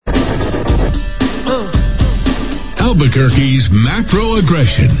Albuquerque's macro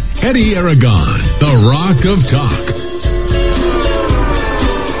aggression. Eddie Aragon, the Rock of Talk.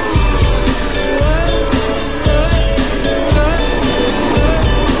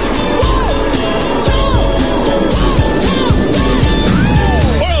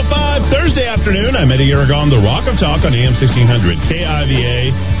 Afternoon. I'm Eddie Aragon, the Rock of Talk on AM 1600,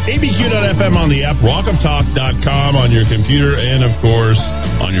 KIVA, ABQ.FM on the app, rockoftalk.com on your computer, and of course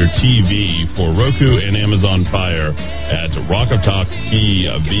on your TV for Roku and Amazon Fire at Rock of Talk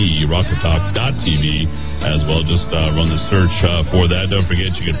TV, rockoftalk.tv as well. Just run the search for that. Don't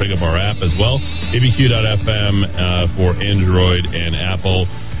forget you can pick up our app as well, ABQ.FM for Android and Apple.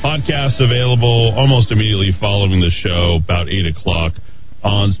 Podcast available almost immediately following the show, about 8 o'clock.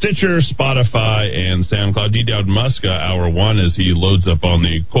 On Stitcher, Spotify, and SoundCloud. D. Dowd Muska, hour one, as he loads up on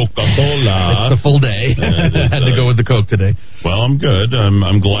the Coca-Cola. It's a full day. Had to go with the Coke today. Well, I'm good.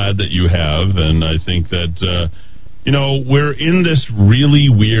 I'm glad that you have, and I think that, we're in this really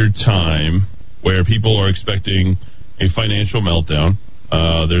weird time where people are expecting a financial meltdown.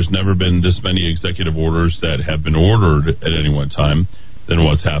 There's never been this many executive orders that have been ordered at any one time than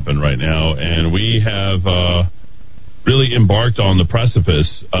what's happened right now, and we have really embarked on the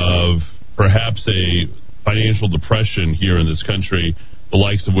precipice of perhaps a financial depression here in this country, the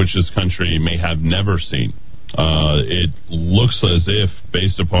likes of which this country may have never seen. It looks as if,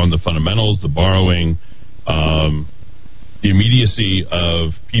 based upon the fundamentals, the borrowing, the immediacy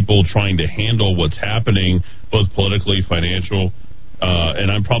of people trying to handle what's happening, both politically, financial, and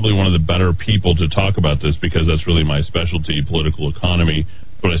I'm probably one of the better people to talk about this because that's really my specialty, political economy.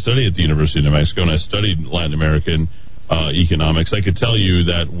 But I studied at the University of New Mexico, and I studied Latin American economics. I could tell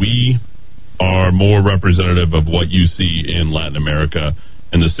you that we are more representative of what you see in Latin America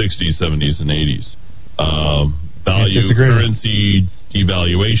in the 60s, 70s, and 80s. Value, currency,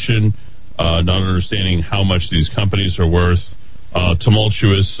 devaluation, not understanding how much these companies are worth,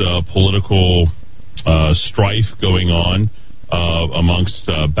 tumultuous political strife going on amongst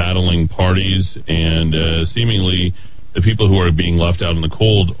battling parties, and seemingly the people who are being left out in the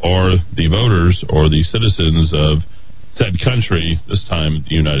cold are the voters or the citizens of said country, this time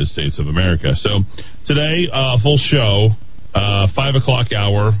the United States of America. So today, full show, 5 o'clock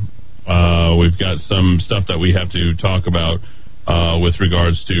hour. We've got some stuff that we have to talk about with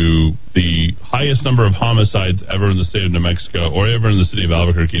regards to the highest number of homicides ever in the state of New Mexico or ever in the city of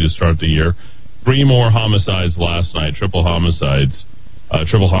Albuquerque to start the year. 3 more homicides last night, triple homicide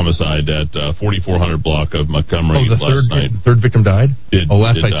at 4400 block of Montgomery last night. Third victim died?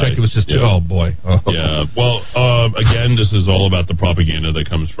 Last I checked, it was just 2. Yeah. Oh, boy. Oh. Yeah. Well, again, this is all about the propaganda that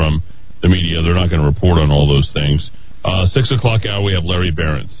comes from the media. They're not going to report on all those things. 6 o'clock hour, we have Larry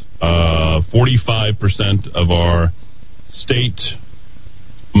Behrens. 45% of our state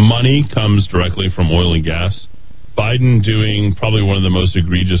money comes directly from oil and gas. Biden doing probably one of the most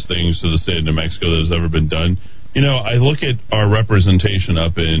egregious things to the state of New Mexico that has ever been done. I look at our representation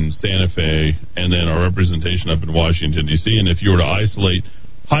up in Santa Fe and then our representation up in Washington, D.C., and if you were to isolate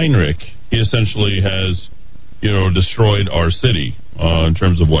Heinrich, he essentially has, destroyed our city in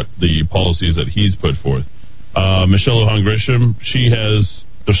terms of what the policies that he's put forth. Michelle Lujan Grisham, she has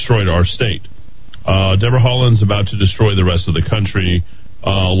destroyed our state. Deborah Haaland's about to destroy the rest of the country,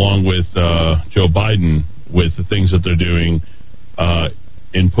 along with Joe Biden, with the things that they're doing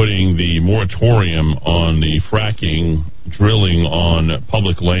in putting the moratorium on the fracking, drilling on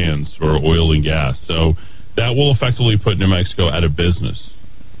public lands for oil and gas. So that will effectively put New Mexico out of business.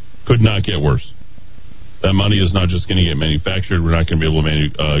 Could not get worse. That money is not just going to get manufactured. We're not going to be able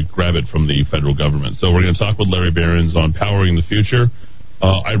to grab it from the federal government. So we're going to talk with Larry Behrens on Powering the Future.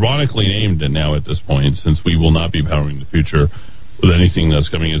 Ironically named it now at this point, since we will not be powering the future with anything that's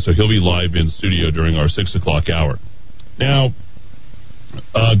coming in. So he'll be live in studio during our 6 o'clock hour. Now,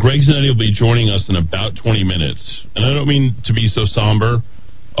 Greg Zanetti will be joining us in about 20 minutes. And I don't mean to be so somber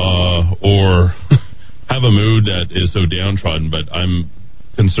or have a mood that is so downtrodden, but I'm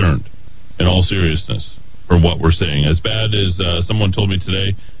concerned in all seriousness for what we're seeing. As bad as someone told me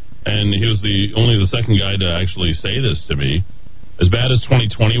today, and he was only the second guy to actually say this to me, as bad as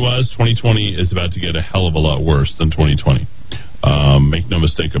 2020 was, 2020 is about to get a hell of a lot worse than 2020. Make no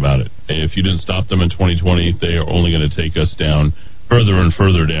mistake about it. If you didn't stop them in 2020, they are only going to take us down further and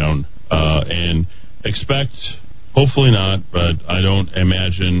further down, and expect, hopefully not, but I don't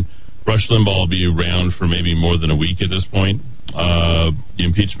imagine Rush Limbaugh will be around for maybe more than a week at this point. The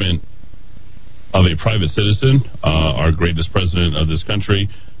impeachment of a private citizen, our greatest president of this country,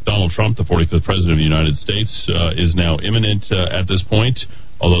 Donald Trump, the 45th president of the United States, is now imminent at this point,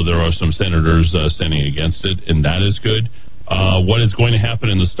 although there are some senators standing against it, and that is good. What is going to happen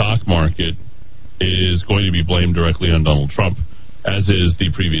in the stock market is going to be blamed directly on Donald Trump, as is the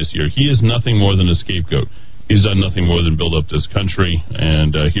previous year. He is nothing more than a scapegoat. He's done nothing more than build up this country,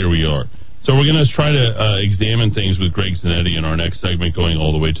 and here we are. So we're going to try to examine things with Greg Zanetti in our next segment, going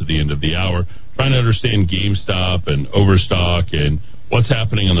all the way to the end of the hour, trying to understand GameStop and Overstock and what's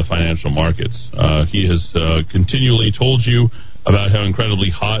happening in the financial markets. He has continually told you about how incredibly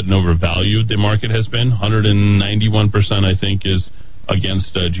hot and overvalued the market has been. 191%, I think, is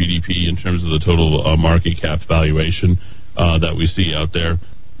against GDP in terms of the total market cap valuation that we see out there.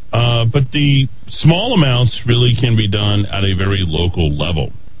 But the small amounts really can be done at a very local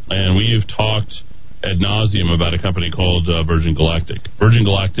level. And we've talked ad nauseum about a company called Virgin Galactic. Virgin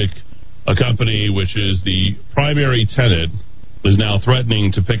Galactic, a company which is the primary tenant, is now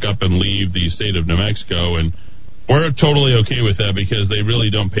threatening to pick up and leave the state of New Mexico. And we're totally okay with that because they really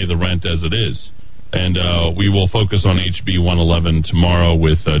don't pay the rent as it is. And we will focus on HB 111 tomorrow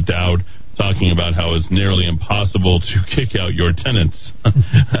with Dowd, talking about how it's nearly impossible to kick out your tenants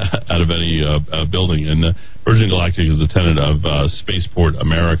out of any building. And Virgin Galactic is a tenant of Spaceport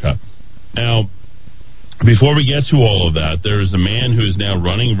America. Now, before we get to all of that, there is a man who is now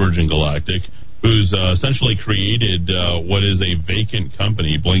running Virgin Galactic who's essentially created what is a vacant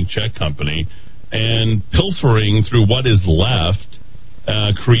company, blank check company, and pilfering through what is left,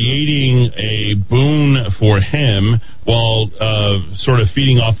 creating a boon for him while sort of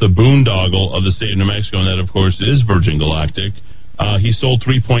feeding off the boondoggle of the state of New Mexico, and that, of course, is Virgin Galactic. He sold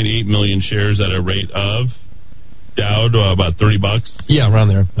 3.8 million shares at a rate of, Dowd, about $30. Yeah, around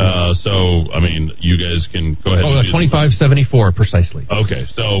there. So, I mean, you guys can go ahead. Oh, $25.74 precisely. Okay,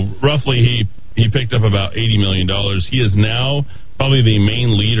 so roughly he picked up about $80 million. He is now probably the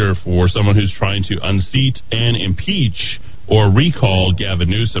main leader for someone who's trying to unseat and impeach or recall Gavin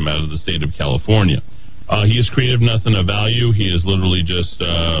Newsom out of the state of California. He is creative, nothing of value. He is literally just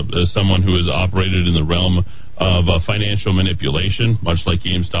someone who has operated in the realm of financial manipulation, much like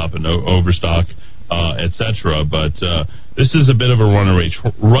GameStop and Overstock, etc. But this is a bit of a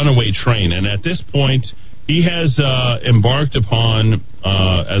runaway train. And at this point, he has embarked upon,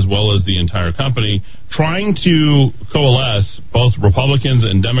 as well as the entire company, trying to coalesce both Republicans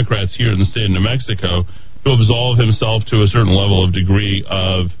and Democrats here in the state of New Mexico to absolve himself to a certain level of degree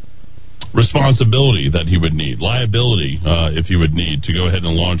of responsibility that he would need, liability if he would need to go ahead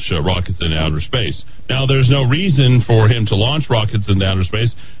and launch rockets into outer space. Now, there's no reason for him to launch rockets into outer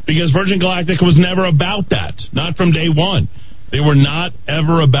space because Virgin Galactic was never about that, not from day one. They were not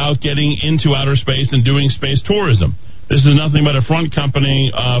ever about getting into outer space and doing space tourism. This is nothing but a front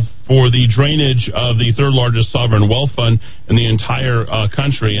company for the drainage of the third largest sovereign wealth fund in the entire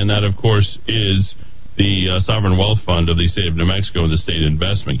country, and that, of course, is the Sovereign Wealth Fund of the state of New Mexico and the State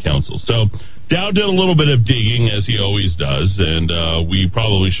Investment Council. So Dowd did a little bit of digging, as he always does, and we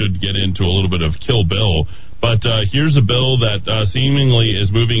probably should get into a little bit of Kill Bill. But here's a bill that seemingly is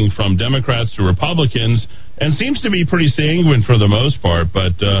moving from Democrats to Republicans and seems to be pretty sanguine for the most part,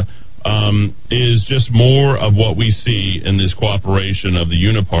 but is just more of what we see in this cooperation of the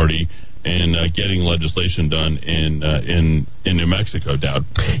Uniparty in getting legislation done in New Mexico, Dowd.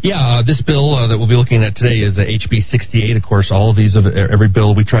 Yeah, this bill that we'll be looking at today is HB 68. Of course, all of these, every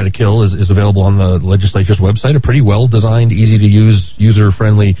bill we try to kill is available on the legislature's website. A pretty well-designed, easy-to-use,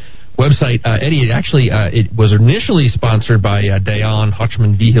 user-friendly website. Eddie, actually, it was initially sponsored by Dayan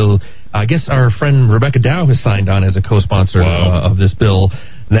Hochman-Vigil. I guess our friend Rebecca Dow has signed on as a co-sponsor of this bill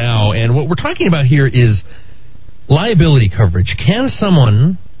now. And what we're talking about here is liability coverage. Can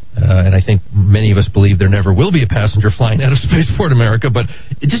someone... and I think many of us believe there never will be a passenger flying out of Spaceport America, but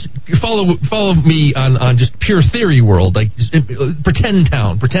just follow me on just pure theory world, like pretend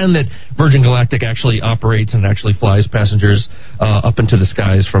that Virgin Galactic actually operates and actually flies passengers up into the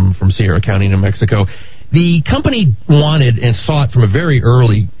skies from Sierra County, New Mexico. The company wanted and sought from a very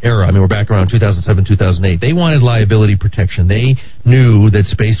early era, I mean, we're back around 2007, 2008, they wanted liability protection. They knew that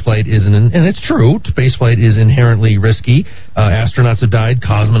spaceflight and it's true, spaceflight is inherently risky. Astronauts have died,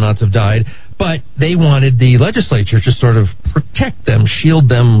 cosmonauts have died, but they wanted the legislature to sort of protect them, shield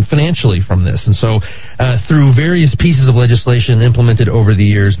them financially from this. And so through various pieces of legislation implemented over the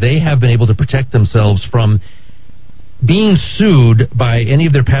years, they have been able to protect themselves from being sued by any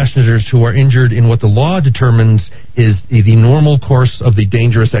of their passengers who are injured in what the law determines is the normal course of the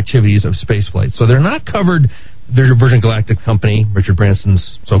dangerous activities of spaceflight. So they're not covered. There's a Virgin Galactic company, Richard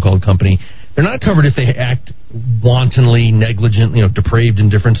Branson's so-called company. They're not covered if they act wantonly, negligent, depraved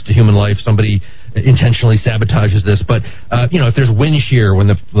indifference to human life. Somebody intentionally sabotages this. But if there's wind shear when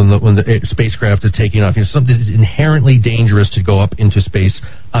the spacecraft is taking off, something is inherently dangerous to go up into space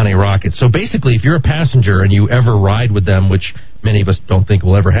on a rocket. So basically, if you're a passenger and you ever ride with them, which many of us don't think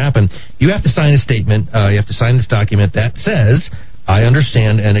will ever happen, you have to sign a statement. You have to sign this document that says, I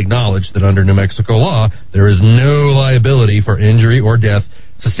understand and acknowledge that under New Mexico law, there is no liability for injury or death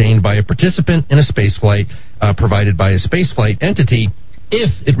sustained by a participant in a spaceflight provided by a spaceflight entity if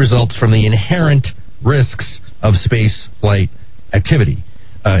it results from the inherent risks of spaceflight activity.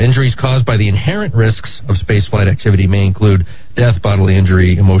 Injuries caused by the inherent risks of spaceflight activity may include death, bodily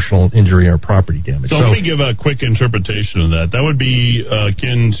injury, emotional injury, or property damage. So let me give a quick interpretation of that. That would be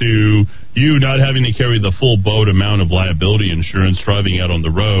akin to you not having to carry the full boat amount of liability insurance driving out on the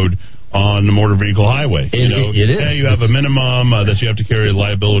road on the motor vehicle highway. It is. Yeah, you have a minimum that you have to carry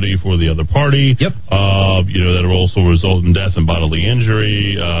liability for the other party. Yep. That will also result in death and bodily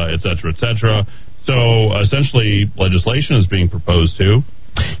injury, et cetera, et cetera. So essentially, legislation is being proposed to.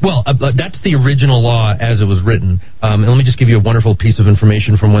 Well, that's the original law as it was written. And let me just give you a wonderful piece of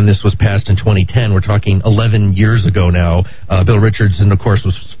information from when this was passed in 2010. We're talking 11 years ago now. Bill Richardson, of course,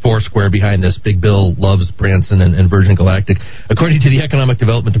 was foursquare behind this. Big Bill loves Branson and Virgin Galactic. According to the Economic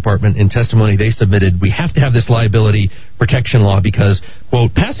Development Department, in testimony they submitted, we have to have this liability protection law because,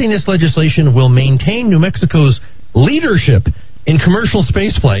 quote, passing this legislation will maintain New Mexico's leadership in commercial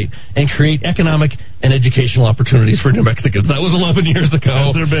spaceflight and create economic and educational opportunities for New Mexicans. That was 11 years ago.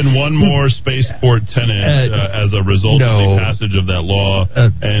 Has there been one more spaceport tenant as a result of the passage of that law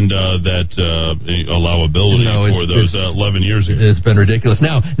and that allowability for those 11 years ago? It's been ridiculous.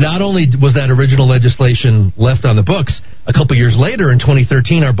 Now, not only was that original legislation left on the books, a couple years later in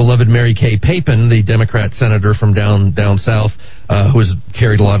 2013, our beloved Mary Kay Papin, the Democrat senator from down south, who has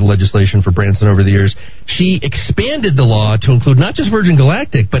carried a lot of legislation for Branson over the years, she expanded the law to include not just Virgin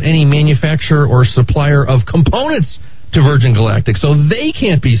Galactic, but any manufacturer or supplier of components to Virgin Galactic, so they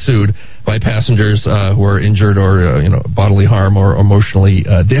can't be sued by passengers who are injured or bodily harm or emotionally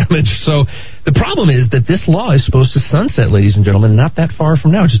damaged. So the problem is that this law is supposed to sunset, ladies and gentlemen, not that far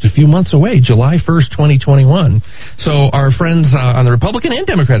from now, just a few months away, July 1st, 2021. So our friends on the Republican and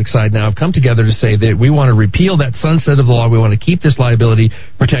Democratic side now have come together to say that we want to repeal that sunset of the law. We want to keep this liability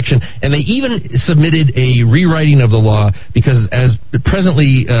protection, and they even submitted a rewriting of the law because, as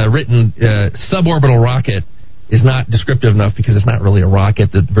presently written, suborbital rocket is not descriptive enough because it's not really a rocket,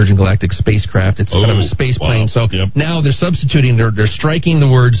 the Virgin Galactic spacecraft. It's kind of a space plane. Wow. So now they're substituting, they're striking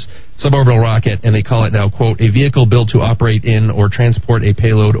the words suborbital rocket, and they call it now, quote, a vehicle built to operate in or transport a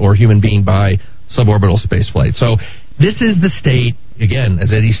payload or human being by suborbital spaceflight. So this is the state, again,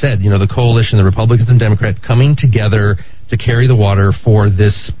 as Eddie said, the coalition, the Republicans and Democrats coming together to carry the water for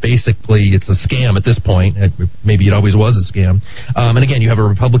this. Basically, it's a scam at this point. Maybe it always was a scam. And again, you have a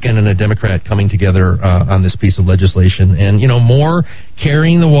Republican and a Democrat coming together on this piece of legislation. And, more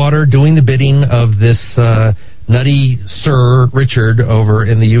carrying the water, doing the bidding of this nutty Sir Richard over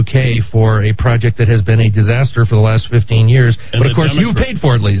in the UK for a project that has been a disaster for the last 15 years. And but, of course, you've paid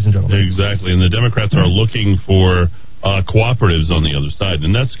for it, ladies and gentlemen. Exactly. And the Democrats are looking for cooperatives on the other side.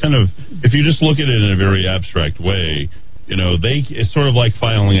 And that's kind of, if you just look at it in a very abstract way, it's sort of like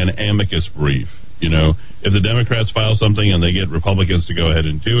filing an amicus brief. If the Democrats file something and they get Republicans to go ahead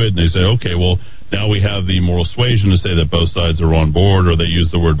and do it, and they say, okay, well, now we have the moral suasion to say that both sides are on board, or they use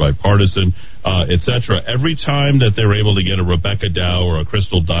the word bipartisan, etc. Every time that they're able to get a Rebecca Dow or a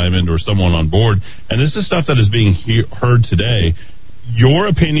Crystal Diamond or someone on board, and this is stuff that is being heard today, your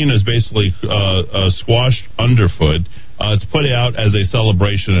opinion is basically squashed underfoot. It's put out as a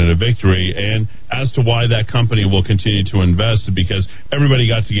celebration and a victory, and as to why that company will continue to invest, because everybody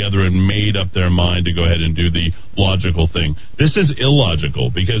got together and made up their mind to go ahead and do the logical thing. This is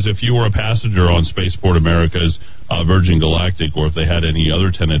illogical, because if you were a passenger on Spaceport America's Virgin Galactic, or if they had any other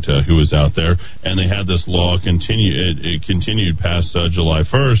tenant who was out there, and they had this law it continued past July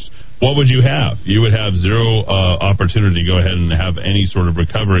 1st, what would you have? You would have zero opportunity to go ahead and have any sort of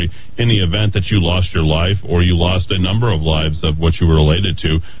recovery in the event that you lost your life or you lost a number of lives of what you were related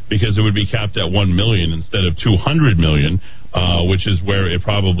to, because it would be capped at 1 million instead of 200 million, which is where it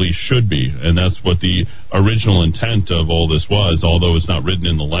probably should be. And that's what the original intent of all this was, although it's not written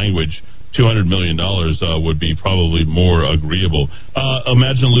in the language. $200 million would be probably more agreeable.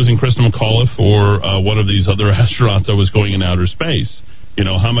 Imagine losing Krista McAuliffe or one of these other astronauts that was going in outer space.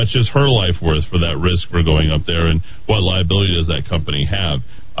 How much is her life worth for that risk for going up there, and what liability does that company have?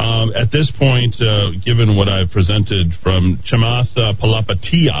 At this point, given what I've presented from Chamath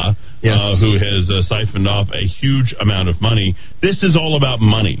Palihapitiya, who has siphoned off a huge amount of money, this is all about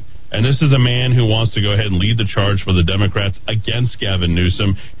money. And this is a man who wants to go ahead and lead the charge for the Democrats against Gavin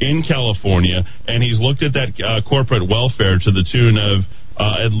Newsom in California. And he's looked at that corporate welfare to the tune of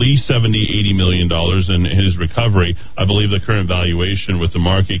at least $70-80 million in his recovery. I believe the current valuation with the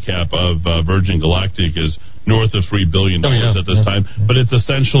market cap of Virgin Galactic is north of $3 billion at this time. But it's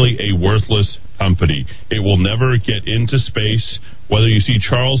essentially a worthless company. It will never get into space. Whether you see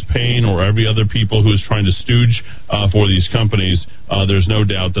Charles Payne or every other people who is trying to stooge for these companies, there's no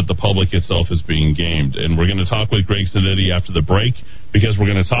doubt that the public itself is being gamed. And we're going to talk with Greg Zanetti after the break, because we're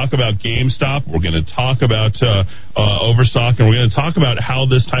going to talk about GameStop, we're going to talk about Overstock, and we're going to talk about how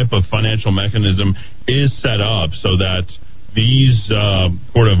this type of financial mechanism is set up so that these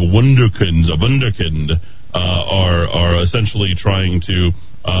sort of wunderkind are essentially trying to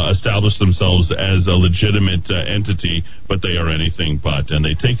establish themselves as a legitimate entity, but they are anything but. And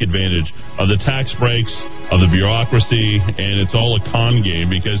they take advantage of the tax breaks, of the bureaucracy, and it's all a con game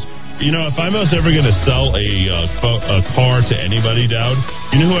because, you know, if I was ever going to sell a car to anybody, Dowd,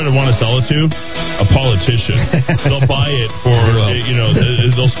 you know who I'd want to sell it to? A politician. They'll buy it for, you know,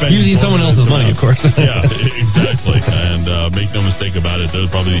 they'll spend... Using someone else's money, of course. Yeah, exactly. And make no mistake about it, they're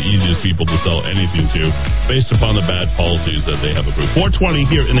probably the easiest people to sell anything to based upon the bad policies that they have approved. 420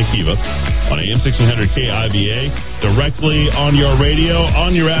 here in the Kiva on AM 1600 KIVA, directly on your radio,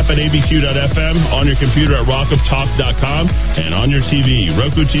 on your app at abq.fm, on your computer at rockoftalk.com, and on your TV,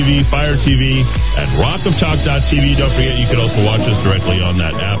 Roku TV, Fire TV, at rockoftalk.tv. Don't forget, you can also watch us directly on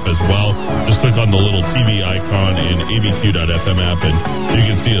that app as well. Just click on the little TV icon in abq.fm app, and you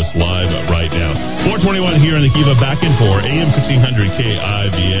can see us live right now. 421 here in the Kiva, back and for AM 1600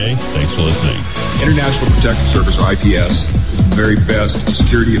 KIVA. Thanks for listening. International Protective Service, or IPS, is the very best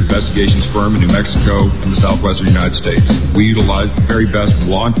security investigations firm in New Mexico and the southwestern United States. We utilize the very best of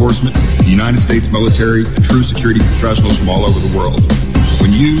law enforcement, the United States military, and true security professionals from all over the world.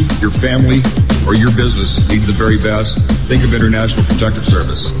 When you, your family, or your business needs the very best, think of International Protective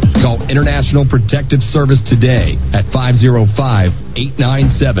Service. Call International Protective Service today at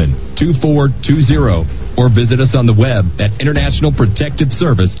 505-897-2420 or visit us on the web at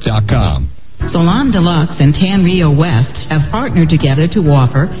internationalprotectiveservice.com. Salon Deluxe and Tan Rio West have partnered together to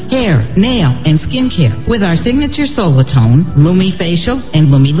offer hair, nail, and skincare with our signature Solatone, Lumi Facial,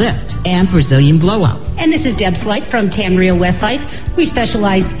 and Lumi Lift, and Brazilian Blowout. And this is Deb Slight from Tan Rio West Life. We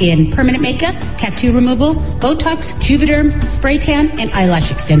specialize in permanent makeup, tattoo removal, Botox, Juvederm, spray tan, and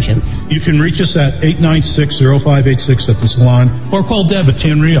eyelash extensions. You can reach us at 896-0586 at the salon or call Deb at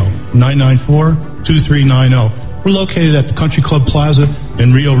Tan Rio, 994-2390. We're located at the Country Club Plaza in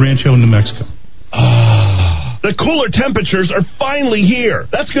Rio Rancho, New Mexico. The cooler temperatures are finally here.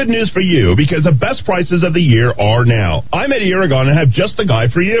 That's good news for you because the best prices of the year are now. I'm Eddie Aragon and have just the guy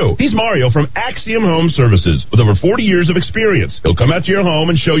for you. He's Mario from Axiom Home Services with over 40 years of experience. He'll come out to your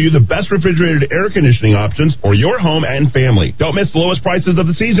home and show you the best refrigerated air conditioning options for your home and family. Don't miss the lowest prices of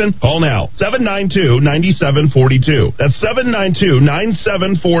the season. Call now. 792-9742. That's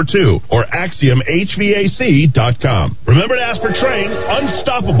 792-9742 or AxiomHVAC.com. Remember to ask for Train,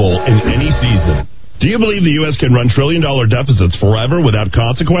 unstoppable in any season. Do you believe the U.S. can run trillion-dollar deficits forever without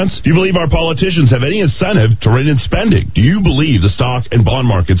consequence? Do you believe our politicians have any incentive to rein in spending? Do you believe the stock and bond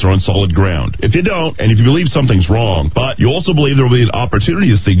markets are on solid ground? If you don't, and if you believe something's wrong, but you also believe there will be an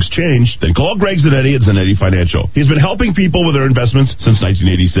opportunity as things change, then call Greg Zanetti at Zanetti Financial. He's been helping people with their investments since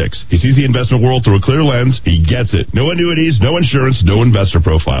 1986. He sees the investment world through a clear lens. He gets it. No annuities, no insurance, no investor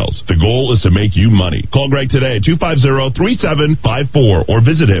profiles. The goal is to make you money. Call Greg today at 250-3754 or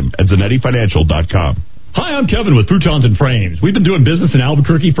visit him at ZanettiFinancial.com. Hi, I'm Kevin with Futons and Frames. We've been doing business in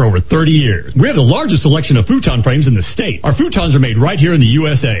Albuquerque for over 30 years. We have the largest selection of futon frames in the state. Our futons are made right here in the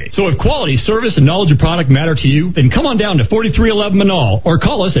USA. So if quality, service, and knowledge of product matter to you, then come on down to 4311 Manal or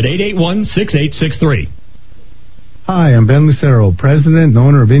call us at 881-6863. Hi, I'm Ben Lucero, president and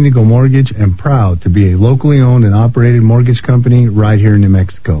owner of Indigo Mortgage, and proud to be a locally owned and operated mortgage company right here in New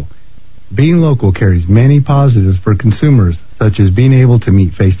Mexico. Being local carries many positives for consumers, such as being able to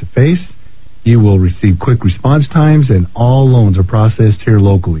meet face-to-face. You will receive quick response times, and all loans are processed here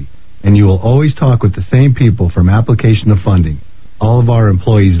locally. And you will always talk with the same people from application to funding. All of our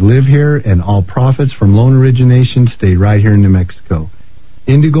employees live here, and all profits from loan origination stay right here in New Mexico.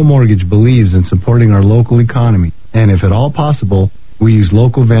 Indigo Mortgage believes in supporting our local economy, and if at all possible, we use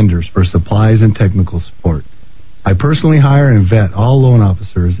local vendors for supplies and technical support. I personally hire and vet all loan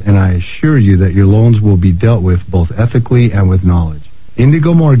officers, and I assure you that your loans will be dealt with both ethically and with knowledge.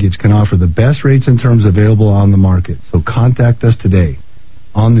 Indigo Mortgage can offer the best rates and terms available on the market, so contact us today.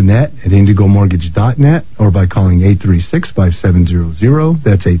 On the net at indigomortgage.net or by calling 836-5700.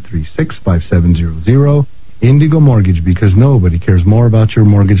 That's 836-5700. Indigo Mortgage, because nobody cares more about your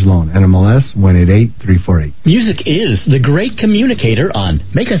mortgage loan. NMLS 188348. Music is the great communicator on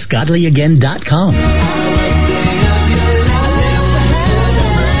MakeUsGodlyAgain.com.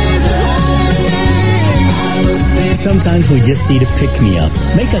 Sometimes we just need a pick-me-up.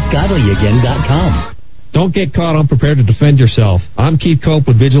 MakeUsGodlyAgain.com. Don't get caught unprepared to defend yourself. I'm Keith Cope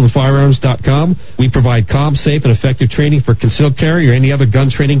with VigilantFirearms.com. We provide calm, safe, and effective training for concealed carry or any other gun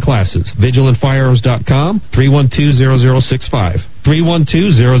training classes. VigilantFirearms.com, 312-0065.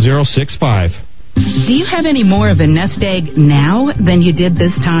 312-0065. Do you have any more of a nest egg now than you did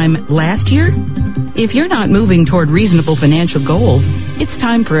this time last year? If you're not moving toward reasonable financial goals, it's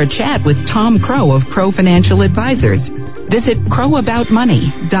time for a chat with Tom Crow of Crow Financial Advisors. Visit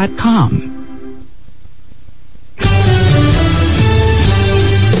crowaboutmoney.com.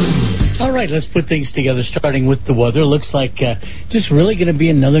 All right, let's put things together, starting with the weather. Looks like just really going to be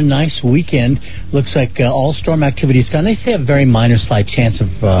another nice weekend. Looks like all storm activity is gone. They say a very minor slight chance of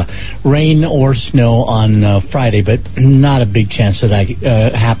rain or snow on Friday, but not a big chance of that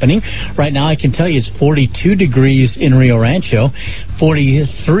happening. Right now, I can tell you it's 42 degrees in Rio Rancho,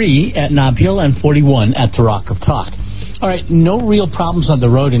 43 at Nob Hill, and 41 at the Rock of Talk. All right, no real problems on the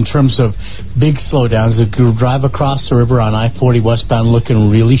road in terms of big slowdowns. If you drive across the river on I-40 westbound, looking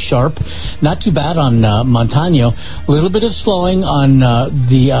really sharp. Not too bad on Montano. A little bit of slowing on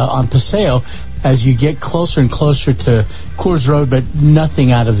on Paseo as you get closer and closer to Coors Road, but nothing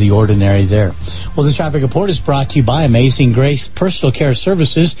out of the ordinary there. Well, this traffic report is brought to you by Amazing Grace Personal Care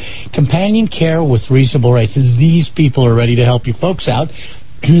Services, companion care with reasonable rates. These people are ready to help you folks out.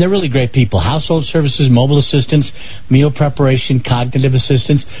 They're really great people. Household services, mobile assistance, meal preparation, cognitive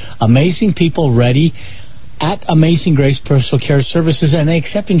assistance. Amazing people ready at Amazing Grace Personal Care Services, and they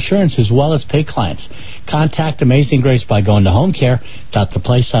accept insurance as well as pay clients. Contact Amazing Grace by going to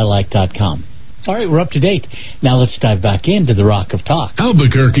homecare.theplaceilike.com. All right, we're up to date. Now let's dive back into the Rock of Talk.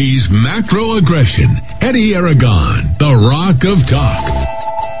 Albuquerque's macro aggression. Eddie Aragon, the Rock of Talk.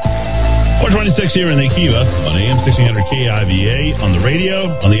 426 here in the Kiva on AM 1600 KIVA, on the radio,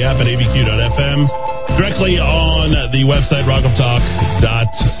 on the app at abq.fm, directly on the website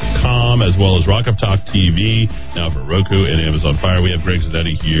rockoftalk.com, as well as Rock of Talk TV, now for Roku and Amazon Fire. We have Greg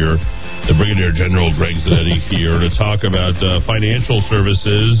Zanetti here, the Brigadier General Greg Zanetti here to talk about financial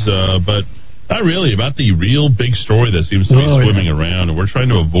services, but not really, about the real big story that seems to be swimming around, and we're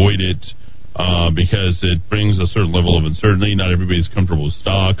trying to avoid it because it brings a certain level of uncertainty. Not everybody's comfortable with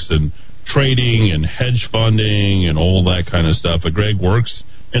stocks and trading and hedge funding and all that kind of stuff. But Greg works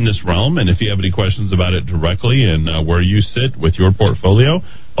in this realm, and if you have any questions about it directly and where you sit with your portfolio,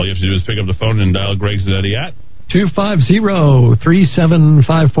 all you have to do is pick up the phone and dial Greg Zanetti at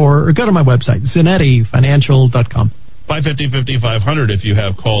 250-3754, or go to my website, ZanettiFinancial.com. 550-5500 if you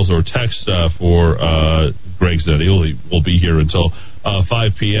have calls or texts for Greg Zanetti. We'll be here until 5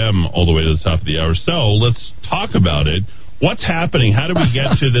 p.m. all the way to the top of the hour. So let's talk about it. What's happening? How did we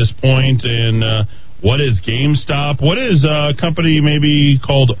get to this point? And what is GameStop? What is a company maybe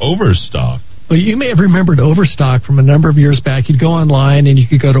called Overstock? Well, you may have remembered Overstock from a number of years back. You'd go online and you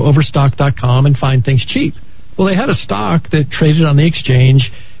could go to overstock.com and find things cheap. Well, they had a stock that traded on the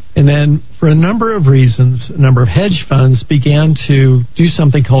exchange, and then for a number of reasons, a number of hedge funds began to do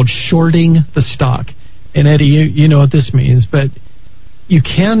something called shorting the stock. And Eddie, you know what this means, but you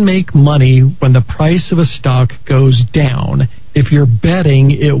can make money when the price of a stock goes down. If you're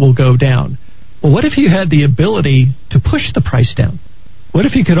betting, it will go down. Well, what if you had the ability to push the price down? What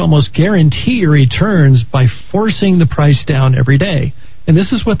if you could almost guarantee your returns by forcing the price down every day? And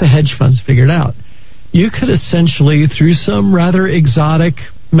this is what the hedge funds figured out. You could essentially, through some rather exotic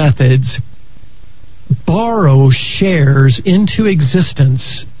methods, borrow shares into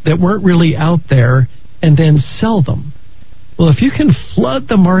existence that weren't really out there and then sell them. Well, if you can flood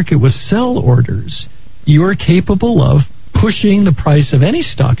the market with sell orders, you are capable of pushing the price of any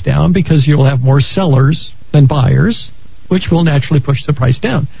stock down because you'll have more sellers than buyers, which will naturally push the price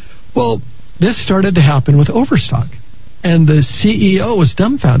down. Well, this started to happen with Overstock, and the CEO was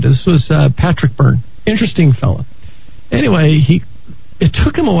dumbfounded. This was Patrick Byrne. Interesting fellow. Anyway, it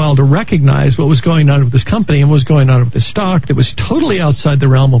took him a while to recognize what was going on with this company and what was going on with this stock that was totally outside the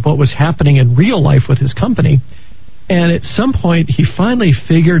realm of what was happening in real life with his company. And at some point, he finally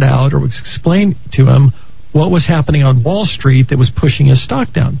figured out, or was explained to him, what was happening on Wall Street that was pushing his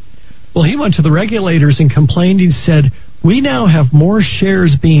stock down. Well, he went to the regulators and complained. He said, we now have more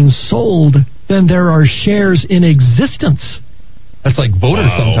shares being sold than there are shares in existence. That's like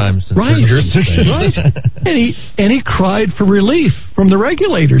voters sometimes in right. jurisdictions. Right. And he cried for relief from the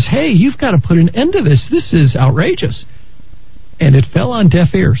regulators. Hey, you've got to put an end to this. This is outrageous. And it fell on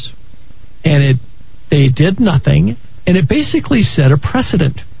deaf ears. And it They did nothing, and it basically set a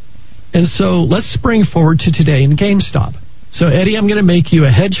precedent. And so let's spring forward to today in GameStop. So, Eddie, I'm going to make you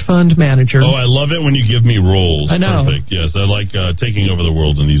a hedge fund manager. Oh, I love it when you give me roles. I know. Perfect. Yes, I like taking over the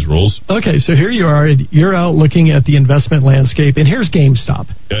world in these roles. Okay, so here you are. You're out looking at the investment landscape, and here's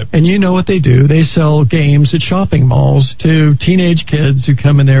GameStop. Okay. And you know what they do. They sell games at shopping malls to teenage kids who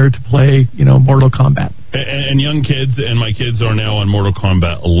come in there to play, Mortal Kombat. And young kids, and my kids are now on Mortal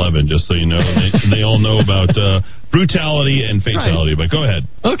Kombat 11, just so you know. They all know about brutality and fatality, right. But go ahead.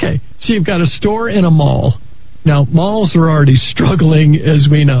 Okay, so you've got a store in a mall. Now, malls are already struggling, as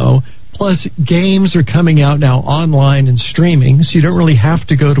we know. Plus, games are coming out now online and streaming, so you don't really have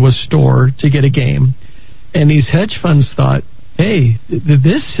to go to a store to get a game. And these hedge funds thought, hey,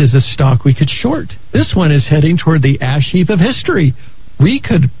 this is a stock we could short. This one is heading toward the ash heap of history. We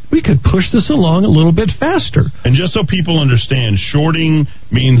could push this along a little bit faster. And just so people understand, shorting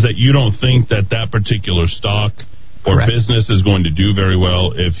means that you don't think that particular stock or Correct. business is going to do very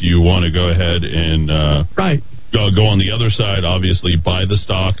well. If you want to go ahead and right. go on the other side, obviously buy the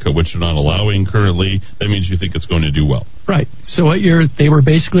stock, which they're not allowing currently, that means you think it's going to do well. Right. So what they were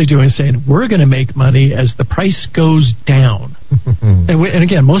basically doing is saying, we're going to make money as the price goes down. and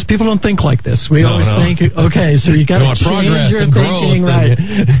again, most people don't think like this. We always think, okay, so you got to change your thinking, right?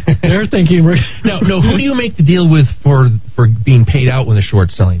 They're thinking, no. Who do you make the deal with for being paid out when the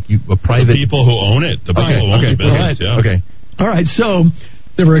short's selling? A private the people who own it. The people who own the business. Right. Yeah. Okay. All right. So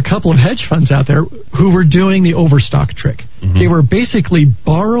there were a couple of hedge funds out there who were doing the overstock trick. Mm-hmm. They were basically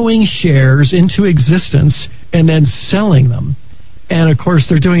borrowing shares into existence and then selling them. And, of course,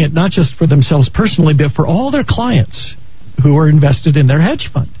 they're doing it not just for themselves personally, but for all their clients who are invested in their hedge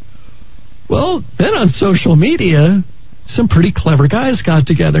fund. Well, then on social media, some pretty clever guys got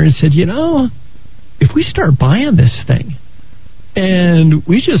together and said, if we start buying this thing, and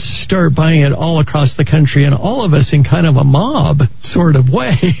we just start buying it all across the country, and all of us in kind of a mob sort of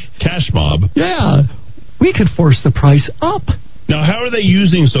way. Cash mob. Yeah. We could force the price up. Now, how are they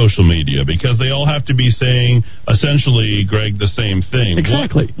using social media? Because they all have to be saying, essentially, Greg, the same thing.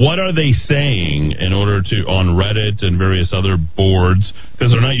 Exactly. What are they saying in order to, on Reddit and various other boards,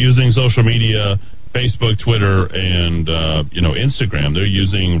 because they're not using social media, Facebook, Twitter, and, Instagram. They're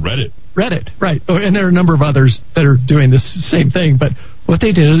using Reddit. Reddit, right. And there are a number of others that are doing this same thing. But what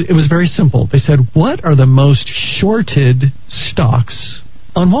they did, it was very simple. They said, what are the most shorted stocks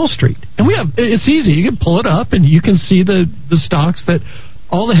on Wall Street? And it's easy. You can pull it up and you can see the stocks that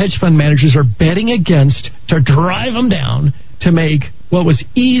all the hedge fund managers are betting against to drive them down to make what was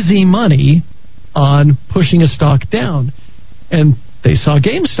easy money on pushing a stock down. And they saw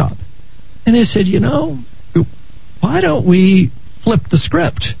GameStop. And they said, why don't we flip the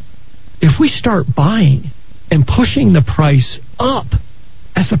script? If we start buying and pushing the price up,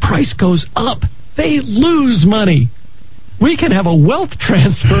 as the price goes up, they lose money. We can have a wealth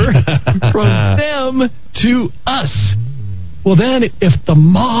transfer from them to us. Well, then, if the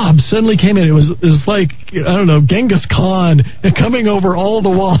mob suddenly came in, it was like, Genghis Khan coming over all the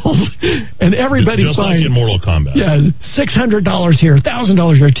walls, and everybody's just buying. Like in Mortal Kombat. Yeah, $600 here,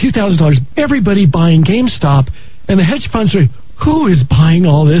 $1,000 here, $2,000. Everybody buying GameStop, and the hedge funds are, who is buying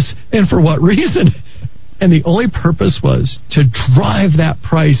all this, and for what reason? And the only purpose was to drive that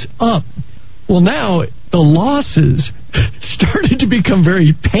price up. Well, now the losses started to become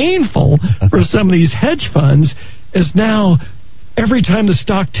very painful for some of these hedge funds, as now every time the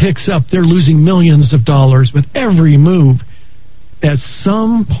stock ticks up, they're losing millions of dollars with every move. At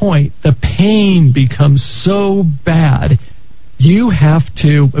some point, the pain becomes so bad, you have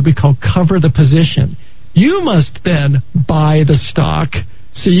to, what we call, cover the position. You must then buy the stock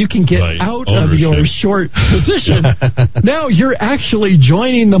so you can get out of your short position. Now you're actually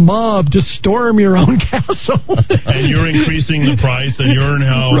joining the mob to storm your own castle. And you're increasing the price, and you're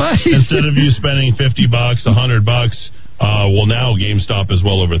now, instead of you spending $50, $100, well, now GameStop is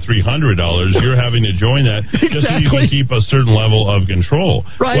well over $300. You're having to join that just so you can keep a certain level of control.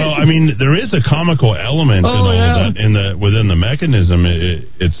 Right. Well, I mean, there is a comical element in all of that within the mechanism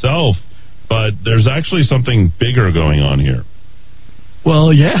itself, but there's actually something bigger going on here.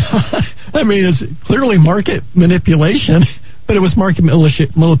 Well, yeah. I mean, it's clearly market manipulation, but it was market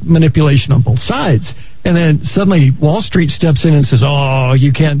manipulation on both sides. And then suddenly Wall Street steps in and says, oh,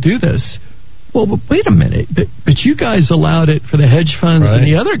 you can't do this. Well, but wait a minute. But you guys allowed it for the hedge funds and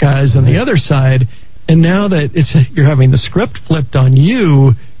the other guys on the other side, and now that you're having the script flipped on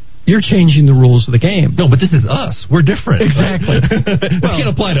you, you're changing the rules of the game. No, but this is us. We're different. Exactly. This can't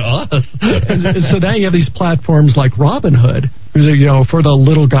apply to us. And so now you have these platforms like Robinhood, for the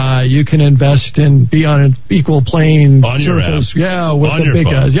little guy, you can invest and be on an equal plane on your app. with on the big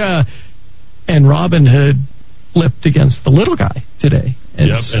phone. guys. Yeah. And Robinhood flipped against the little guy today.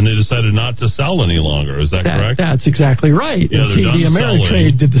 And they decided not to sell any longer. Is that correct? That's exactly right. Yeah, and the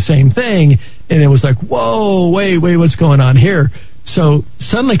Ameritrade did the same thing, and it was like, whoa, wait, what's going on here? So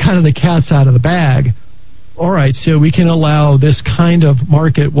suddenly kind of the cat's out of the bag. All right, so we can allow this kind of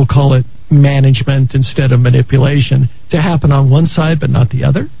market, we'll call it management instead of manipulation, to happen on one side but not the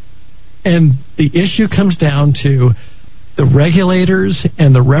other. And the issue comes down to the regulators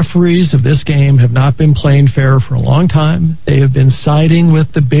and the referees of this game have not been playing fair for a long time. They have been siding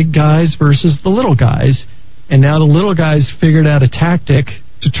with the big guys versus the little guys, and now the little guys figured out a tactic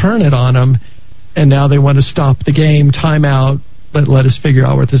to turn it on them, and now they want to stop the game, timeout, let us figure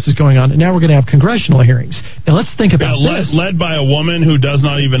out what this is going on. And now we're going to have congressional hearings. Now let's think about this. Led by a woman who does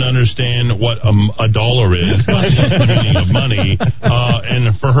not even understand what a dollar is, the meaning of money.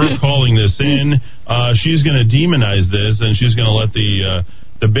 And for her calling this in, she's going to demonize this, and she's going to let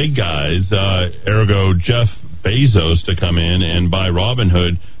the big guys, ergo Jeff Bezos, to come in and buy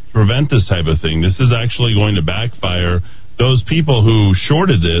Robinhood to prevent this type of thing. This is actually going to backfire. Those people who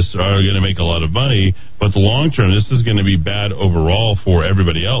shorted this are going to make a lot of money, but the long term, this is going to be bad overall for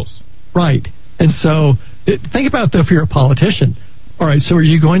everybody else. Right. And so think about, though, if you're a politician. All right, so are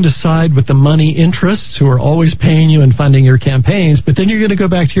you going to side with the money interests who are always paying you and funding your campaigns, but then you're going to go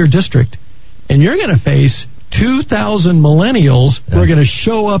back to your district, and you're going to face 2,000 millennials who are going to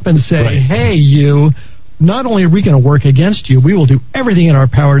show up and say, hey, you... Not only are we going to work against you, we will do everything in our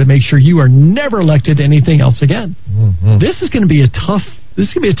power to make sure you are never elected to anything else again. Mm-hmm. This is going to be a tough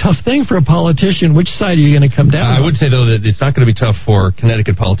thing for a politician. Which side are you going to come down on? I would say, though, that it's not going to be tough for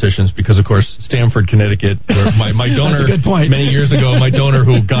Connecticut politicians because, of course, Stamford, Connecticut, where my donor, That's a good point. many years ago, my donor,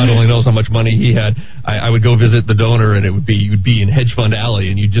 who God only knows how much money he had, I would go visit the donor, and you'd be in Hedge Fund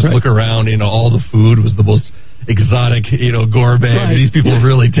Alley, and you'd just look around, all the food was the most exotic, gourmet. Right. These people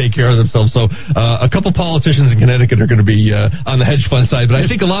really take care of themselves. So a couple politicians in Connecticut are going to be on the hedge fund side, but I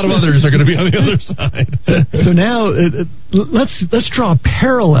think a lot of others are going to be on the other side. So now let's draw a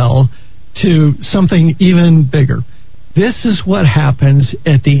parallel to something even bigger. This is what happens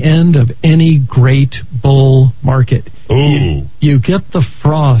at the end of any great bull market. You get the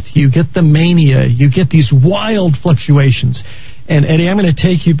froth, you get the mania, you get these wild fluctuations. And, Eddie, I'm going to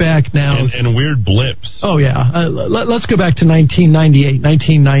take you back now. And weird blips. Oh, yeah. Let's go back to 1998,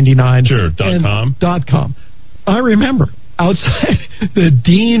 1999. Sure, .com. .com. I remember outside the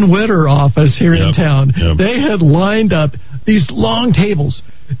Dean Witter office here in town, they had lined up these long tables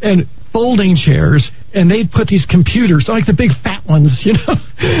and folding chairs, and they'd put these computers, like the big fat ones,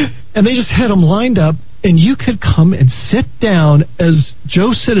 and they just had them lined up, and you could come and sit down as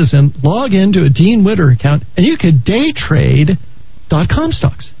Joe Citizen, log into a Dean Witter account, and you could day trade .com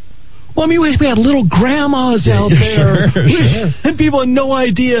stocks. Well, I mean, we had little grandmas out there, and people had no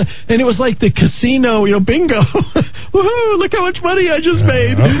idea, and it was like the casino, bingo. Woohoo! Look how much money I just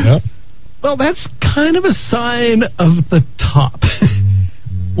made. Well, that's kind of a sign of the top.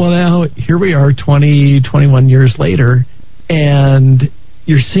 Well, now here we are, 21 years later, and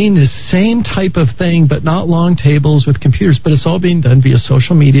you're seeing this same type of thing, but not long tables with computers, but it's all being done via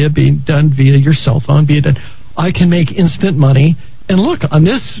social media, being done via your cell phone, I can make instant money. And look, on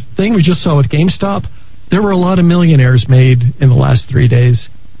this thing we just saw with GameStop, there were a lot of millionaires made in the last 3 days.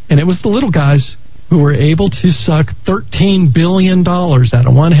 And it was the little guys who were able to suck $13 billion out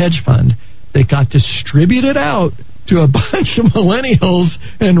of one hedge fund that got distributed out to a bunch of millennials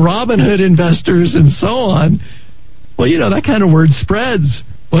and Robinhood investors and so on. Well, that kind of word spreads.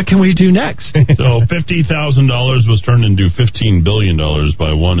 What can we do next? So $50,000 was turned into $15 billion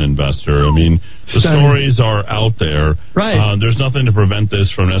by one investor. I mean, the stories are out there. Right. There's nothing to prevent this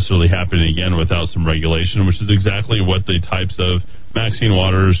from necessarily happening again without some regulation, which is exactly what the types of Maxine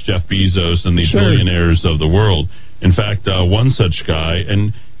Waters, Jeff Bezos, and the billionaires of the world. In fact, one such guy,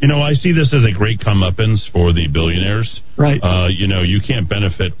 and I see this as a great comeuppance for the billionaires. Right. You can't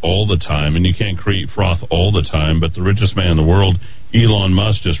benefit all the time, and you can't create froth all the time, but the richest man in the world, Elon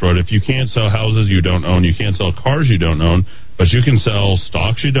Musk, just wrote, if you can't sell houses you don't own, you can't sell cars you don't own, but you can sell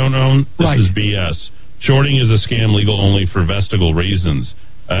stocks you don't own, this is BS. Shorting is a scam legal only for vestigial reasons.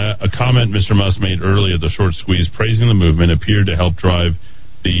 A comment Mr. Musk made earlier at the short squeeze praising the movement appeared to help drive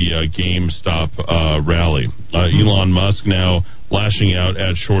the GameStop rally. Elon Musk now lashing out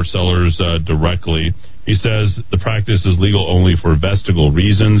at short sellers directly. He says the practice is legal only for vestigial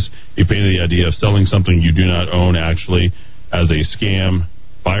reasons. He painted the idea of selling something you do not own actually as a scam.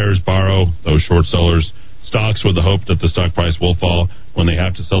 Buyers borrow, those short sellers, stocks with the hope that the stock price will fall. When they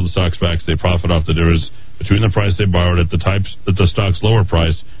have to sell the stocks back, they profit off the difference between the price they borrowed at the stock's lower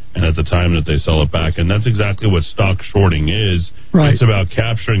price and at the time that they sell it back. And that's exactly what stock shorting is. Right. It's about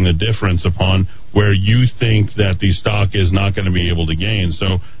capturing the difference upon where you think that the stock is not going to be able to gain.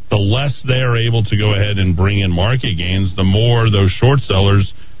 So the less they're able to go ahead and bring in market gains, the more those short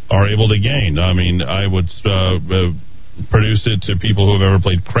sellers are able to gain. I mean, I would produce it to people who have ever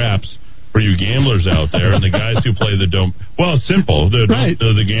played craps, for you gamblers out there, and the guys who play the don't. Well, it's simple.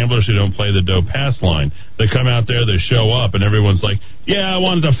 The gamblers who don't play the don't pass line. They come out there, they show up, and everyone's like, "Yeah, I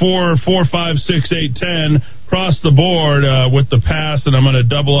wanted the 4, 5, 6, 8, 10 cross the board with the pass, and I'm going to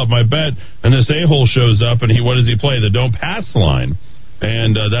double up my bet." And this a-hole shows up, and what does he play? The don't pass line.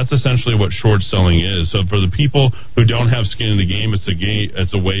 And that's essentially what short selling is. So for the people who don't have skin in the game, it's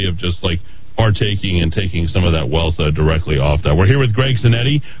a way of just like partaking and taking some of that wealth directly off that. We're here with Greg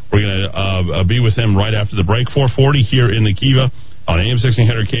Zanetti. We're going to be with him right after the break. 440 here in the Kiva on AM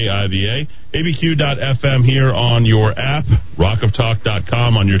 1600 KIVA, abq.fm here on your app,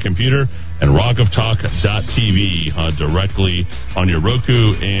 rockoftalk.com on your computer, and rockoftalk.tv directly on your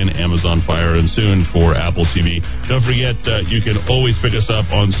Roku and Amazon Fire, and soon for Apple TV. Don't forget, you can always pick us up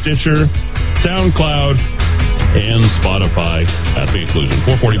on Stitcher, SoundCloud, and Spotify at the conclusion.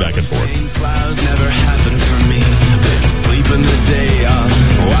 440 back and forth. Flowers never happened for me. Sleeping the day off,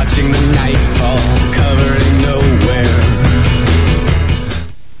 watching the night fall, covering nowhere.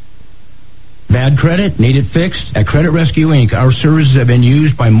 Bad credit? Need it fixed? At Credit Rescue Inc., our services have been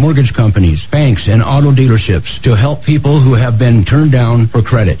used by mortgage companies, banks, and auto dealerships to help people who have been turned down for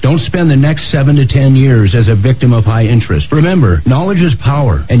credit. Don't spend the next 7 to 10 years as a victim of high interest. Remember, knowledge is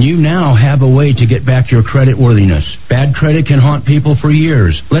power, and you now have a way to get back your credit worthiness. Bad credit can haunt people for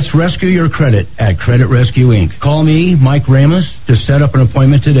years. Let's rescue your credit at Credit Rescue Inc. Call me, Mike Ramos, to set up an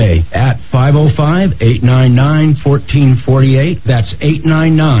appointment today at 505-899-1448. That's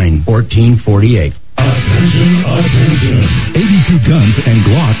 899-1448. Attention, attention. ABQ Guns and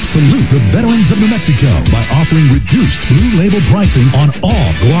Glock salute the veterans of New Mexico by offering reduced Blue Label pricing on all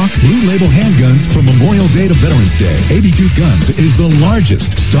Glock Blue Label handguns from Memorial Day to Veterans Day. ABQ Guns is the largest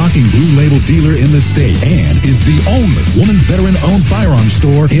stocking Blue Label dealer in the state and is the only woman veteran-owned firearms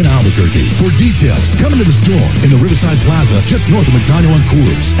store in Albuquerque. For details, come into the store in the Riverside Plaza just north of Montano and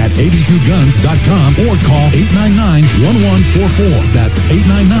Coors at abqguns.com or call 899-1144. That's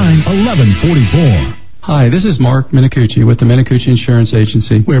 899-1144. Hi, this is Mark Minicucci with the Minicucci Insurance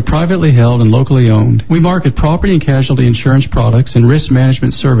Agency. We are privately held and locally owned. We market property and casualty insurance products and risk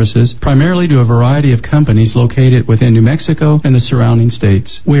management services primarily to a variety of companies located within New Mexico and the surrounding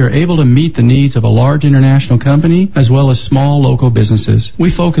states. We are able to meet the needs of a large international company as well as small local businesses.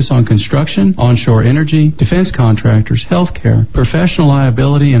 We focus on construction, onshore energy, defense contractors, healthcare, professional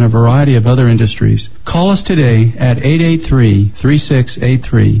liability, and a variety of other industries. Call us today at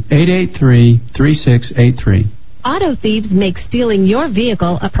 883-3683, 883-3683. Auto thieves make stealing your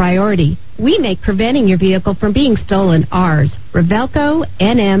vehicle a priority. We make preventing your vehicle from being stolen ours.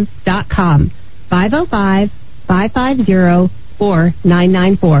 RevelcoNM.com.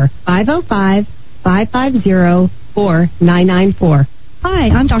 505-550-4994. 505-550-4994.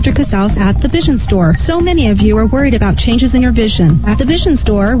 Hi, I'm Dr. Casals at The Vision Store. So many of you are worried about changes in your vision. At The Vision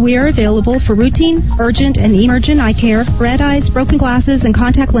Store, we are available for routine, urgent, and emergent eye care, red eyes, broken glasses, and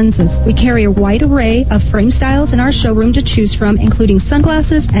contact lenses. We carry a wide array of frame styles in our showroom to choose from, including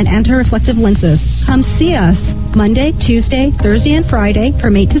sunglasses and anti-reflective lenses. Come see us Monday, Tuesday, Thursday, and Friday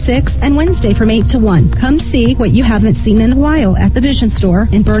from 8 to 6, and Wednesday from 8 to 1. Come see what you haven't seen in a while at The Vision Store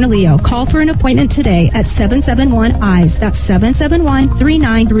in Bernalillo. Call for an appointment today at 771-EYES. That's 771-3937.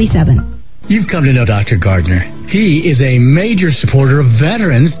 You've come to know Dr. Gardner. He is a major supporter of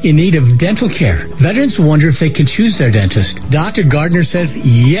veterans in need of dental care. Veterans wonder if they can choose their dentist. Dr. Gardner says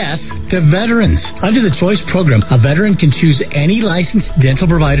yes to veterans. Under the Choice Program, a veteran can choose any licensed dental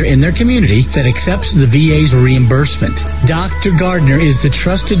provider in their community that accepts the VA's reimbursement. Dr. Gardner is the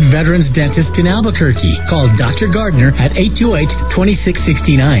trusted veterans dentist in Albuquerque. Call Dr. Gardner at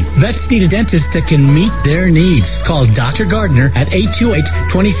 828-2669. Vets need a dentist that can meet their needs. Call Dr. Gardner at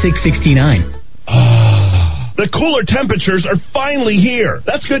 828-2669. The cooler temperatures are finally here.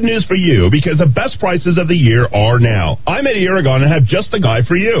 That's good news for you because the best prices of the year are now. I'm Eddie Aragon and have just the guy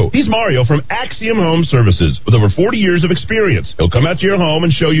for you. He's Mario from Axiom Home Services with over 40 years of experience. He'll come out to your home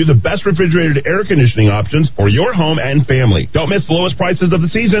and show you the best refrigerated air conditioning options for your home and family. Don't miss the lowest prices of the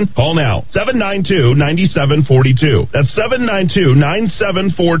season. Call now. 792-9742. That's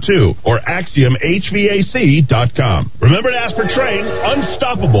 792-9742 or AxiomHVAC.com. Remember to ask for Train,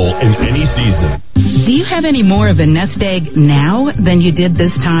 unstoppable in any season. Do you have any more of a nest egg now than you did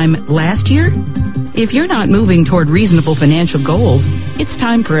this time last year? If you're not moving toward reasonable financial goals, it's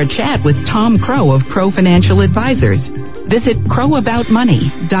time for a chat with Tom Crow of Crow Financial Advisors. Visit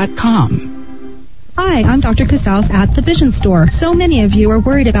crowaboutmoney.com. Hi, I'm Dr. Casals at The Vision Store. So many of you are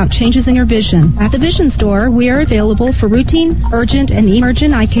worried about changes in your vision. At The Vision Store, we are available for routine, urgent, and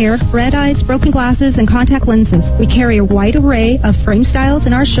emergent eye care, red eyes, broken glasses, and contact lenses. We carry a wide array of frame styles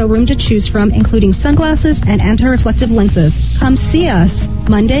in our showroom to choose from, including sunglasses and anti-reflective lenses. Come see us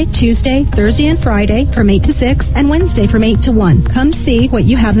Monday, Tuesday, Thursday, and Friday from 8 to 6, and Wednesday from 8 to 1. Come see what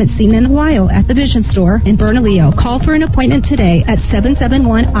you haven't seen in a while at The Vision Store in Bernalillo. Call for an appointment today at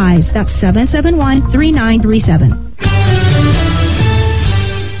 771-EYES. That's 771-3937.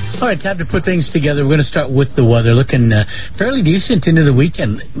 All right, time to put things together. We're going to start with the weather. Looking fairly decent into the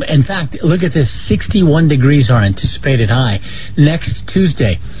weekend. In fact, look at this. 61 degrees are anticipated high next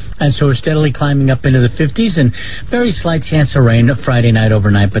Tuesday. And so we're steadily climbing up into the 50s and very slight chance of rain Friday night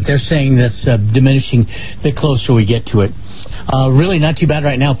overnight. But they're saying that's diminishing the closer we get to it. Really not too bad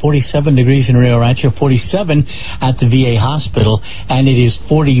right now. 47 degrees in Rio Rancho, 47 at the VA hospital, and it is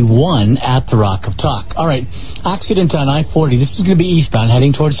 41 at the Rock of Talk. All right, accident on I-40. This is going to be eastbound,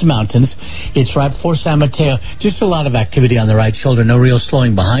 heading towards the mountains. It's right before San Mateo. Just a lot of activity on the right shoulder. No real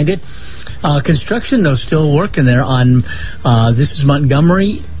slowing behind it. Construction, though, still working there on, this is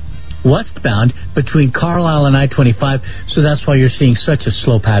Montgomery westbound between Carlisle and I-25, so that's why you're seeing such a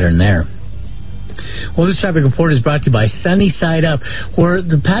slow pattern there. Well, this traffic report is brought to you by Sunny Side Up, where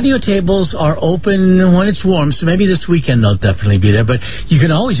the patio tables are open when it's warm, so maybe this weekend they'll definitely be there, but you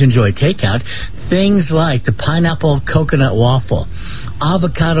can always enjoy takeout. Things like the pineapple coconut waffle,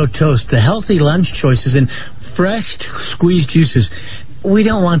 avocado toast, the healthy lunch choices, and fresh squeezed juices. We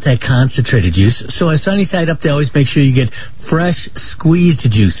don't want that concentrated juice, so at Sunny Side Up, they always make sure you get fresh squeezed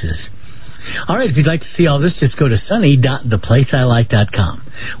juices. All right, if you'd like to see all this, just go to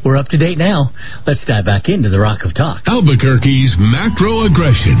sunny.theplaceilike.com. We're up to date now. Let's dive back into the Rock of Talk. Albuquerque's macro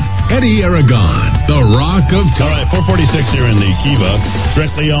aggression. Eddie Aragon, the Rock of Talk. All right, 446 here in the Kiva.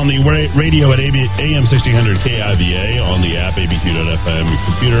 Directly on the radio at AM 1600 KIVA, on the app, abq.fm, your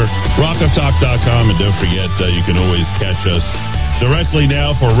computer, rockoftalk.com. And don't forget, you can always catch us directly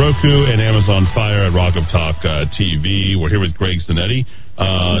now for Roku and Amazon Fire at Rock of Talk TV. We're here with Greg Zanetti.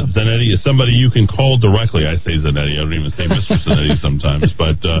 Zanetti is somebody you can call directly. I say Zanetti. I don't even say Mr. Zanetti sometimes.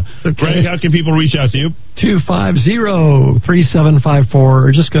 But, okay. Greg, how can people reach out to you? 250-3754, or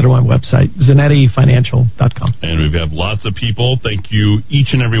just go to my website, ZanettiFinancial.com. And we have lots of people. Thank you,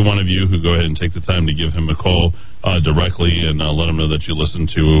 each and every one of you, who go ahead and take the time to give him a call directly and let him know that you listen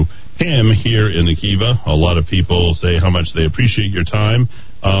to him here in the Kiva. A lot of people say how much they appreciate your time.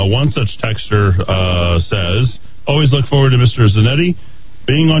 One such texter says, always look forward to Mr. Zanetti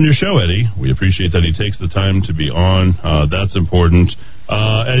being on your show, Eddie. We appreciate that he takes the time to be on. That's important.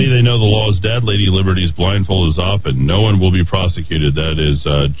 Eddie, they know the law is dead. Lady Liberty's blindfold is off, and no one will be prosecuted. That is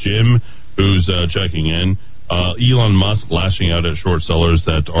Jim, who's checking in. Elon Musk lashing out at short sellers.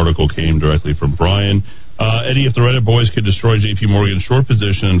 That article came directly from Brian. Eddie, if the Reddit boys could destroy J.P. Morgan's short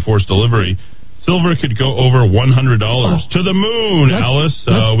position and force delivery, silver could go over $100 to the moon, Alice.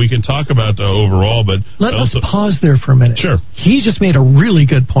 We can talk about the overall, but let's pause there for a minute. Sure. He just made a really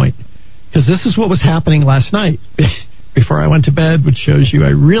good point, because this is what was happening last night before I went to bed, which shows you I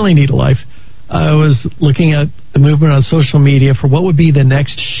really need a life. I was looking at the movement on social media for what would be the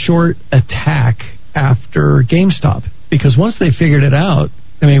next short attack after GameStop, because once they figured it out,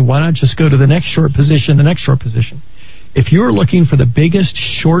 I mean, why not just go to the next short position, the next short position? If you're looking for the biggest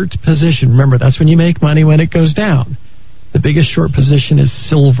short position, remember, that's when you make money when it goes down. The biggest short position is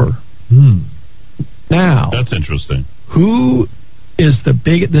silver. Now, that's interesting. Who is the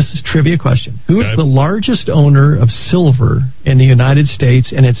big? This is a trivia question. Who is the largest owner of silver in the United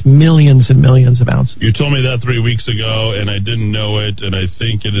States? And it's millions and millions of ounces. You told me that 3 weeks ago, and I didn't know it, and I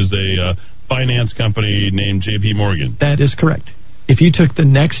think it is a finance company named J.P. Morgan. That is correct. If you took the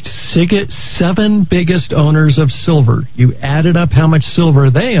next 7 biggest owners of silver, you added up how much silver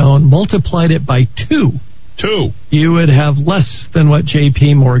they own, multiplied it by 2, you would have less than what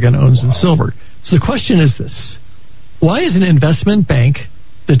J.P. Morgan owns in silver. So the question is this: why is an investment bank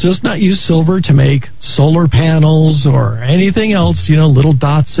that does not use silver to make solar panels or anything else, little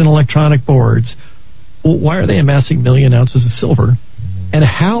dots in electronic boards, why are they amassing million ounces of silver? And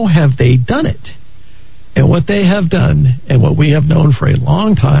how have they done it? And what they have done, and what we have known for a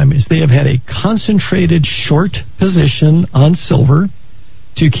long time, is they have had a concentrated short position on silver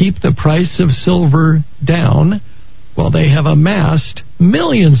to keep the price of silver down, while they have amassed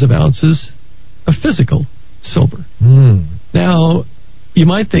millions of ounces of physical silver. Now, you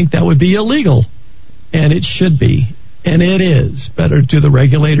might think that would be illegal, and it should be, and it is. But do the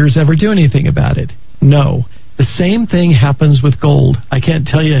regulators ever do anything about it? No. The same thing happens with gold. I can't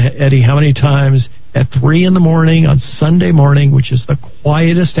tell you, Eddie, how many times at 3 in the morning on Sunday morning, which is the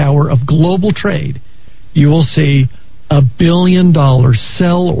quietest hour of global trade, you will see $1 billion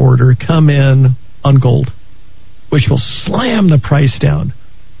sell order come in on gold, which will slam the price down.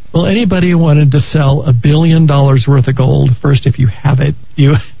 Well, anybody who wanted to sell $1 billion worth of gold, first, if you have it,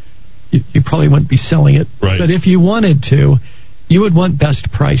 you probably wouldn't be selling it. Right. But if you wanted to, you would want best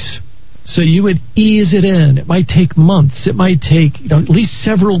price. So you would ease it in. It might take months. It might take at least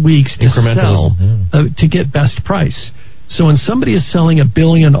several weeks to sell to get best price. So when somebody is selling $1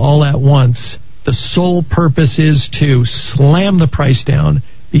 billion all at once, the sole purpose is to slam the price down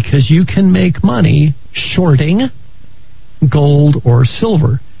because you can make money shorting gold or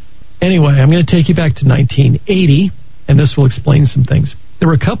silver. Anyway, I'm going to take you back to 1980, and this will explain some things. There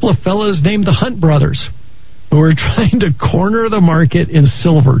were a couple of fellows named the Hunt brothers who were trying to corner the market in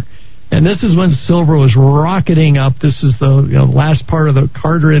silver. And this is when silver was rocketing up. This is the last part of the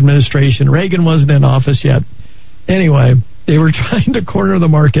Carter administration. Reagan wasn't in office yet. Anyway, they were trying to corner the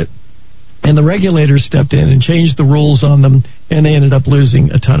market, and the regulators stepped in and changed the rules on them, and they ended up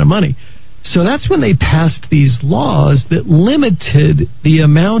losing a ton of money. So that's when they passed these laws that limited the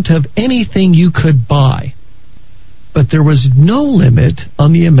amount of anything you could buy. But there was no limit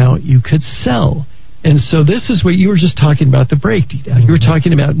on the amount you could sell. And so this is what you were just talking about, the break. You were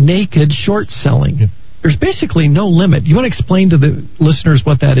talking about naked short selling. Yeah. There's basically no limit. You want to explain to the listeners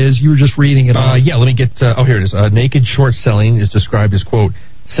what that is? You were just reading it. Yeah, let me get... here it is. Naked short selling is described as, quote,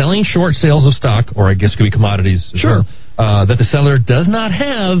 selling short sales of stock, or I guess it could be commodities. Sure. That the seller does not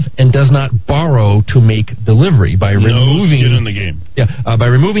have and does not borrow to make delivery by removing... No skin in the game. Yeah, by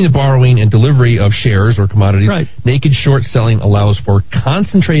removing the borrowing and delivery of shares or commodities, right. Naked short selling allows for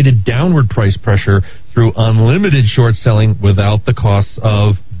concentrated downward price pressure through unlimited short selling without the costs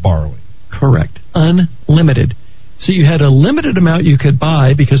of borrowing. Correct. Unlimited. So you had a limited amount you could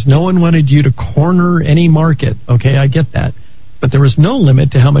buy because no one wanted you to corner any market. Okay, I get that. But there was no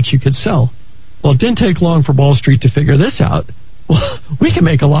limit to how much you could sell. Well, it didn't take long for Wall Street to figure this out. Well, we can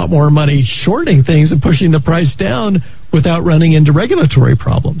make a lot more money shorting things and pushing the price down without running into regulatory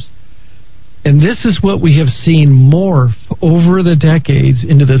problems. And this is what we have seen morph over the decades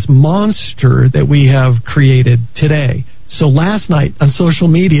into this monster that we have created today. So last night on social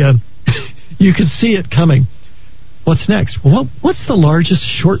media, you could see it coming. What's next? Well, what's the largest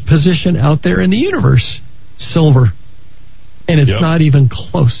short position out there in the universe? Silver. And it's not even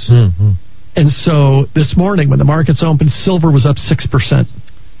close. Mm-hmm. And so this morning when the markets opened, silver was up 6%.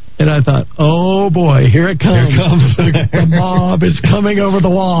 And I thought, oh boy, here it comes. The mob is coming over the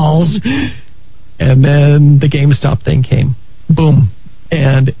walls. And then the GameStop thing came. Boom.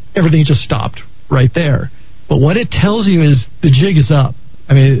 And everything just stopped right there. But what it tells you is the jig is up.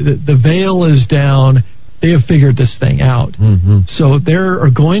 I mean, the veil is down. They have figured this thing out. Mm-hmm. So there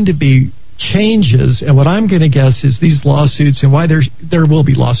are going to be changes. And what I'm going to guess is these lawsuits and why there will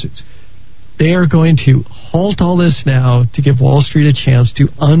be lawsuits. They are going to halt all this now to give Wall Street a chance to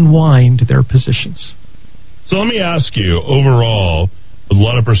unwind their positions. So let me ask you, overall, with a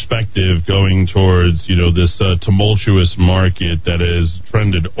lot of perspective going towards, this tumultuous market that has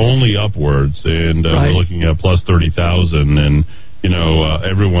trended only upwards, and we're looking at plus 30,000, and,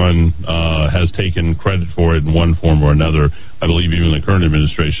 everyone has taken credit for it in one form or another. I believe even the current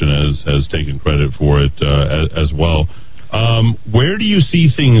administration has taken credit for it as well. Where do you see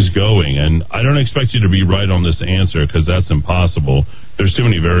things going? And I don't expect you to be right on this answer because that's impossible. There's too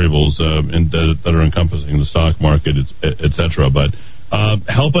many variables that are encompassing the stock market, et cetera. But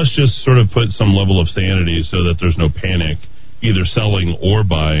help us just sort of put some level of sanity so that there's no panic, either selling or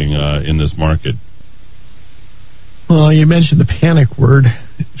buying in this market. Well, you mentioned the panic word.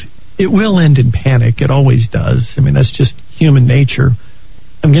 It will end in panic. It always does. I mean, that's just human nature.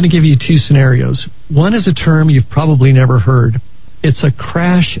 I'm going to give you two scenarios. One is a term you've probably never heard. It's a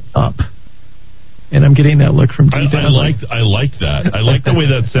crash up. And I'm getting that look from D. I like that. I like the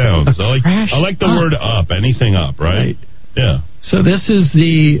way that sounds. I like the word up. Anything up, right? Yeah. So this is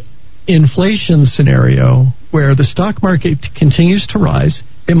the inflation scenario where the stock market continues to rise.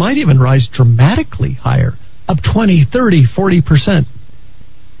 It might even rise dramatically higher, up 20, 30, 40%.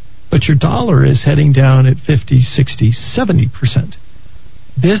 But your dollar is heading down at 50, 60, 70%.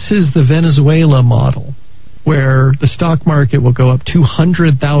 This is the Venezuela model, where the stock market will go up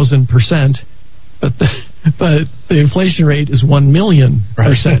 200,000%, but the inflation rate is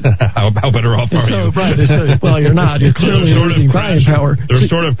 1,000,000%. How better off are you? Right. Well, you're not. You're clearly losing buying power. They're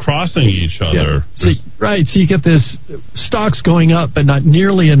sort of crossing each other. Yeah. So you get this stocks going up, but not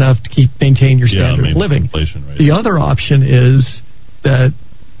nearly enough to maintain your standard of living. The other option is that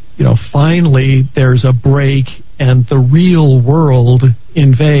finally there's a break and the real world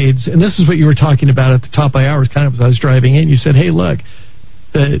invades, and this is what you were talking about at the top of the hour, kind of as I was driving in. You said, hey, look,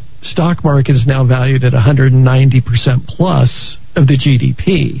 the stock market is now valued at 190% plus of the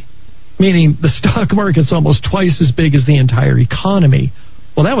GDP, meaning the stock market's almost twice as big as the entire economy.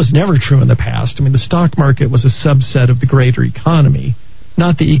 Well, that was never true in the past. I mean, the stock market was a subset of the greater economy,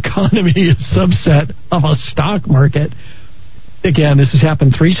 not the economy a subset of a stock market. Again, this has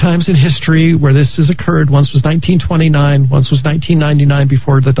happened 3 times in history where this has occurred. Once was 1929, once was 1999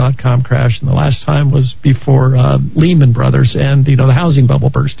 before the dot-com crash, and the last time was before Lehman Brothers and the housing bubble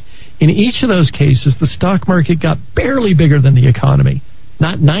burst. In each of those cases, the stock market got barely bigger than the economy,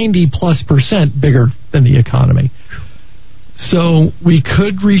 not 90+% bigger than the economy. So we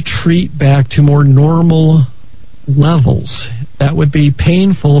could retreat back to more normal levels. That would be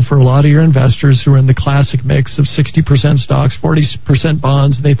painful for a lot of your investors who are in the classic mix of 60% stocks, 40%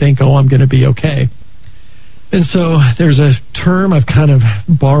 bonds, and they think, oh, I'm going to be okay. And so there's a term I've kind of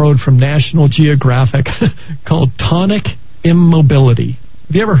borrowed from National Geographic called tonic immobility.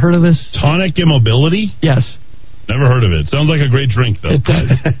 Have you ever heard of this? Tonic immobility? Yes. Never heard of it. Sounds like a great drink, though. It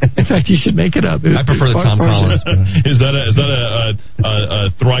does. In fact, you should make it up. I prefer the Tom Collins. Is that a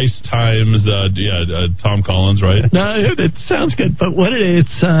thrice times Tom Collins, right? No, it sounds good. But what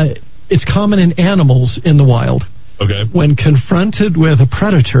it's common in animals in the wild. Okay. When confronted with a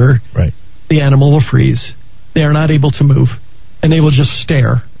predator, right, the animal will freeze. They are not able to move, and they will just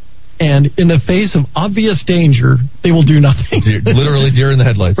stare. And in the face of obvious danger, they will do nothing. Literally deer in the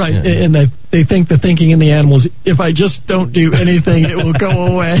headlights. Right, yeah. And they think the thinking in the animals, if I just don't do anything, it will go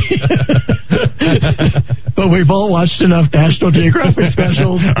away. But we've all watched enough National Geographic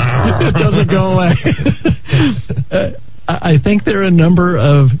specials. It doesn't go away. I think there are a number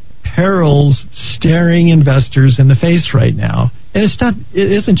of perils staring investors in the face right now. And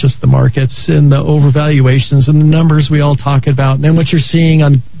it isn't just the markets and the overvaluations and the numbers we all talk about. And then what you're seeing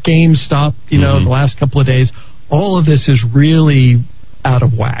on GameStop, in the last couple of days, all of this is really out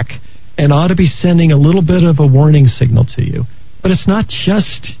of whack and ought to be sending a little bit of a warning signal to you. But it's not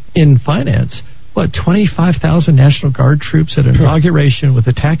just in finance. 25,000 National Guard troops at inauguration with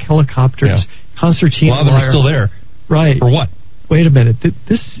attack helicopters, concertina. A lot of them are still there. Right. For what? Wait a minute.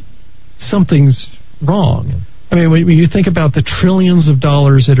 Something's wrong. I mean, when you think about the trillions of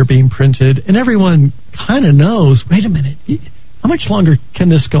dollars that are being printed, and everyone kind of knows, wait a minute, how much longer can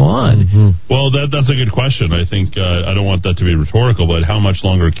this go on? Mm-hmm. Well, that's a good question. I think, I don't want that to be rhetorical, but how much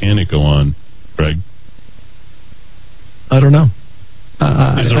longer can it go on, Greg? I don't know.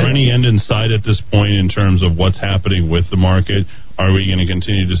 Is there any end in sight at this point in terms of what's happening with the market? Are we going to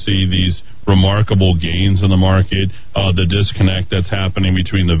continue to see these remarkable gains in the market? The disconnect that's happening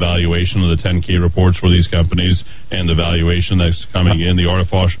between the valuation of the 10K reports for these companies and the valuation that's coming in, the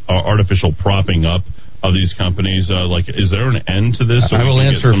artificial propping up of these companies. Is there an end to this? I will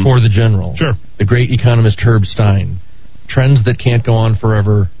answer for the general. Sure. The great economist Herb Stein. Trends that can't go on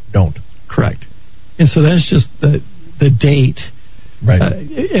forever don't. Correct. And so that's just the date. Right.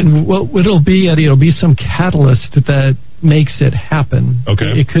 And what it'll be some catalyst that makes it happen.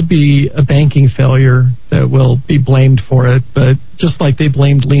 Okay. It could be a banking failure that will be blamed for it, but just like they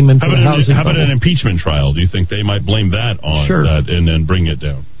blamed Lehman for the housing How about bubble. an impeachment trial? Do you think they might blame that on that and then bring it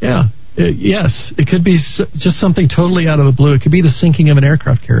down? Yeah. Yes. It could be just something totally out of the blue. It could be the sinking of an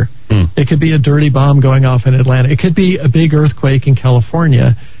aircraft carrier. It could be a dirty bomb going off in Atlanta. It could be a big earthquake in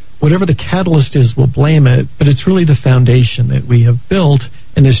California. Whatever the catalyst is, we'll blame it, but it's really the foundation that we have built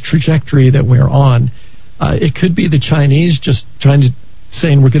and this trajectory that we're on. It could be the Chinese just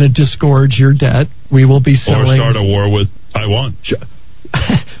saying we're going to disgorge your debt. We will be selling. Or start a war with Taiwan.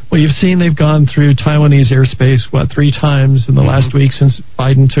 Well, you've seen they've gone through Taiwanese airspace, 3 times in the last week since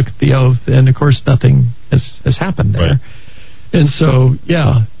Biden took the oath, and of course nothing has happened there. Right. And so,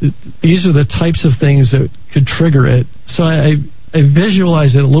 these are the types of things that could trigger it. So I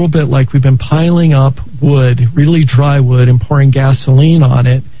visualize it a little bit like we've been piling up wood, really dry wood, and pouring gasoline on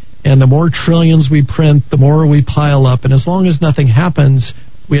it. And the more trillions we print, the more we pile up. And as long as nothing happens,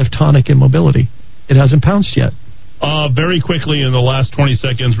 we have tonic immobility. It hasn't pounced yet. Very quickly, in the last 20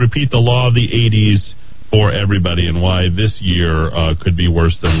 seconds, repeat the law of the 80s for everybody and why this year could be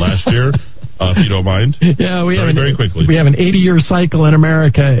worse than last year, if you don't mind. Yeah, very quickly. We have an 80-year cycle in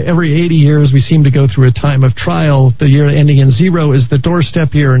America. Every 80 years, we seem to go through a time of trial. The year ending in 0 is the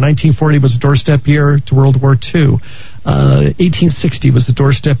doorstep year. 1940 was the doorstep year to World War II. 1860 was the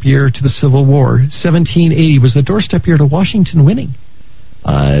doorstep year to the Civil War. 1780 was the doorstep year to Washington winning.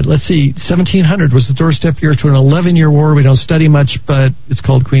 1700 was the doorstep year to an 11-year war. We don't study much, but it's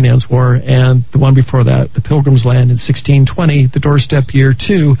called Queen Anne's War. And the one before that, the Pilgrims' Land in 1620, the doorstep year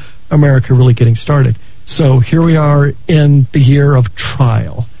to America really getting started. So here we are in the year of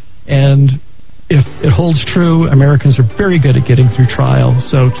trial. And if it holds true, Americans are very good at getting through trial,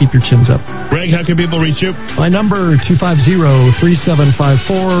 so keep your chins up. Greg, how can people reach you? My number,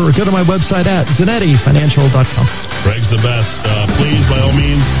 250-3754, or go to my website at ZanettiFinancial.com. Greg's the best. Please, by all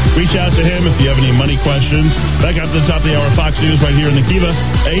means, reach out to him if you have any money questions. Back up to the top of the hour, Fox News right here in the Kiva,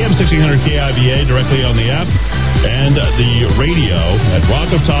 AM 1600 KIVA, directly on the app, and the radio at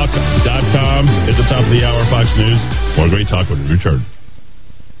rockoftalk.com. At the top of the hour, Fox News. More great talk when we return.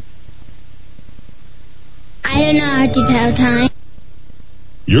 I don't know how to tell time.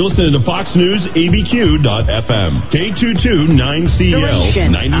 You're listening to Fox News ABQ.FM, K229CL,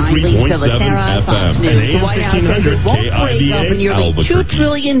 93.7 FM, and AM 1600 KIVA, nearly $2 Albuquerque.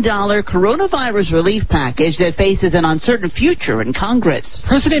 trillion coronavirus relief package that faces an uncertain future in Congress.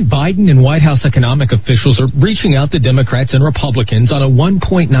 President Biden and White House economic officials are reaching out to Democrats and Republicans on a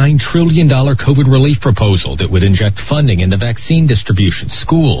 $1.9 trillion COVID relief proposal that would inject funding into vaccine distribution,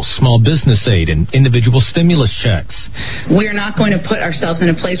 schools, small business aid, and individual stimulus checks. We're not going to put ourselves in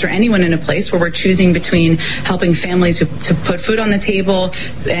a place, or anyone in a place, where we're choosing between helping families to put food on the table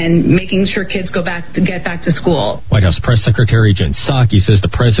and making sure kids get back to school. White House Press Secretary Jen Psaki says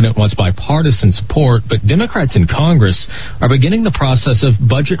the president wants bipartisan support, but Democrats in Congress are beginning the process of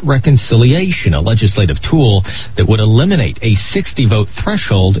budget reconciliation, a legislative tool that would eliminate a 60-vote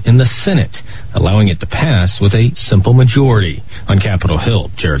threshold in the Senate, allowing it to pass with a simple majority. On Capitol Hill,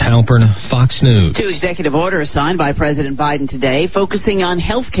 Jared Halpern, Fox News. 2 executive orders signed by President Biden today focusing on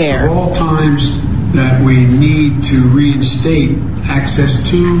health care. At all times that we need to reinstate access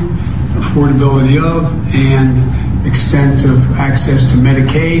to, affordability of, and extent of access to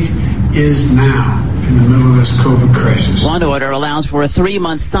Medicaid is now, in the middle of this COVID crisis. One order allows for a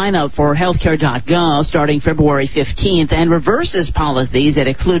 3-month sign-up for healthcare.gov starting February 15th and reverses policies that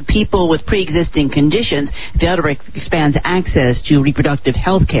exclude people with pre-existing conditions. The other expands access to reproductive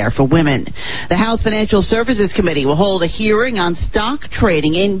health care for women. The House Financial Services Committee will hold a hearing on stock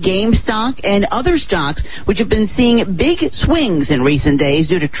trading in GameStop and other stocks, which have been seeing big swings in recent days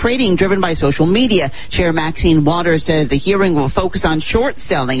due to trading driven by social media. Chair Maxine Waters said the hearing will focus on short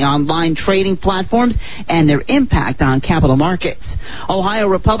selling online trading platforms and their impact on capital markets. Ohio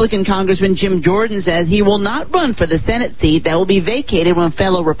Republican Congressman Jim Jordan says he will not run for the Senate seat that will be vacated when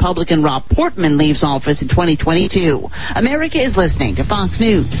fellow Republican Rob Portman leaves office in 2022. America is listening to Fox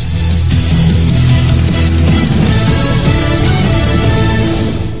News.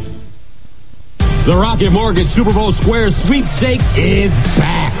 The Rocket Mortgage Super Bowl Squares sweepstakes is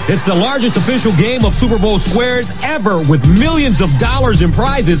back. It's the largest official game of Super Bowl Squares ever, with millions of dollars in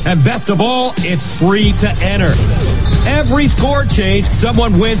prizes, and best of all, it's free to enter. Every score change,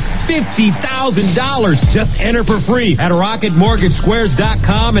 someone wins $50,000. Just enter for free at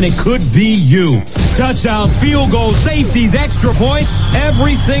RocketMortgageSquares.com, and it could be you. Touchdowns, field goals, safeties, extra points.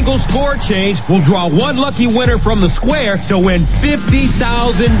 Every single score change will draw one lucky winner from the square to win $50,000.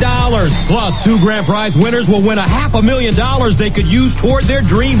 Plus, 2 grand prize winners will win $500,000 they could use toward their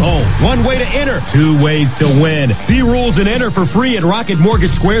dream home. One way to enter, 2 ways to win. See rules and enter for free at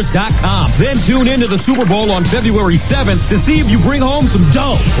RocketMortgageSquares.com. Then tune into the Super Bowl on February 7th to see if you bring home some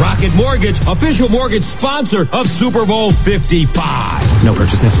dough. Rocket Mortgage, official mortgage sponsor of Super Bowl 55. No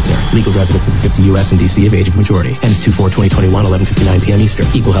purchase necessary. Legal residents of the 50 U.S. and D.C. of age of majority. Ends 2/4/2021, 11:59 p.m. Eastern.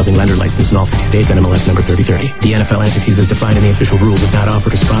 Equal housing lender license in all 50 states. NMLS number 3030. The NFL entities as defined in the official rules have not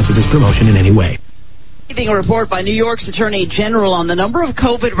offered to sponsor this promotion in any way. A report by New York's Attorney General on the number of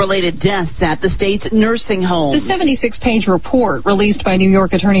COVID-related deaths at the state's nursing homes. The 76-page report released by New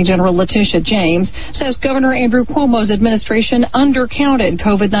York Attorney General Letitia James says Governor Andrew Cuomo's administration undercounted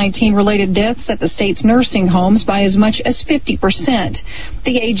COVID-19-related deaths at the state's nursing homes by as much as 50%.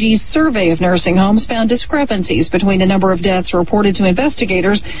 The AG's survey of nursing homes found discrepancies between the number of deaths reported to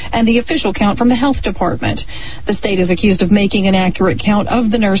investigators and the official count from the health department. The state is accused of making an accurate count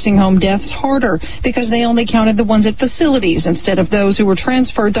of the nursing home deaths harder because they only counted the ones at facilities instead of those who were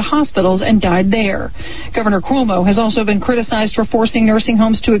transferred to hospitals and died there. Governor Cuomo has also been criticized for forcing nursing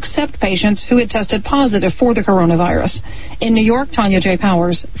homes to accept patients who had tested positive for the coronavirus. In New York, Tanya J.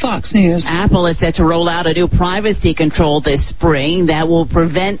 Powers, Fox News. Apple is set to roll out a new privacy control this spring that will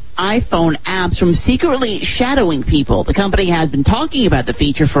prevent iPhone apps from secretly shadowing people. The company has been talking about the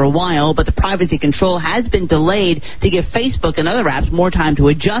feature for a while, but the privacy control has been delayed to give Facebook and other apps more time to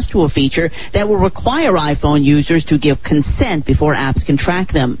adjust to a feature that will require iPhone users to give consent before apps can track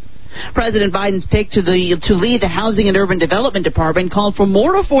them. President Biden's pick to lead the Housing and Urban Development Department called for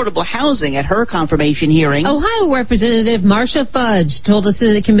more affordable housing at her confirmation hearing. Ohio Representative Marcia Fudge told the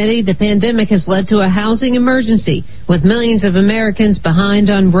Senate committee the pandemic has led to a housing emergency, with millions of Americans behind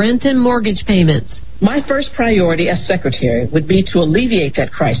on rent and mortgage payments. My first priority as Secretary would be to alleviate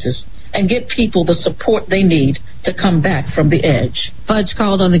that crisis and get people the support they need to come back from the edge. Fudge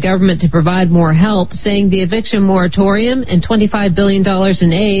called on the government to provide more help, saying the eviction moratorium and $25 billion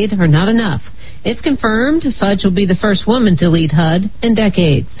in aid are not enough. If confirmed, Fudge will be the first woman to lead HUD in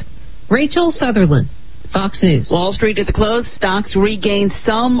decades. Rachel Sutherland, Fox News. Wall Street at the close. Stocks regained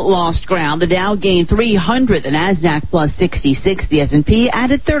some lost ground. The Dow gained 300. The Nasdaq plus 66. The S&P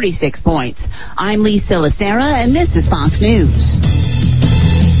added 36 points. I'm Lisa Lacera, and this is Fox News.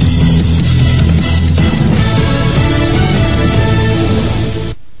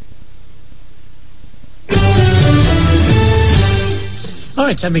 All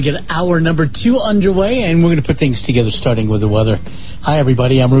right, time to get hour number 2 underway, and we're going to put things together starting with the weather. Hi,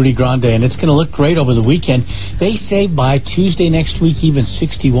 everybody. I'm Rudy Grande, and it's going to look great over the weekend. They say by Tuesday next week, even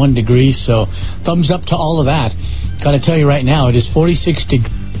 61 degrees, so thumbs up to all of that. Got to tell you right now, it is 46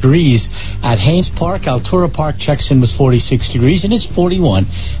 degrees at Haynes Park. Altura Park checks in with 46 degrees, and it's 41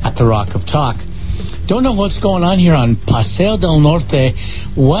 at the Rock of Talk. Don't know what's going on here on Paseo del Norte.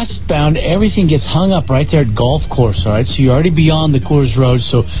 Westbound, everything gets hung up right there at Golf Course, all right? So you're already beyond the Coors Road,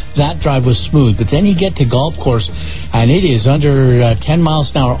 so that drive was smooth. But then you get to Golf Course, and it is under 10 miles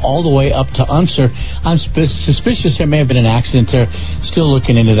an hour all the way up to Unser. I'm suspicious there may have been an accident there. Still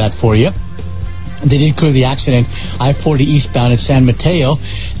looking into that for you. They did clear the accident, I-40 eastbound at San Mateo.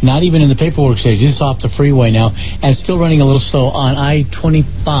 Not even in the paperwork stage. Just off the freeway now. And still running a little slow on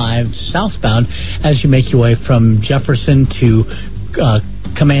I-25 southbound as you make your way from Jefferson to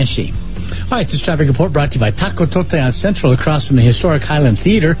Comanche. All right, this traffic report brought to you by Taco Tote on Central across from the historic Highland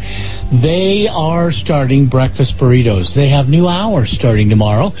Theater. They are starting breakfast burritos. They have new hours starting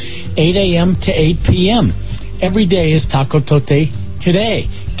tomorrow, 8 a.m. to 8 p.m. Every day is Taco Tote today.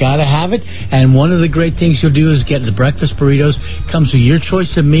 Gotta have it. And one of the great things you'll do is get the breakfast burritos. Comes with your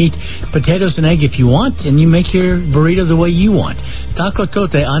choice of meat, potatoes and egg if you want, and you make your burrito the way you want. Taco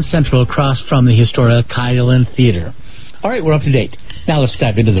Tote on Central across from the historic Highland Theater. All right, we're up to date. Now let's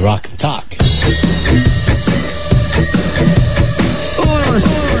dive into the Rock of Talk.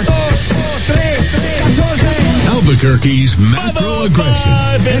 Albuquerque's macro aggression.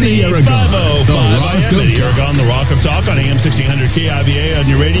 Eddie Aragon, the Rock of Talk. The Rock of Talk on AM 1600 KIVA on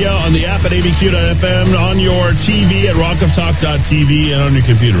your radio, on the app at abq.fm, on your TV at rockoftalk.tv, and on your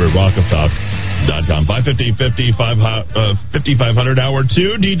computer at rockoftalk.com. 550, 5500 hour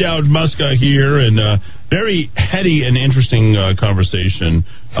 2. D. Dowd Muska here, and very heady and interesting conversation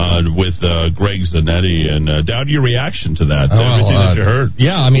with Greg Zanetti. And Dowd, your reaction to that, everything that you heard?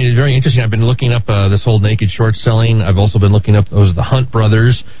 Yeah, I mean, it's very interesting. I've been looking up this whole naked short selling. I've also been looking up those the Hunt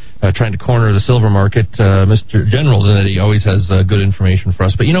brothers trying to corner the silver market. Mr. General Zanetti always has good information for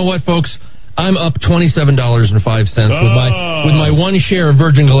us. But you know what, folks? I'm up $27.05 with my one share of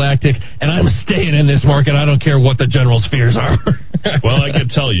Virgin Galactic, and I'm staying in this market. I don't care what the general's fears are. Well, I can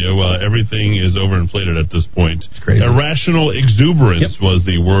tell you, everything is overinflated at this point. It's crazy. Irrational exuberance was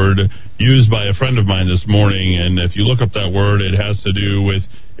the word used by a friend of mine this morning, and if you look up that word, it has to do with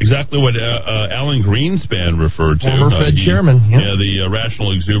exactly what Alan Greenspan referred to. Former Fed chairman. Yeah, the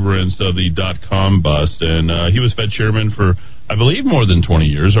irrational exuberance of the dot-com bust, and he was Fed chairman for, I believe, more than 20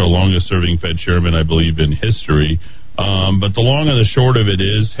 years, our longest-serving Fed chairman, I believe, in history. But the long and the short of it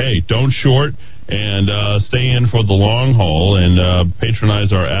is, hey, don't short and stay in for the long haul and patronize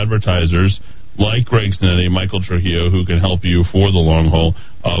our advertisers like Greg Zanetti, Michael Trujillo, who can help you for the long haul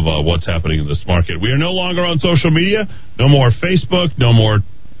of what's happening in this market. We are no longer on social media. No more Facebook. No more,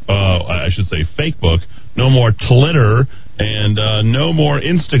 I should say, Fakebook. No more Twitter. And no more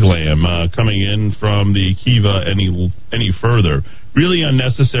Instagram coming in from the Kiva any further. Really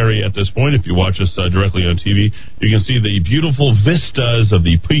unnecessary at this point. If you watch us directly on TV, you can see the beautiful vistas of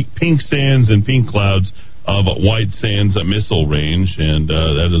the pink sands and pink clouds of White Sands Missile Range, and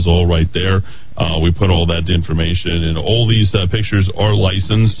that is all right there. We put all that information, and all these pictures are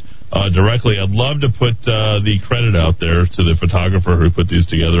licensed directly. I'd love to put the credit out there to the photographer who put these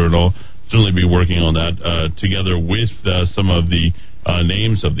together, and I'll certainly be working on that together with some of the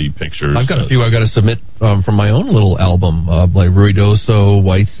names of the pictures. I've got a few I've got to submit from my own little album, like Ruidoso,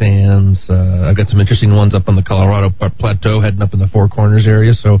 White Sands. I've got some interesting ones up on the Colorado Plateau, heading up in the Four Corners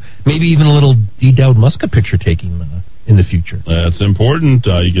area, so maybe even a little D. Dowd Muska picture taking in the future. That's important.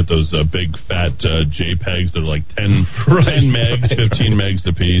 You get those big, fat JPEGs that are like 10 megs, 15 megs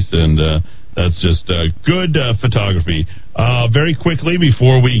a piece, and That's just good photography. Very quickly,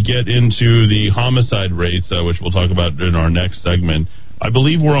 before we get into the homicide rates, which we'll talk about in our next segment, I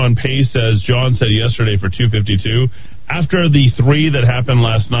believe we're on pace, as John said yesterday, for 252. After the 3 that happened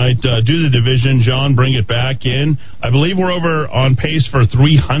last night, do the division, John, bring it back in. I believe we're over on pace for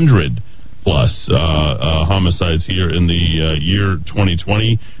 300 plus homicides here in the year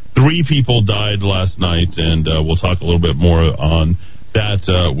 2020. 3 people died last night, and we'll talk a little bit more on that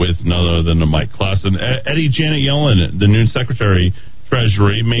with none other than Mike Klassen. Eddie, Janet Yellen, the new Secretary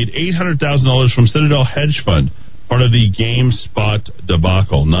Treasury, made $800,000 from Citadel Hedge Fund, part of the GameSpot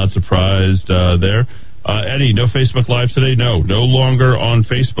debacle. Not surprised there. Eddie, no Facebook Live today? No longer on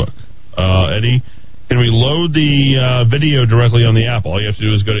Facebook. Eddie, can we load the video directly on the app? All you have to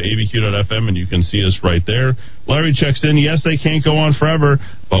do is go to abq.fm and you can see us right there. Larry checks in. Yes, they can't go on forever,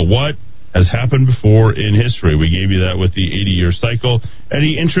 but what has happened before in history? We gave you that with the 80-year cycle.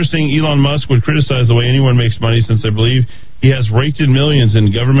 Eddie, interesting, Elon Musk would criticize the way anyone makes money, since I believe he has raked in millions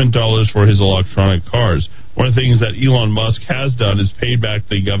in government dollars for his electronic cars. One of the things that Elon Musk has done is paid back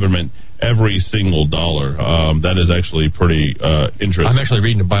the government every single dollar. That is actually pretty interesting. I'm actually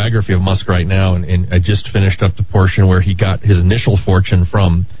reading a biography of Musk right now, and I just finished up the portion where he got his initial fortune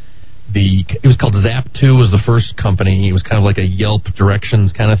from it was called Zap2, was the first company. It was kind of like a Yelp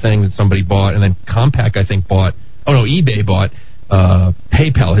directions kind of thing that somebody bought, and then Compaq, I think, eBay bought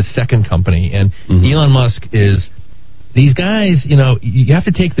PayPal, his second company. And Elon Musk is, these guys, you have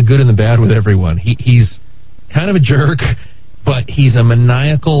to take the good and the bad with everyone. He's kind of a jerk, but he's a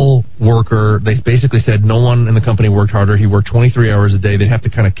maniacal worker. They basically said no one in the company worked harder. He worked 23 hours a day. They'd have to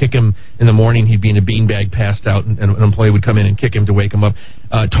kind of kick him in the morning. He'd be in a beanbag passed out, and an employee would come in and kick him to wake him up.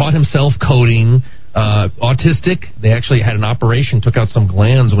 Taught himself coding. Autistic. They actually had an operation, took out some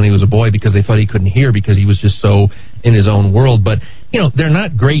glands when he was a boy because they thought he couldn't hear because he was just so in his own world. But, they're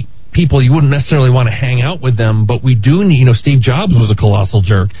not great people. You wouldn't necessarily want to hang out with them, but we do need, Steve Jobs was a colossal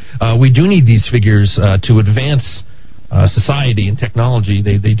jerk. We do need these figures to advance society and technology.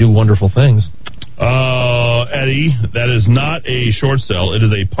 They do wonderful things. Eddie, that is not a short sell. It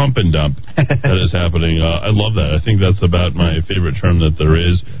is a pump and dump that is happening. I love that. I think that's about my favorite term that there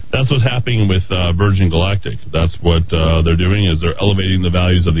is. That's what's happening with Virgin Galactic. That's what they're doing, is they're elevating the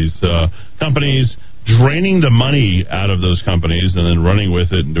values of these companies, draining the money out of those companies, and then running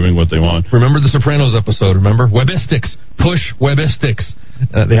with it and doing what they want. Remember the Sopranos episode, remember? Webistics. Push Webistics.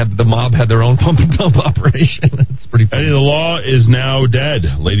 The mob had their own pump and dump operation. It's pretty funny. Eddie, the law is now dead.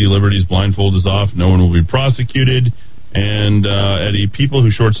 Lady Liberty's blindfold is off. No one will be prosecuted. And, Eddie, people who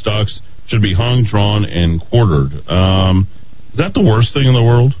short stocks should be hung, drawn, and quartered. Is that the worst thing in the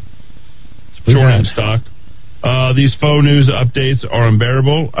world? Shorting stock. These faux news updates are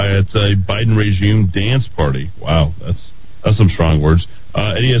unbearable. It's a Biden regime dance party. Wow, that's some strong words.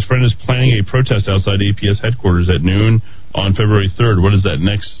 Eddie, his friend is planning a protest outside APS headquarters at noon on February 3rd. What is that,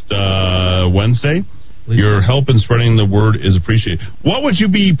 next Wednesday? Your help in spreading the word is appreciated. What would you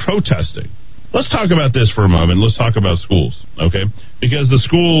be protesting? Let's talk about this for a moment. Let's talk about schools, okay? Because the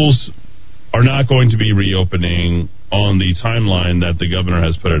schools are not going to be reopening on the timeline that the governor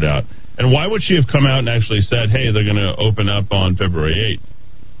has put it out. And why would she have come out and actually said, hey, they're going to open up on February 8th?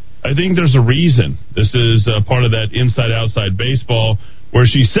 I think there's a reason. This is part of that inside-outside baseball where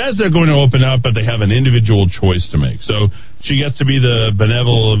she says they're going to open up, but they have an individual choice to make. So she gets to be the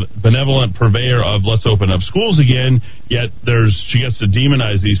benevolent purveyor of let's open up schools again, yet she gets to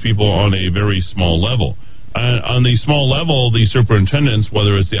demonize these people on a very small level. On the small level, the superintendents,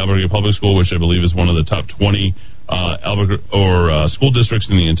 whether it's the Albuquerque Public School, which I believe is one of the top 20 school districts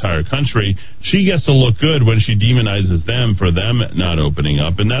in the entire country, she gets to look good when she demonizes them for them not opening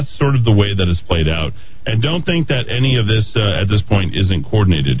up. And that's sort of the way that it's played out. And don't think that any of this at this point isn't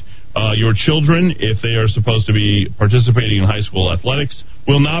coordinated. Your children, if they are supposed to be participating in high school athletics,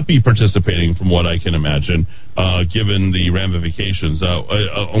 will not be participating, from what I can imagine, given the ramifications.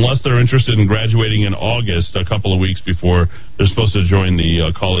 Unless they're interested in graduating in August, a couple of weeks before they're supposed to join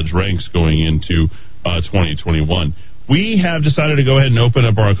the college ranks going into 2021. We have decided to go ahead and open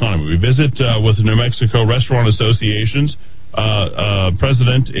up our economy. We visit with the New Mexico Restaurant Association's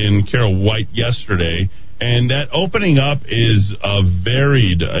president in Carol White yesterday, and that opening up is a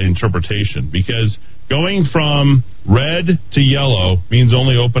varied interpretation, because going from red to yellow means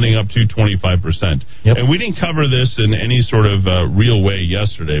only opening up to 25%. Yep. And we didn't cover this in any sort of real way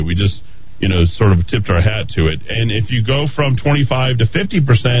yesterday. We just sort of tipped our hat to it. And if you go from 25 to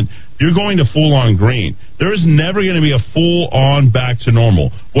 50%, you're going to full-on green. There is never going to be a full-on back to normal,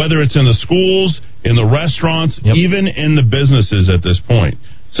 whether it's in the schools, in the restaurants, even in the businesses at this point.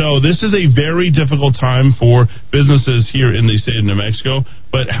 So this is a very difficult time for businesses here in the state of New Mexico,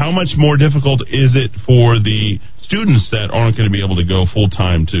 but how much more difficult is it for the students that aren't going to be able to go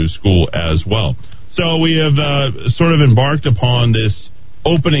full-time to school as well? So we have sort of embarked upon this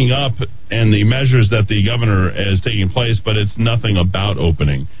opening up and the measures that the governor is taking place, but it's nothing about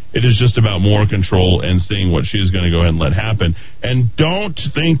opening. It is just about more control and seeing what she's going to go ahead and let happen. And don't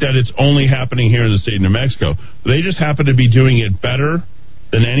think that it's only happening here in the state of New Mexico. They just happen to be doing it better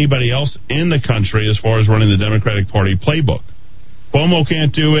than anybody else in the country as far as running the Democratic Party playbook. Cuomo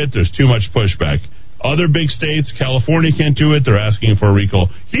can't do it. There's too much pushback. Other big states, California can't do it. They're asking for a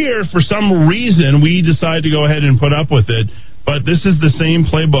recall. Here, for some reason, we decide to go ahead and put up with it. But this is the same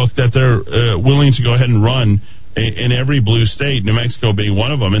playbook that they're willing to go ahead and run in every blue state, New Mexico being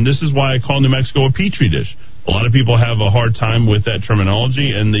one of them. And this is why I call New Mexico a petri dish. A lot of people have a hard time with that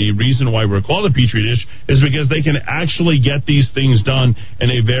terminology, and the reason why we're called a petri dish is because they can actually get these things done in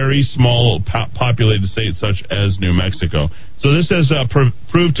a very small populated state such as New Mexico. So this has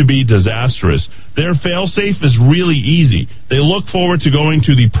proved to be disastrous. Their fail-safe is really easy. They look forward to going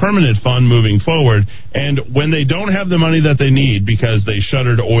to the permanent fund moving forward, and when they don't have the money that they need because they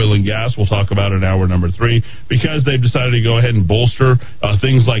shuttered oil and gas, we'll talk about in hour number 3, because they've decided to go ahead and bolster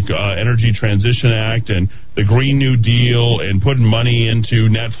things like Energy Transition Act and the Green New Deal and putting money into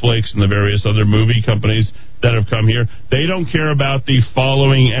Netflix and the various other movie companies that have come here. They don't care about the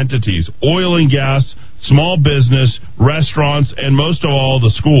following entities: oil and gas, small business, restaurants, and most of all,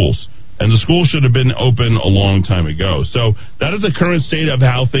 the schools. And the schools should have been open a long time ago. So that is the current state of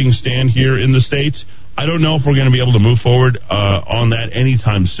how things stand here in the States. I don't know if we're going to be able to move forward on that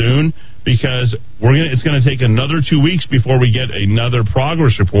anytime soon, because it's going to take another 2 weeks before we get another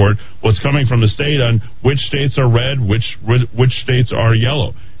progress report, what's coming from the state on which states are red, which states are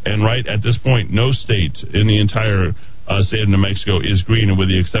yellow. And right at this point, no state in the entire state of New Mexico is green, and with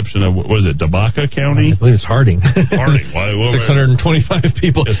the exception of, what was it, Dabaca County? I believe it's Harding. Harding. 625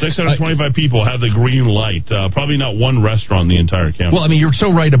 people. Yeah, 625 people have the green light. Probably not one restaurant in the entire county. Well, I mean, you're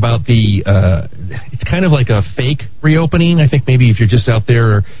so right about the, it's kind of like a fake reopening. I think maybe if you're just out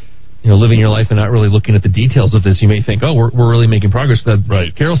there, living your life and not really looking at the details of this, you may think, oh, we're really making progress.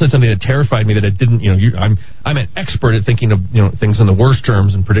 Right. Carol said something that terrified me that it didn't. I'm an expert at thinking of things in the worst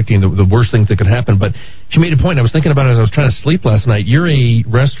terms and predicting the worst things that could happen. But she made a point. I was thinking about it as I was trying to sleep last night. You're a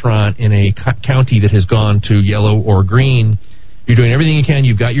restaurant in a county that has gone to yellow or green. You're doing everything you can.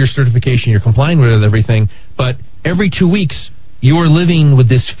 You've got your certification. You're complying with everything. But every 2 weeks, you are living with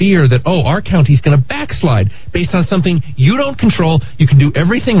this fear that, our county's going to backslide based on something you don't control. You can do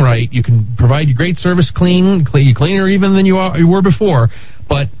everything right. You can provide great service, cleaner even than you were before.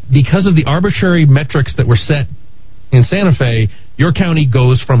 But because of the arbitrary metrics that were set in Santa Fe, your county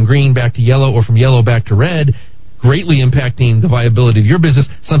goes from green back to yellow or from yellow back to red, greatly impacting the viability of your business,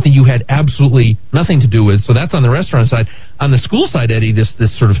 something you had absolutely nothing to do with. So that's on the restaurant side. On the school side, Eddie, this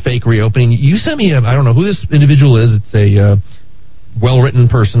sort of fake reopening, you sent me I don't know who this individual is. It's a well-written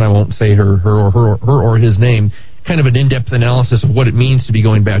person. I won't say her or his name. Kind of an in-depth analysis of what it means to be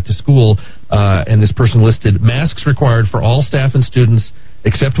going back to school. And this person listed masks required for all staff and students,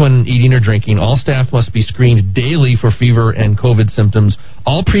 except when eating or drinking. All staff must be screened daily for fever and COVID symptoms.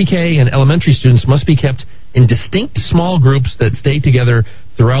 All pre-K and elementary students must be kept in distinct small groups that stay together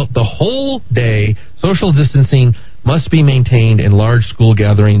throughout the whole day. Social distancing must be maintained, and large school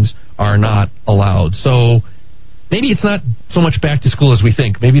gatherings are not allowed. So maybe it's not so much back to school as we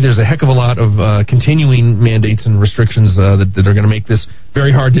think. Maybe there's a heck of a lot of continuing mandates and restrictions that are going to make this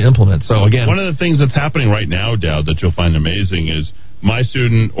very hard to implement. So again, one of the things that's happening right now, Dowd, that you'll find amazing is my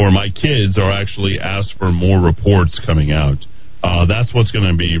student or my kids are actually asked for more reports coming out. That's what's going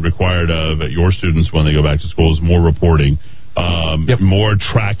to be required of your students when they go back to school, is more reporting. More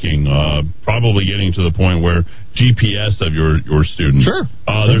tracking, probably getting to the point where GPS of your students. Sure.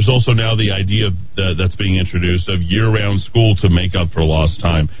 There's also now the idea that's being introduced of year-round school to make up for lost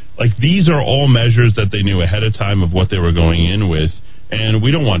time. Like, these are all measures that they knew ahead of time of what they were going in with, and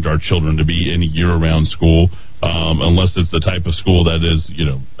we don't want our children to be in year-round school unless it's the type of school that is,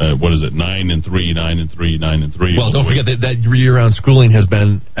 9 and 3, 9 and 3, 9 and 3. Well, don't forget that year-round schooling has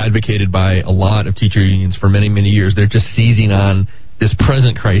been advocated by a lot of teacher unions for many, many years. They're just seizing on this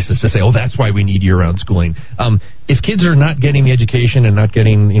present crisis to say, that's why we need year-round schooling. If kids are not getting the education and not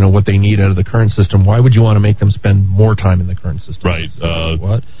getting, what they need out of the current system, why would you want to make them spend more time in the current system? Right.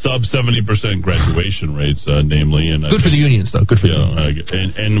 Sub 70% graduation rates, namely. And good for the unions, though. Good for the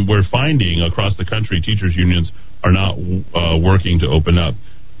unions. And we're finding across the country, teachers' unions are not working to open up.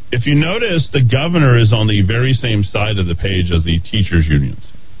 If you notice, the governor is on the very same side of the page as the teachers' unions.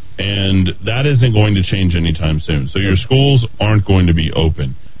 And that isn't going to change anytime soon. So your schools aren't going to be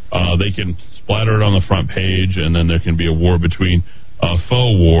open. they can splatter it on the front page, and then there can be a war between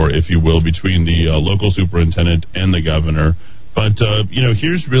faux war, if you will, between the local superintendent and the governor. But,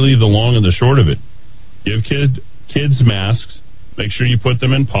 here's really the long and the short of it. Give kids masks. Make sure you put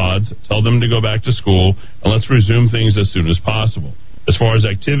them in pods. Tell them to go back to school. And let's resume things as soon as possible. As far as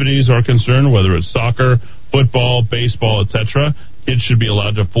activities are concerned, whether it's soccer, football, baseball, etc., kids should be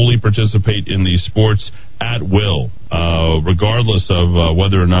allowed to fully participate in these sports at will, regardless of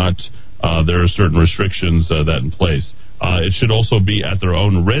whether or not there are certain restrictions that in place. It should also be at their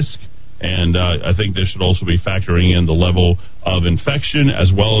own risk, and I think they should also be factoring in the level of infection as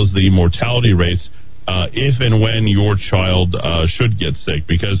well as the mortality rates if and when your child should get sick.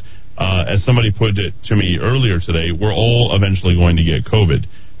 Because, as somebody put it to me earlier today, we're all eventually going to get COVID.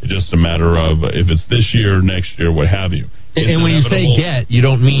 It's just a matter of if it's this year, next year, what have you. And when you say get, you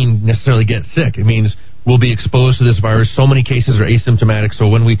don't mean necessarily get sick. It means we'll be exposed to this virus. So many cases are asymptomatic. So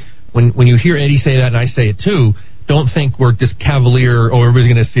when you hear Eddie say that, and I say it too, don't think we're just cavalier, everybody's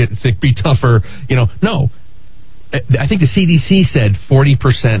going to get sick, be tougher. No. I think the CDC said 40%,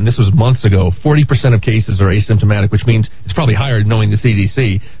 and this was months ago, 40% of cases are asymptomatic, which means it's probably higher knowing the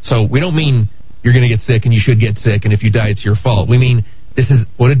CDC. So we don't mean you're going to get sick and you should get sick, and if you die, it's your fault. We mean this is,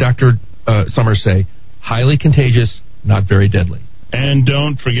 what did Dr. Summers say? Highly contagious, not very deadly. And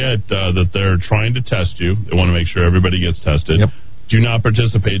don't forget that they're trying to test you. They want to make sure everybody gets tested. Yep. Do not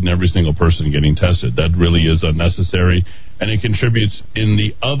participate in every single person getting tested. That really is unnecessary, and it contributes in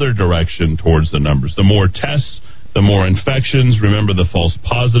the other direction towards the numbers. The more tests, the more infections. Remember the false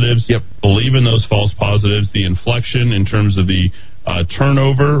positives. Yep. Believe in those false positives. The inflection in terms of the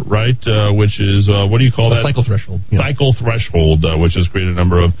turnover, right, which is, what do you call that? Cycle threshold. Yeah. Cycle threshold, which has created a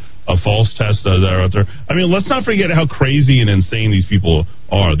number of false tests that are out there. I mean, let's not forget how crazy and insane these people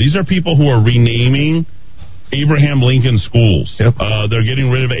are. These are people who are renaming Abraham Lincoln schools. Yep. They're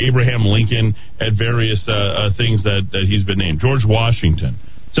getting rid of Abraham Lincoln at various things that he's been named. George Washington.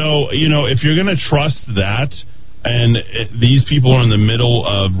 So, if you're going to trust that, and these people are in the middle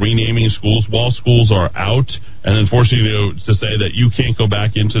of renaming schools while schools are out, and then forcing you to say that you can't go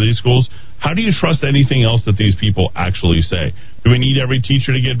back into these schools, how do you trust anything else that these people actually say? Do we need every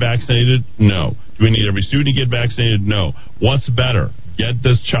teacher to get vaccinated? No. Do we need every student to get vaccinated? No. What's better? Get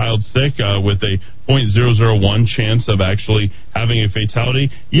this child sick with a 0.001 chance of actually having a fatality?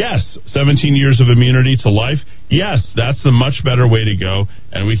 Yes. 17 years of immunity to life? Yes, that's the much better way to go,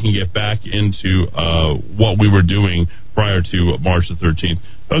 and we can get back into what we were doing prior to March the 13th.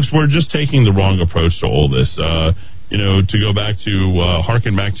 Folks, we're just taking the wrong approach to all this. To go back to,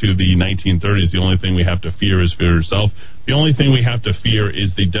 harken back to the 1930s, the only thing we have to fear is fear itself. The only thing we have to fear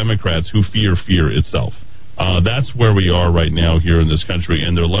is the Democrats who fear fear itself. That's where we are right now here in this country,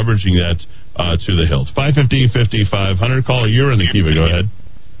 and they're leveraging that to the hilt. 550-5500. Caller, you're in the Kiva. Go ahead.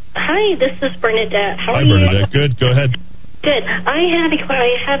 Hi, this is Bernadette. How are you? Hi, Bernadette. Good. Go ahead. Good. I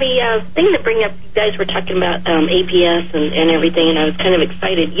have a thing to bring up. You guys were talking about APS and everything, and I was kind of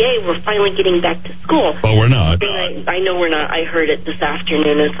excited. Yay, we're finally getting back to school. Well, we're not. I know we're not. I heard it this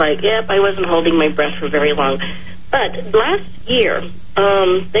afternoon. It's like, yep, I wasn't holding my breath for very long. But last year,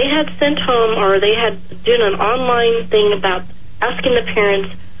 they had sent home, or they had done an online thing about asking the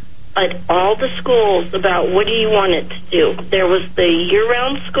parents at all the schools about what do you want it to do. There was the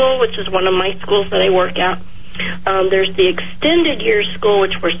year-round school, which is one of my schools that I work at. There's the extended year school,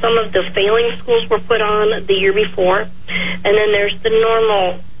 which were some of the failing schools were put on the year before. And then there's the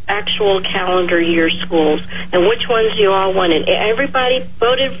normal actual calendar year schools, and which ones you all wanted. Everybody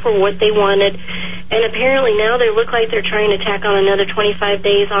voted for what they wanted, and apparently now they look like they're trying to tack on another 25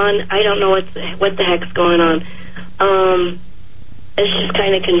 days on. I don't know what the heck's going on. It's just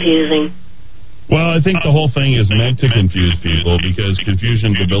kind of confusing. Well, I think the whole thing is meant to confuse people, because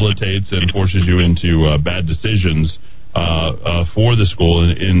confusion debilitates and forces you into bad decisions for the school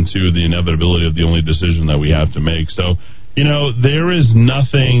and into the inevitability of the only decision that we have to make. So, there is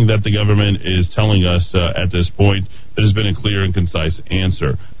nothing that the government is telling us at this point that has been a clear and concise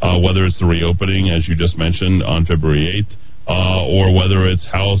answer, whether it's the reopening, as you just mentioned, on February 8th, or whether it's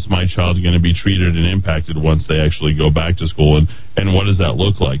how is my child going to be treated and impacted once they actually go back to school, and what does that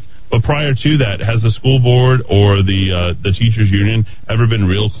look like? But prior to that, has the school board or the teachers union ever been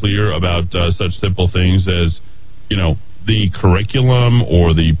real clear about such simple things as, the curriculum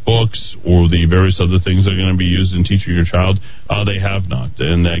or the books or the various other things that are going to be used in teaching your child? They have not.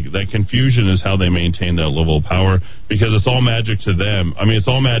 And that confusion is how they maintain that level of power, because it's all magic to them. I mean, it's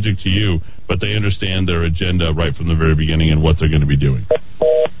all magic to you, but they understand their agenda right from the very beginning and what they're going to be doing.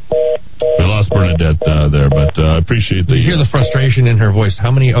 We lost Bernadette there, but I appreciate You hear the frustration in her voice.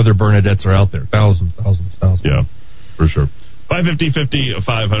 How many other Bernadettes are out there? Thousands. Yeah, for sure.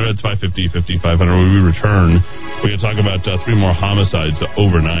 550-500. It's 550-500. When we return, we're going to talk about 3 more homicides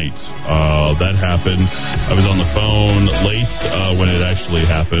overnight. That happened. I was on the phone late when it actually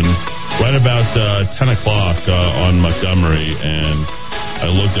happened, right about 10 o'clock on Montgomery, and I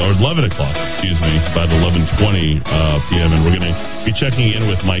looked, or 11 o'clock, excuse me, about 11:20 p.m., and we're going to be checking in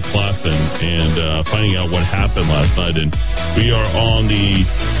with Mike Klassen and finding out what happened last night. And we are on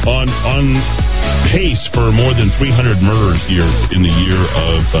pace for more than 300 murders here in the year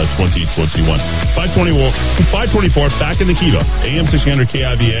of 2021. 524, back in the Kiva, AM 600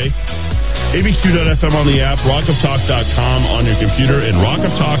 KIVA, ABQ.FM on the app, rockoftalk.com on your computer, and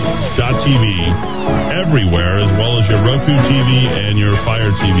rockoftalk.tv everywhere, as well as your Roku TV and your Fire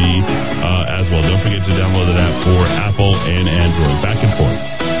TV as well. Don't forget to download that app for Apple and Android. Back and forth.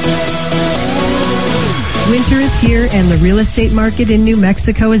 Winter is here, and the real estate market in New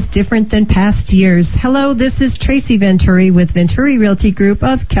Mexico is different than past years. Hello, this is Tracy Venturi with Venturi Realty Group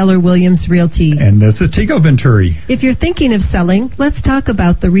of Keller Williams Realty. And this is Tico Venturi. If you're thinking of selling, let's talk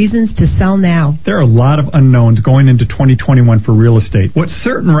about the reasons to sell now. There are a lot of unknowns going into 2021 for real estate. What's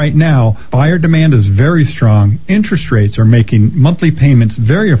certain right now, buyer demand is very strong, interest rates are making monthly payments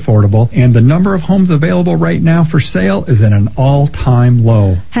very affordable, and the number of homes available right now for sale is at an all-time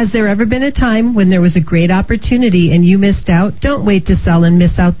low. Has there ever been a time when there was a great opportunity and you missed out? Don't wait to sell and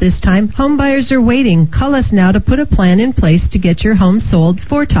miss out this time. Home buyers are waiting. Call us now to put a plan in place to get your home sold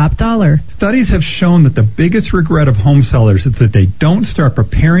for top dollar. Studies have shown that the biggest regret of home sellers is that they don't start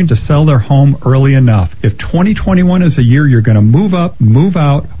preparing to sell their home early enough. If 2021 is a year you're going to move up, move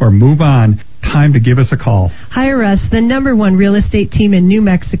out, or move on, time to give us a call. Hire us, the #1 real estate team in New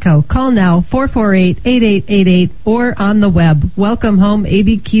Mexico. Call now, 448-8888, or on the web,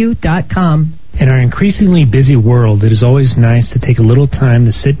 welcomehomeabq.com. In our increasingly busy world, it is always nice to take a little time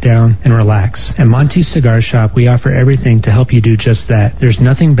to sit down and relax. At Monty's Cigar Shop, we offer everything to help you do just that. There's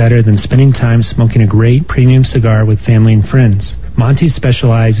nothing better than spending time smoking a great premium cigar with family and friends. Monty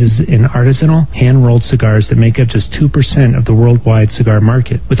specializes in artisanal, hand-rolled cigars that make up just 2% of the worldwide cigar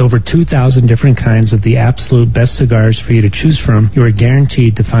market. With over 2,000 different kinds of the absolute best cigars for you to choose from, you are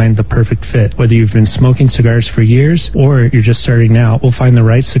guaranteed to find the perfect fit. Whether you've been smoking cigars for years or you're just starting out, we'll find the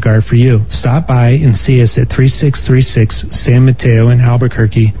right cigar for you. Stop by and see us at 3636 San Mateo in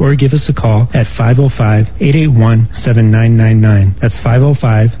Albuquerque, or give us a call at 505-881-7999. That's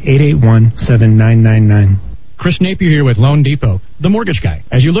 505-881-7999. Chris Napier here with Loan Depot, the mortgage guy.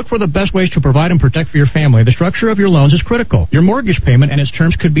 As you look for the best ways to provide and protect for your family, the structure of your loans is critical. Your mortgage payment and its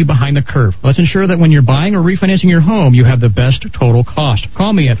terms could be behind the curve. Let's ensure that when you're buying or refinancing your home, you have the best total cost.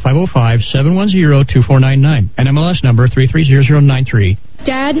 Call me at 505-710-2499. NMLS number 330093.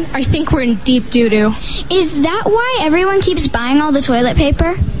 Dad, I think we're in deep doo-doo. Is that why everyone keeps buying all the toilet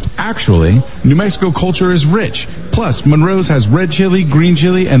paper? Actually, New Mexico culture is rich. Plus, Monroe's has red chili, green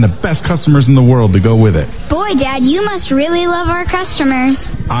chili, and the best customers in the world to go with it. Boy, Dad, you must really love our customers.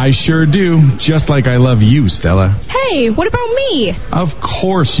 I sure do, just like I love you, Stella. Hey, what about me? Of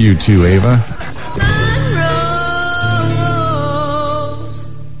course you too, Ava.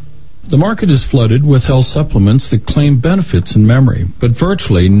 The market is flooded with health supplements that claim benefits in memory, but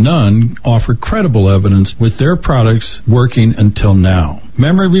virtually none offer credible evidence with their products working until now.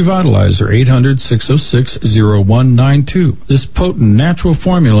 Memory Revitalizer, 800-606-0192. This potent natural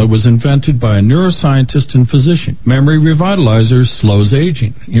formula was invented by a neuroscientist and physician. Memory Revitalizer slows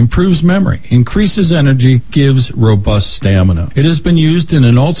aging, improves memory, increases energy, gives robust stamina. It has been used in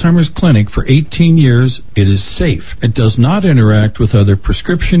an Alzheimer's clinic for 18 years. It is safe. It does not interact with other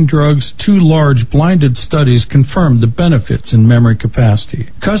prescription drugs. 2 large blinded studies confirm the benefits in memory capacity.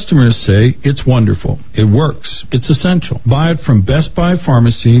 Customers say it's wonderful. It works. It's essential. Buy it from Best Buy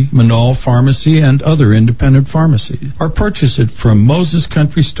Pharmacy, Manal Pharmacy, and other independent pharmacies. Or purchase it from Moses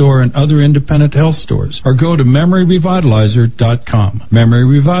Country Store and other independent health stores. Or go to MemoryRevitalizer.com.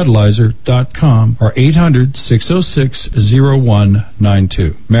 MemoryRevitalizer.com or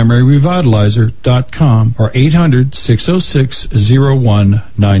 800-606-0192. MemoryRevitalizer.com or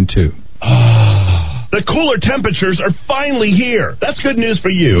 800-606-0192. The cooler temperatures are finally here. That's good news for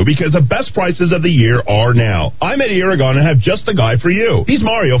you because the best prices of the year are now. I'm Eddie Aragon and have just the guy for you. He's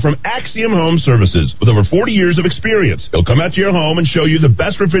Mario from Axiom Home Services with over 40 years of experience. He'll come out to your home and show you the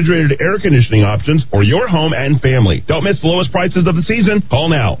best refrigerated air conditioning options for your home and family. Don't miss the lowest prices of the season.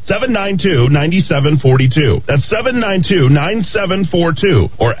 Call now. 792-9742. That's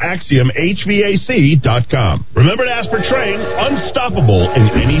 792-9742 or AxiomHVAC.com. Remember to ask for Train, unstoppable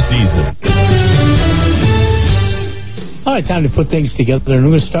in any season. All right, time to put things together, and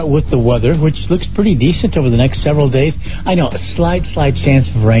we're going to start with the weather, which looks pretty decent over the next several days. I know a slight chance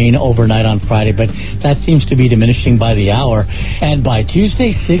of rain overnight on Friday, but that seems to be diminishing by the hour. And by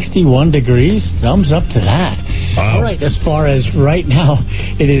Tuesday, 61 degrees. Thumbs up to that. Wow. All right, as far as right now,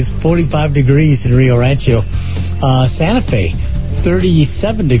 it is 45 degrees in Rio Rancho. Santa Fe,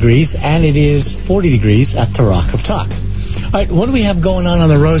 37 degrees, and it is 40 degrees at the Rock of Talk. All right, what do we have going on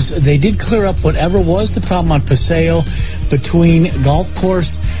the roads? They did clear up whatever was the problem on Paseo between Golf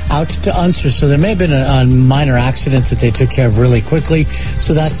Course out to Unser. So there may have been a minor accident that they took care of really quickly.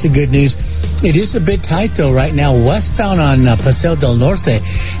 So that's the good news. It is a bit tight, though, right now. Westbound on Paseo del Norte,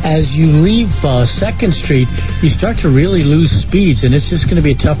 as you leave 2nd Street, you start to really lose speeds, and it's just going to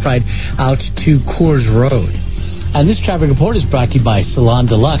be a tough ride out to Coors Road. And this traffic report is brought to you by Salon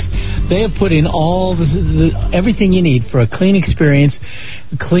Deluxe. They have put in all everything you need for a clean experience,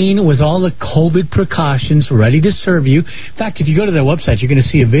 clean with all the COVID precautions, ready to serve you. In fact, if you go to their website, you're going to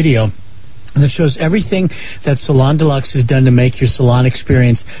see a video that shows everything that Salon Deluxe has done to make your salon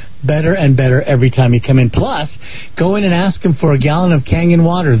experience better and better every time you come in. Plus, go in and ask them for a gallon of Kangen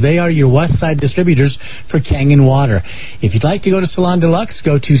water. They are your West Side distributors for Kangen water. If you'd like to go to Salon Deluxe,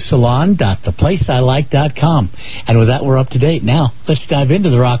 go to salon.theplaceilike.com. And with that, we're up to date. Now, let's dive into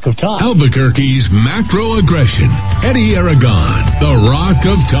the Rock of Talk. Albuquerque's macro aggression. Eddie Aragon, the Rock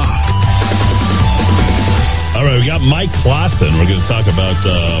of Talk. All right, we got Mike Claassen. We're going to talk about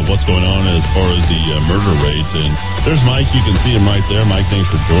what's going on as far as the murder rate. And there's Mike. You can see him right there. Mike, thanks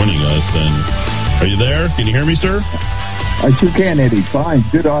for joining us. And are you there? Can you hear me, sir? I sure can, Eddie. Fine.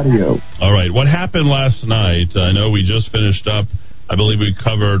 Good audio. All right. What happened last night? I know we just finished up. I believe we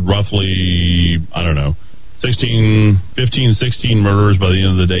covered roughly, 15, 16 murders by the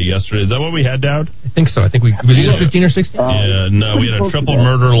end of the day yesterday. Is that what we had, Dowd? I think so. I think was either 15 or 16? No, we had a triple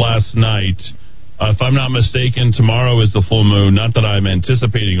murder last night. If I'm not mistaken, tomorrow is the full moon. Not that I'm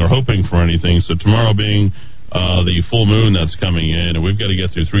anticipating or hoping for anything. So tomorrow being the full moon that's coming in, and we've got to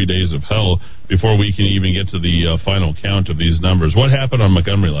get through 3 days of hell before we can even get to the final count of these numbers. What happened on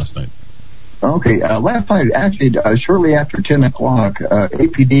Montgomery last night? Okay, last night, actually, shortly after 10 o'clock,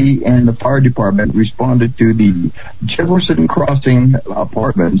 APD and the fire department responded to the Jefferson Crossing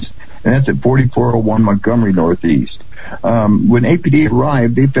apartments, and that's at 4401 Montgomery Northeast. When APD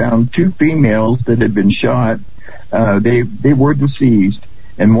arrived, they found 2 females that had been shot. They were deceased,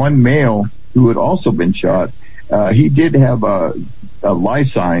 and one male who had also been shot. He did have a life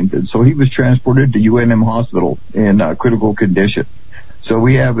sign, and so he was transported to UNM Hospital in critical condition. So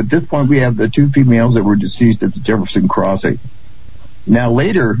at this point, we have the 2 females that were deceased at the Jefferson Crossing. Now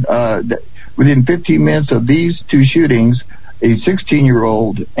later, within 15 minutes of these 2 shootings, a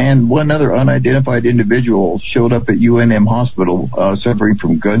 16-year-old and one other unidentified individual showed up at UNM Hospital suffering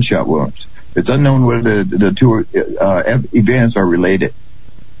from gunshot wounds. It's unknown whether the 2 events are related.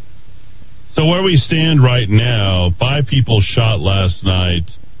 So where we stand right now, 5 people shot last night,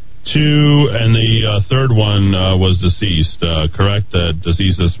 2, and the third one was deceased, correct?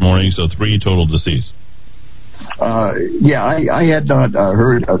 Deceased this morning, so 3 total deceased. I had not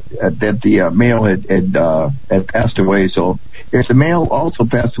heard that the male had passed away. So if the male also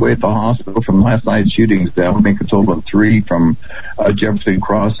passed away at the hospital from last night's shootings, that would make a total of 3 from Jefferson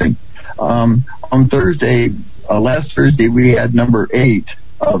Crossing. On Thursday, last Thursday, we had number 8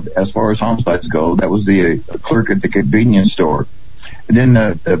 as far as homicides go. That was the clerk at the convenience store. And then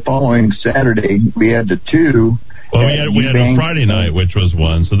the following Saturday, we had the 2. Well, we had a Friday night, which was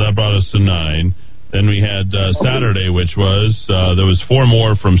 1, so that brought us to 9. Then we had Saturday, which was, there was 4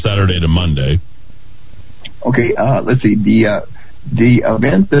 more from Saturday to Monday. Okay, let's see. The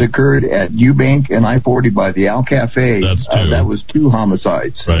event that occurred at Eubank and I-40 by the Al Cafe, that was 2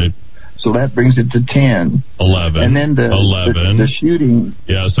 homicides. Right. So that brings it to 10. 11. And then the shooting.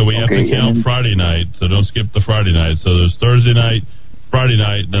 Yeah, so we have to count Friday night, so don't skip the Friday night. So there's Thursday night, Friday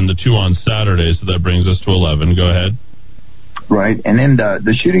night, then the 2 on Saturday, so that brings us to 11. Go ahead. Right, and then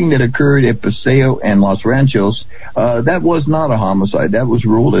the shooting that occurred at Paseo and Los Ranchos, that was not a homicide. That was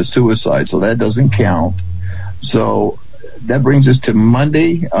ruled as suicide, so that doesn't count. So that brings us to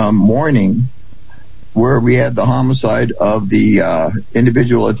Monday morning, where we had the homicide of the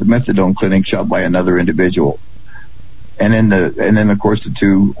individual at the methadone clinic shot by another individual, and then of course the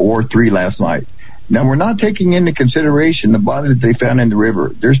 2 or 3 last night. Now, we're not taking into consideration the body that they found in the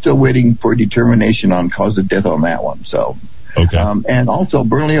river. They're still waiting for determination on cause of death on that one. So, okay. And also,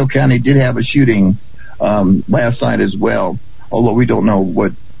 Bernalillo County did have a shooting last night as well, although we don't know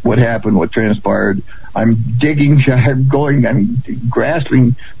what what happened, what transpired. I'm digging, I'm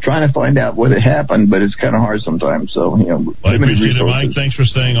grasping, trying to find out what had happened, but it's kind of hard sometimes. So, I appreciate it, Mike. Thanks for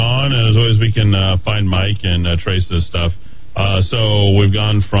staying on. And as always, we can find Mike and trace this stuff. So we've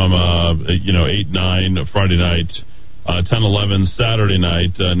gone from 8-9 Friday night, 10-11 Saturday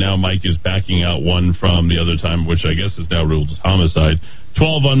night. Now Mike is backing out one from the other time, which I guess is now ruled as homicide.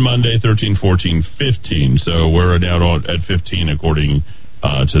 12 on Monday, 13, 14, 15. So we're now at 15 according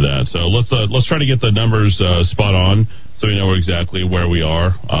to that. So let's try to get the numbers spot on so we know exactly where we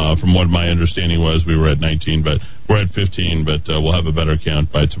are. From what my understanding was, we were at 19, but we're at 15. But we'll have a better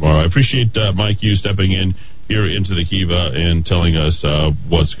count by tomorrow. I appreciate Mike, you stepping in here into the Kiva and telling us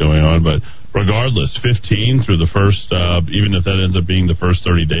what's going on. But regardless, 15 through the first, even if that ends up being the first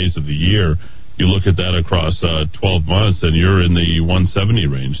 30 days of the year, you look at that across 12 months and you're in the 170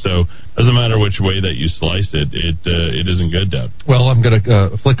 range. So it doesn't matter which way that you slice it, it isn't good, Deb. Well, I'm going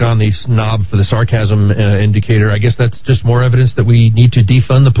to flick on the knob for the sarcasm indicator. I guess that's just more evidence that we need to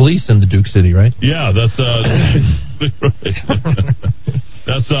defund the police in the Duke City, right? Yeah, that's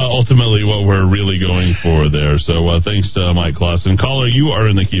that's ultimately what we're really going for there. So thanks to Mike Clausen. Caller, you are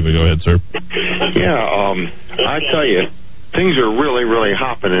in the Kiva. Go ahead, sir. Yeah, I tell you, things are really, really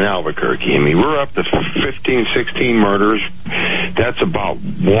hopping in Albuquerque. I mean, we're up to 15, 16 murders. That's about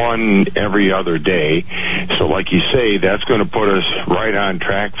one every other day. So like you say, that's going to put us right on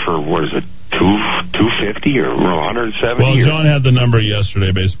track for, what is it, 250 or 170? Well, John had the number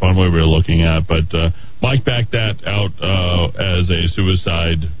yesterday based upon what we were looking at, but Mike backed that out as a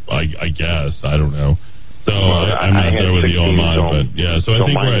suicide, I guess. I don't know. So I'm not there with you on mine, but yeah. So I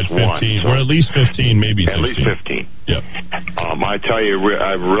think we're at 15. We're at least 15, maybe 16. At least 15. Yep. I tell you,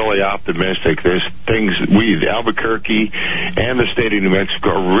 I'm really optimistic. There's things Albuquerque and the state of New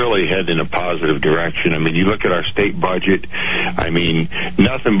Mexico are really heading in a positive direction. I mean, you look at our state budget. I mean,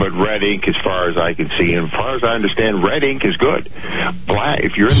 nothing but red ink as far as I can see. And as far as I understand, red ink is good. Black,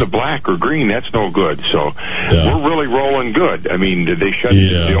 if you're in the black or green, that's no good. So we're really rolling good. I mean, did they shut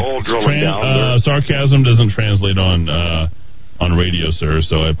the old drilling down? Sarcasm doesn't translate on radio, sir.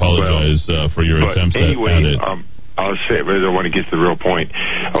 So I apologize for your attempts at it. I'll say it, but I want to get to the real point.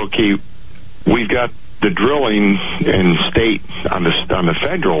 Okay, we've got the drilling in state on the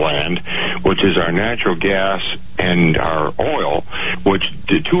federal land, which is our natural gas and our oil, which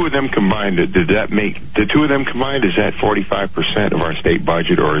the two of them combined, is that 45% of our state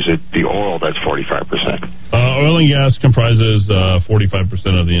budget, or is it the oil that's 45%? Oil and gas comprises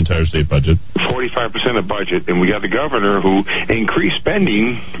 45% of the entire state budget. 45% of budget, and we got the governor who increased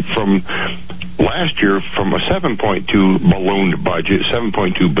spending from last year from a 7.2 ballooned budget,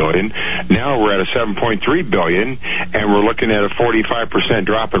 7.2 billion. Now we're at a 7.3 billion, and we're looking at a 45%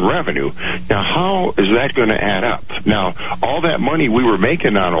 drop in revenue. Now, how is that going to add up? Now, all that money we were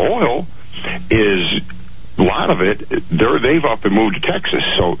making on oil is, a lot of it, they've up and moved to Texas.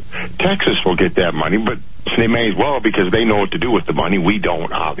 So Texas will get that money, but they may as well because they know what to do with the money. We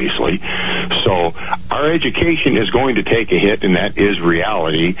don't, obviously. So our education is going to take a hit, and that is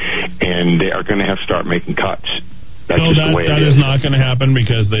reality, and they are going to have to start making cuts. That is not going to happen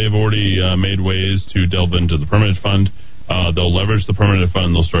because they've already made ways to delve into the permanent fund. They'll leverage the permanent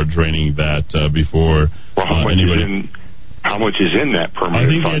fund. They'll start draining that before anybody. How much is in that permanent fund?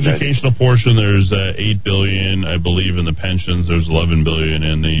 I think the educational portion, there's $8 billion, I believe, in the pensions. There's $11 billion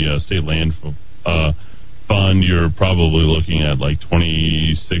in the state land fund. You're probably looking at like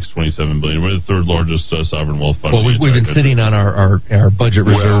 $26, $27 billion. We're the third largest sovereign wealth fund. Well, we've been sitting on our budget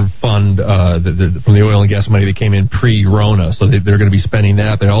reserve fund from the oil and gas money that came in pre-Rona, so they're going to be spending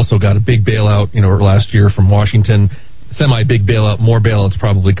that. They also got a big bailout, last year from Washington. Semi-big bailout, more bailouts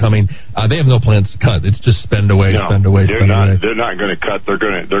probably coming. They have no plans to cut. It's just spend away. They're not going to cut. They're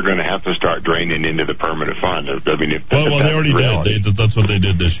going to have to start draining into the permanent fund. I mean, they already did. That's what they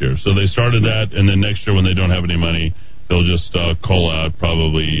did this year. So they started that, and then next year when they don't have any money, they'll just call out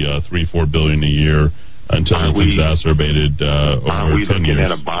probably $3-4 billion a year until it's exacerbated over 10 years. Are we looking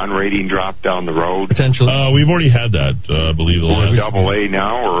at a bond rating drop down the road? Potentially. We've already had that, I believe. We're double A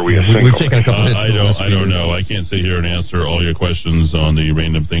now, or are we a single? We've taken a couple hits. I don't know. I can't sit here and answer all your questions on the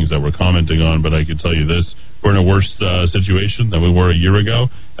random things that we're commenting on, but I can tell you this. We're in a worse situation than we were a year ago.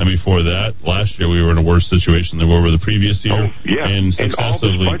 And before that, last year, we were in a worse situation than we were the previous year. Oh, yeah. And all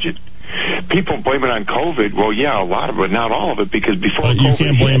this budget. People blame it on COVID. Well, yeah, a lot of it, not all of it, because before COVID... You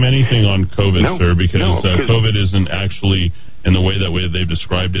can't blame anything on COVID, sir, because COVID isn't actually in the way that they've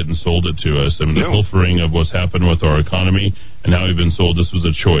described it and sold it to us. I mean, the pilfering of what's happened with our economy and how we've been sold, this was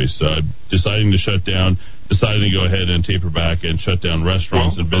a choice. Deciding to shut down, deciding to go ahead and taper back and shut down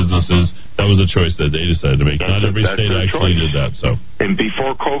restaurants and businesses, that was a choice that they decided to make. Not every state actually did that. So. And before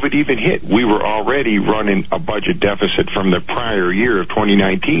before COVID even hit, we were already running a budget deficit. From the prior year of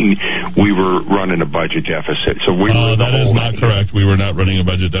 2019, we were running a budget deficit. So we were that is not correct. We were not running a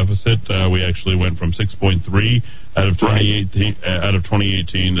budget deficit. We actually went from 6.3 out of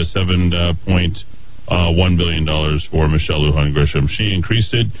 2018 to $7.1 billion for Michelle Lujan Grisham. She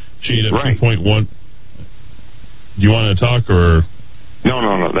increased it. She had 2.1. Do you want to talk or?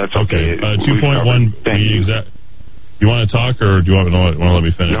 No, that's okay. 2.1. You want to talk, or do you want to let me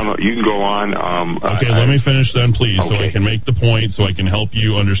finish? No, you can go on. Let me finish then, please, so I can make the point, so I can help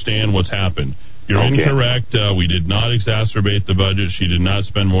you understand what's happened. You're incorrect. We did not exacerbate the budget. She did not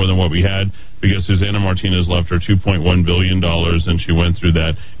spend more than what we had, because Susana Martinez left her $2.1 billion, and she went through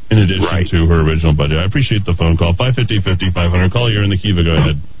that in addition to her original budget. I appreciate the phone call. 550-5500. Call, you're in the Kiva. Go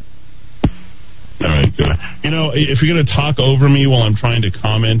ahead. All right, good. You know, if you're going to talk over me while I'm trying to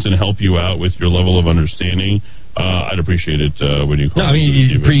comment and help you out with your level of understanding, I'd appreciate it when you call. No, I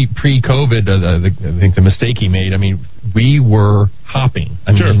mean, pre-COVID, I think the mistake he made, I mean, we were hopping.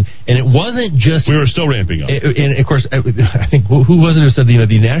 I mean, and it wasn't just... We were still ramping up. And, of course, I think, who was it who said, the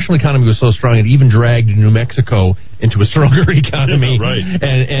national economy was so strong, it even dragged New Mexico into a stronger economy. Right.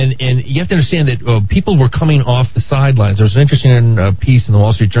 And you have to understand that people were coming off the sidelines. There was an interesting piece in the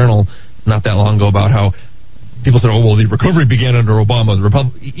Wall Street Journal not that long ago about how people said, oh, well, the recovery began under Obama.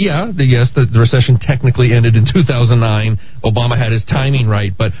 The recession technically ended in 2009. Obama had his timing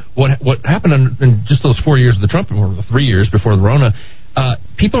right. But what happened in just those 4 years of the Trump, or 3 years before the Rona,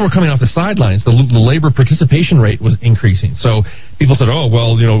 people were coming off the sidelines. The labor participation rate was increasing. So people said, oh,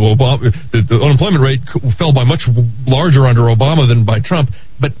 well, you know, Obama, the unemployment rate fell by much larger under Obama than by Trump.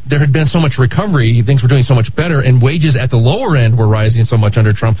 But there had been so much recovery, things were doing so much better, and wages at the lower end were rising so much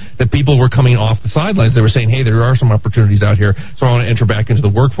under Trump that people were coming off the sidelines. They were saying, hey, there are some opportunities out here, so I want to enter back into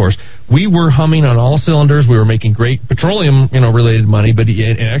the workforce. We were humming on all cylinders. We were making great petroleum, related money, but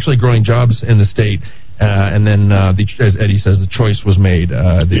and actually growing jobs in the state. And then, as Eddie says, the choice was made.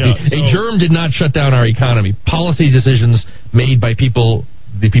 A germ did not shut down our economy. Policy decisions made by the people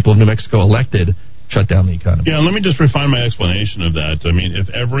of New Mexico elected shut down the economy. Yeah, let me just refine my explanation of that. I mean,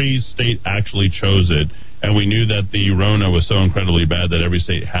 if every state actually chose it, and we knew that the Rona was so incredibly bad that every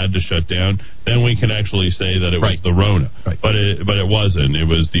state had to shut down, then we can actually say that it was the Rona. Right. But it wasn't. It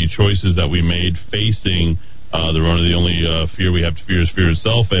was the choices that we made facing the Rona. The only fear we have to fear is fear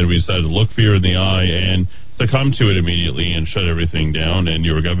itself, and we decided to look fear in the eye and succumb to it immediately and shut everything down, and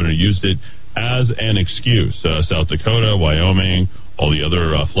your governor used it as an excuse. South Dakota, Wyoming, all the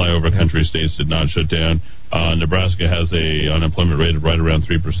other flyover country states did not shut down. Nebraska has a unemployment rate of right around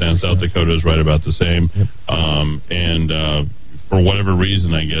 3%. South Dakota is right about the same. And for whatever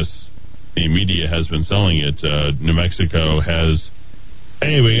reason, I guess the media has been selling it. New Mexico has,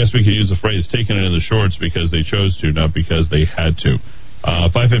 I guess we could use the phrase, taken it in the shorts because they chose to, not because they had to.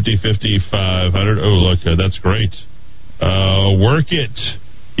 550-5500. Oh, look, that's great. Work it.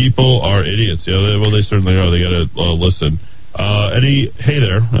 People are idiots. Yeah, well, they certainly are. They got to listen. Eddie, hey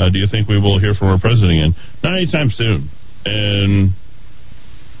there. Do you think we will hear from our president again? Not anytime soon. And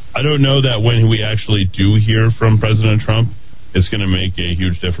I don't know that when we actually do hear from President Trump, it's going to make a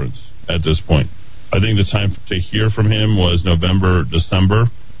huge difference at this point. I think the time to hear from him was November, December.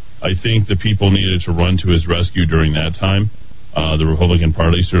 I think the people needed to run to his rescue during that time. The Republican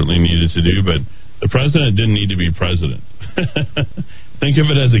Party certainly needed to do, but the president didn't need to be president. Think of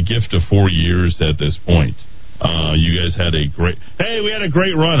it as a gift of 4 years at this point. You guys had a great... Hey, we had a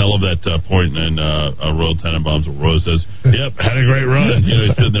great run. I love that point in Royal Tenenbaums where Rose says, yep, had a great run.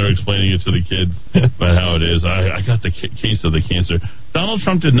 He's sitting there explaining it to the kids about how it is. I got the case of the cancer. Donald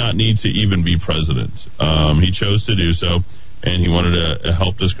Trump did not need to even be president. He chose to do so, and he wanted to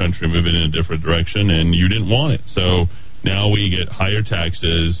help this country move in a different direction, and you didn't want it. So now we get higher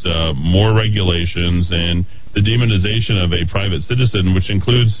taxes, more regulations, and the demonization of a private citizen, which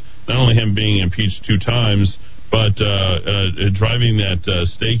includes not only him being impeached 2 times, but driving that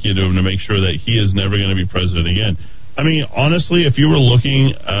stake into him to make sure that he is never going to be president again. I mean, honestly, if you were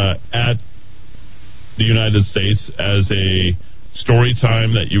looking at the United States as a story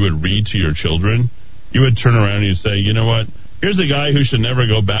time that you would read to your children, you would turn around and you'd say, you know what, here's a guy who should never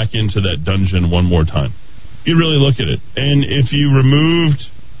go back into that dungeon one more time. You'd really look at it. And if you removed,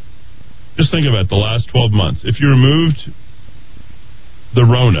 just think about the last 12 months, if you removed the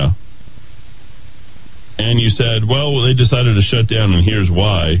Rona, and you said, well, they decided to shut down, and here's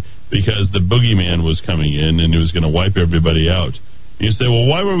why, because the boogeyman was coming in, and it was going to wipe everybody out. And you say, well,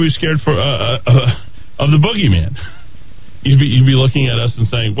 why were we scared of the boogeyman? You'd be looking at us and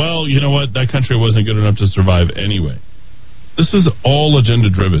saying, well, you know what, that country wasn't good enough to survive anyway. This is all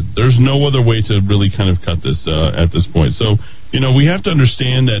agenda-driven. There's no other way to really kind of cut this at this point. So we have to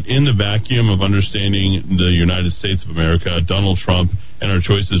understand that in the vacuum of understanding the United States of America, Donald Trump, and our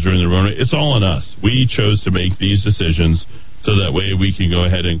choices during the run, it's all on us. We chose to make these decisions so that way we can go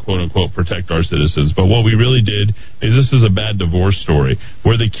ahead and quote-unquote protect our citizens. But what we really did is this is a bad divorce story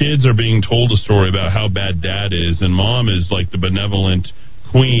where the kids are being told a story about how bad dad is, and mom is like the benevolent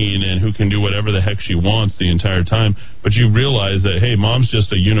queen and who can do whatever the heck she wants the entire time. But you realize that, hey, mom's just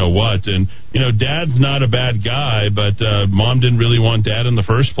a you-know-what, and, dad's not a bad guy, but mom didn't really want dad in the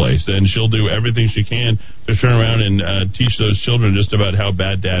first place, and she'll do everything she can to turn around and teach those children just about how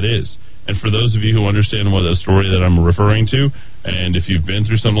bad dad is. And for those of you who understand what the story that I'm referring to, and if you've been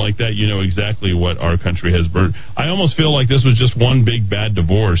through something like that, you know exactly what our country has burnt. I almost feel like this was just one big bad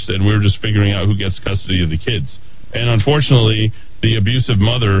divorce, and we were just figuring out who gets custody of the kids. And unfortunately, the abusive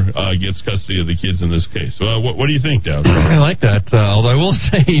mother gets custody of the kids in this case. What do you think, Dowd? I like that. Although I will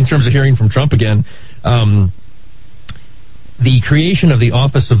say, in terms of hearing from Trump again, the creation of the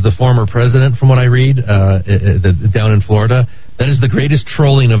office of the former president, from what I read, down in Florida, that is the greatest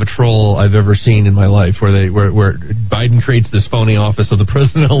trolling of a troll I've ever seen in my life, where Biden creates this phony office of the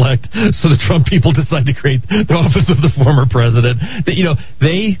president-elect, so the Trump people decide to create the office of the former president.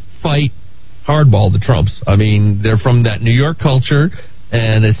 They fight hardball, the Trumps. I mean, they're from that New York culture,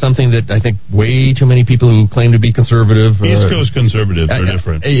 and it's something that I think way too many people who claim to be conservative... East Coast conservatives are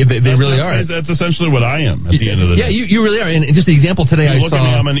different. They really are. That's essentially what I am at the end of the day. Yeah, you really are. And just the example today I saw... Look at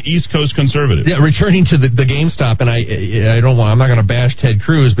me, I'm an East Coast conservative. Yeah, returning to the GameStop, and I'm not going to bash Ted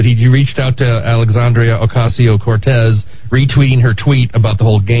Cruz, but he reached out to Alexandria Ocasio-Cortez, retweeting her tweet about the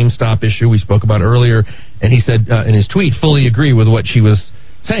whole GameStop issue we spoke about earlier, and he said in his tweet, fully agree with what she was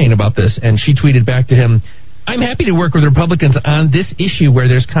saying about this, and she tweeted back to him, I'm happy to work with Republicans on this issue where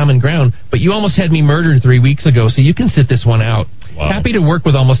there's common ground, but you almost had me murdered 3 weeks ago, so you can sit this one out. Wow. Happy to work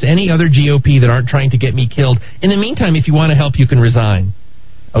with almost any other GOP that aren't trying to get me killed. In the meantime, if you want to help, you can resign.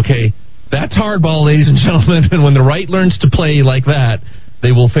 Okay, that's hardball, ladies and gentlemen, and when the right learns to play like that,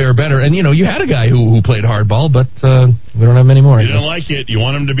 they will fare better. And, you had a guy who played hardball, but we don't have many more. You don't like it. You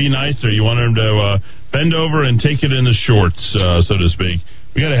want him to be nicer. You want him to bend over and take it in the shorts, so to speak.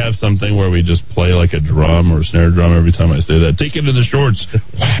 We got to have something where we just play like a drum or a snare drum every time I say that. Take it in the shorts.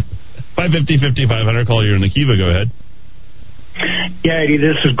 550-5500. Call you in the Kiva. Go ahead. Yeah, Eddie,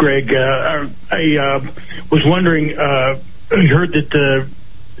 this is Greg. I was wondering, I heard that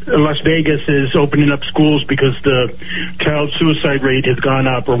Las Vegas is opening up schools because the child suicide rate has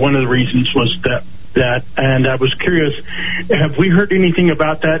gone up, or one of the reasons was that. And I was curious, have we heard anything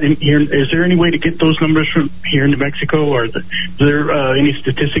about that in here? Is there any way to get those numbers from here in New Mexico, or is there any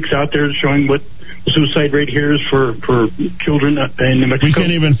statistics out there showing what the suicide rate here is for children in New Mexico? We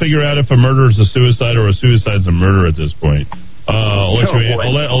can't even figure out if a murder is a suicide or a suicide's a murder at this point. I'll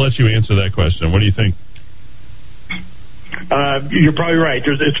let you answer that question. What do you think? You're probably right.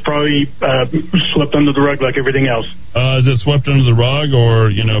 It's probably swept under the rug like everything else. Is it swept under the rug,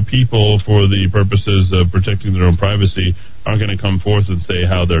 or people, for the purposes of protecting their own privacy, aren't going to come forth and say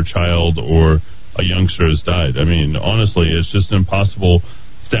how their child or a youngster has died? I mean, honestly, it's just an impossible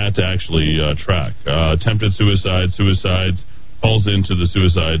stat to actually track. Attempted suicides falls into the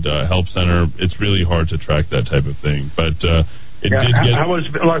suicide help center. It's really hard to track that type of thing, but. How was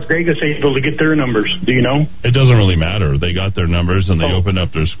Las Vegas able to get their numbers? Do you know? It doesn't really matter. They got their numbers and they opened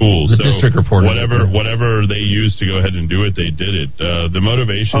up their schools. The district reported whatever they used to go ahead and do it, they did it. The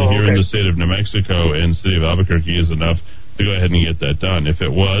motivation here in the state of New Mexico and city of Albuquerque is enough to go ahead and get that done. If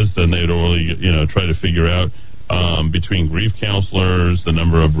it was, then they'd really try to figure out between grief counselors, the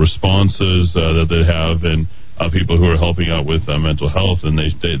number of responses that they have, and people who are helping out with mental health, and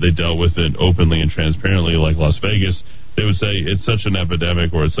they dealt with it openly and transparently, like Las Vegas. They would say it's such an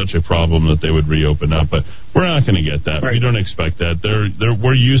epidemic or it's such a problem that they would reopen up, but we're not going to get that. Right. We don't expect that.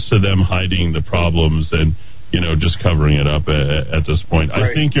 We're used to them hiding the problems and just covering it up at this point.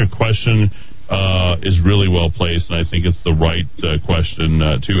 Right. I think your question is really well placed, and I think it's the right question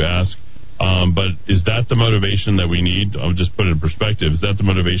to ask. But is that the motivation that we need? I'll just put it in perspective. Is that the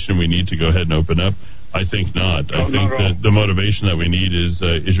motivation we need to go ahead and open up? I think not. I think that the motivation that we need is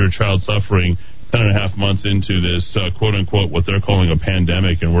your child suffering 10.5 months into this quote-unquote what they're calling a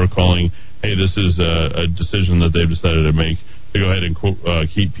pandemic, and we're calling, hey, this is a decision that they've decided to make to go ahead and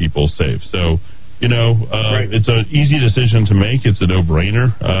keep people safe. So, it's an easy decision to make. It's a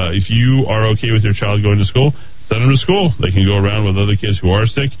no-brainer. If you are okay with your child going to school, send them to school. They can go around with other kids who are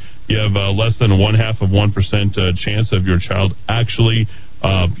sick. You have less than 0.5% chance of your child actually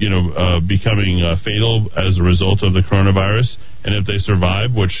becoming fatal as a result of the coronavirus. And if they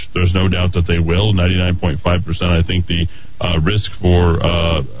survive, which there's no doubt that they will, 99.5%, I think the risk for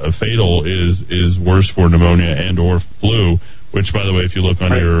fatal is worse for pneumonia and or flu, which, by the way, if you look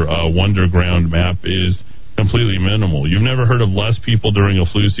on your Wonderground map, is completely minimal. You've never heard of less people during a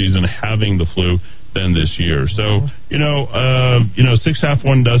flu season having the flu than this year. So, six half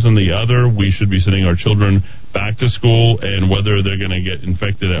one dozen the other. We should be sending our children back to school, and whether they're going to get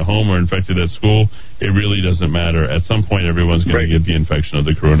infected at home or infected at school, it really doesn't matter. At some point, everyone's going to get the infection of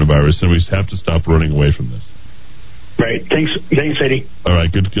the coronavirus, and we have to stop running away from this. Right. Thanks, Eddie. All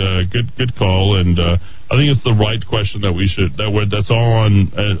right. Good call. And I think it's the right question that that's all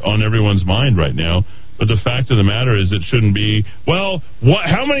on everyone's mind right now. But the fact of the matter is, it shouldn't be, how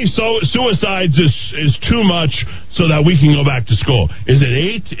many suicides is too much so that we can go back to school? Is it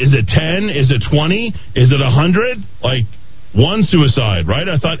 8? Is it 10? Is it 20? Is it 100? Like, one suicide, right?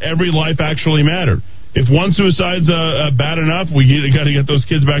 I thought every life actually mattered. If one suicide's bad enough, we got to get those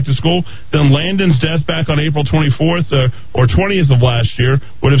kids back to school. Then Landon's death back on April 24th or 20th of last year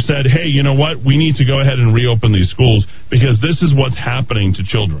would have said, hey, you know what? We need to go ahead and reopen these schools because this is what's happening to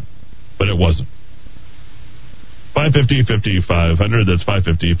children. But it wasn't. 550-5500. That's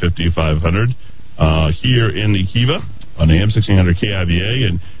 550-5500. Here in the Kiva on AM 1600 KIVA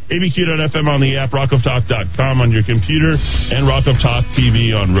and ABQ.FM on the app, rockoftalk.com on your computer, and Rock of Talk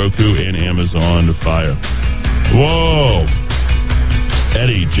TV on Roku and Amazon Fire. Whoa.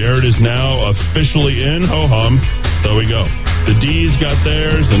 Eddie, Jared is now officially in. Ho-hum. There we go. The D's got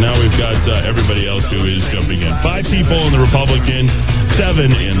theirs, and now we've got everybody else who is jumping in. 5 people in the Republican,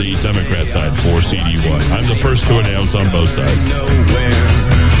 7 in the Democrat side for CD1. I'm the first to announce on both sides.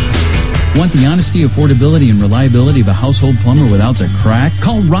 Want the honesty, affordability, and reliability of a household plumber without the crack?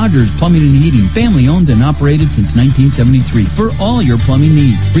 Call Rogers Plumbing and Heating, family owned and operated since 1973 for all your plumbing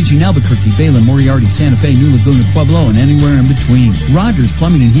needs. Reaching Albuquerque, Balen, Moriarty, Santa Fe, New Laguna, Pueblo, and anywhere in between. Rogers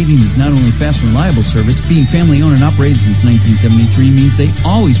Plumbing and Heating is not only fast and reliable service, being family owned and operated since 1973 means they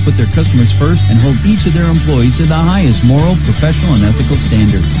always put their customers first and hold each of their employees to the highest moral, professional, and ethical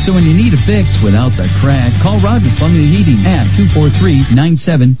standards. So when you need a fix without the crack, call Rogers Plumbing and Heating at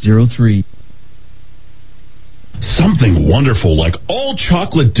 243-9703. Something wonderful like all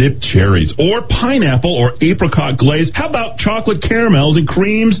chocolate dipped cherries or pineapple or apricot glaze. How about chocolate caramels and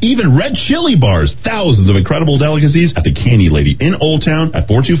creams, even red chili bars? Thousands of incredible delicacies at the Candy Lady in Old Town at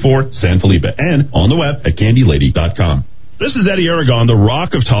 424 San Felipe and on the web at candylady.com. This is Eddie Aragon, the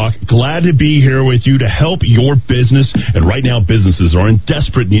Rock of Talk. Glad to be here with you to help your business. And right now, businesses are in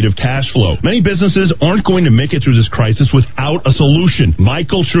desperate need of cash flow. Many businesses aren't going to make it through this crisis without a solution.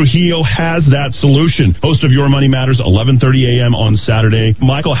 Michael Trujillo has that solution. Host of Your Money Matters, 11:30 a.m. on Saturday.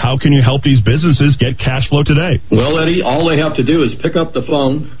 Michael, how can you help these businesses get cash flow today? Well, Eddie, all they have to do is pick up the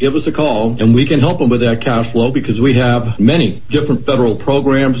phone, give us a call, and we can help them with that cash flow because we have many different federal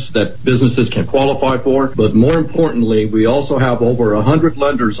programs that businesses can qualify for. But more importantly, we also have over 100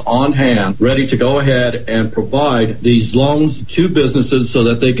 lenders on hand ready to go ahead and provide these loans to businesses so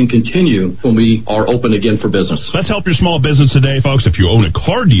that they can continue when we are open again for business. Let's help your small business today, folks. If you own a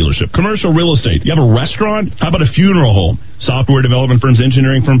car dealership, commercial real estate, you have a restaurant, how about a funeral home, software development firms,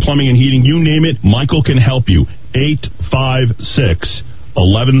 engineering firm, plumbing and heating, you name it, Michael can help you.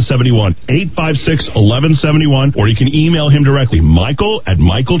 856-1171. 856-1171, or you can email him directly,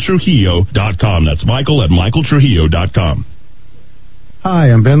 michael@michaeltrujillo.com. That's michael@michaeltrujillo.com.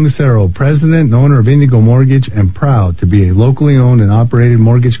 Hi, I'm Ben Lucero, president and owner of Indigo Mortgage, and proud to be a locally owned and operated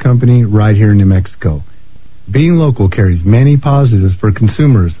mortgage company right here in New Mexico. Being local carries many positives for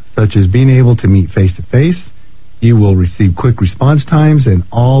consumers, such as being able to meet face-to-face. You will receive quick response times, and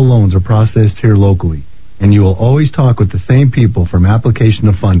all loans are processed here locally. And you will always talk with the same people from application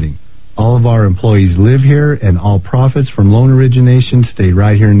to funding. All of our employees live here, and all profits from loan origination stay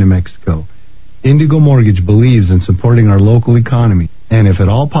right here in New Mexico. Indigo Mortgage believes in supporting our local economy, and if at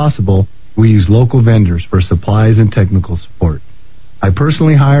all possible, we use local vendors for supplies and technical support. I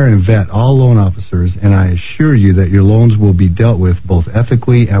personally hire and vet all loan officers, and I assure you that your loans will be dealt with both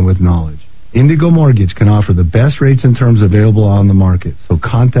ethically and with knowledge. Indigo Mortgage can offer the best rates and terms available on the market, so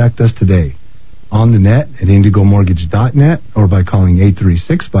contact us today. On the net at indigomortgage.net or by calling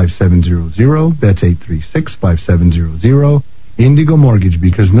 836-5700. That's 836-5700. Indigo Mortgage,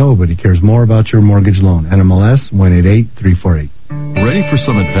 because nobody cares more about your mortgage loan. NMLS 188348. Ready for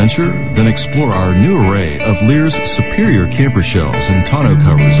some adventure? Then explore our new array of Lear's superior camper shells and tonneau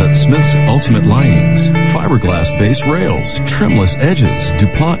covers at Smith's Ultimate Linings. Fiberglass-based rails, trimless edges,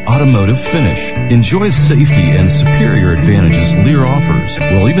 DuPont automotive finish. Enjoy safety and superior advantages Lear offers.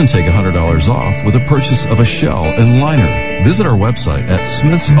 We'll even take $100 off with a purchase of a shell and liner. Visit our website at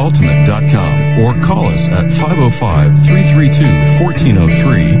smithsultimate.com or call us at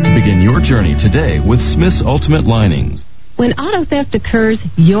 505-332-1403 to begin your journey today with Smith's Ultimate Linings. When auto theft occurs,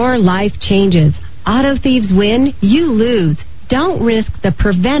 your life changes. Auto thieves win, you lose. Don't risk the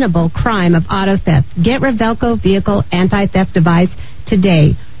preventable crime of auto theft. Get Revelco Vehicle Anti-Theft Device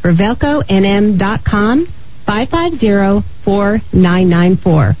today. RevelcoNM.com,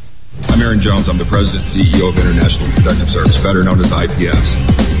 550-4994. I'm Aaron Jones. I'm the President and CEO of International Protective Service, better known as IPS.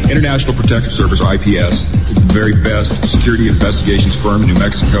 International Protective Service, or IPS, is the very best security investigations firm in New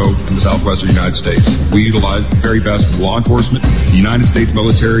Mexico and the southwestern United States. We utilize the very best of law enforcement, the United States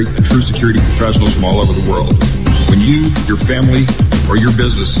military, and true security professionals from all over the world. When you, your family, or your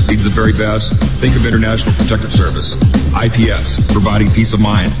business needs the very best, think of International Protective Service, IPS, providing peace of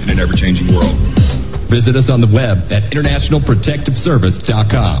mind in an ever-changing world. Visit us on the web at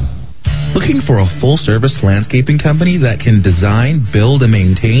internationalprotectiveservice.com. Looking for a full-service landscaping company that can design, build, and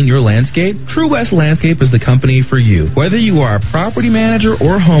maintain your landscape? True West Landscape is the company for you. Whether you are a property manager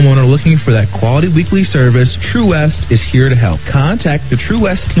or homeowner looking for that quality weekly service, True West is here to help. Contact the True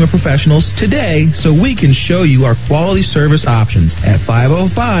West team of professionals today so we can show you our quality service options at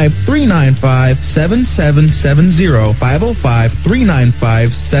 505-395-7770,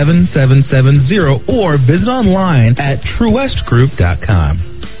 505-395-7770, or visit online at truewestgroup.com.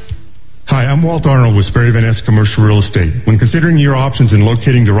 Hi, I'm Walt Arnold with Sperry Van Ness Commercial Real Estate. When considering your options in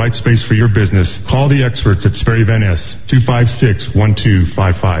locating the right space for your business, call the experts at Sperry Van Ness,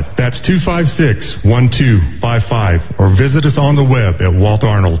 256-1255. That's 256-1255, or visit us on the web at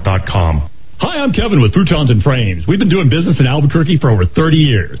waltarnold.com. Hi, I'm Kevin with Futons and Frames. We've been doing business in Albuquerque for over 30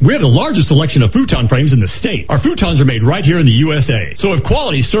 years. We have the largest selection of futon frames in the state. Our futons are made right here in the USA. So if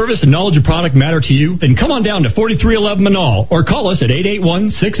quality, service, and knowledge of product matter to you, then come on down to 4311 Manal or call us at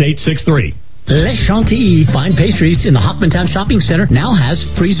 881-6863. Les Chantilly Fine Pastries in the Hoffmantown Shopping Center now has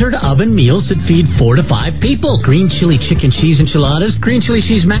freezer-to-oven meals that feed 4 to 5 people. Green chili chicken cheese enchiladas, green chili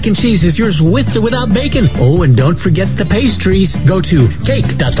cheese mac and cheese is yours with or without bacon. Oh, and don't forget the pastries. Go to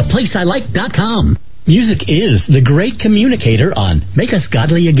cake.theplaceilike.com. Music is the great communicator on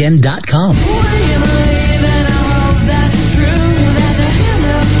makeusgodlyagain.com.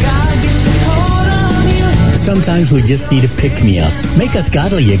 Sometimes we just need a pick-me-up.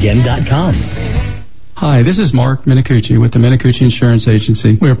 MakeUsGodlyAgain.com. Hi, this is Mark Minicucci with the Minicucci Insurance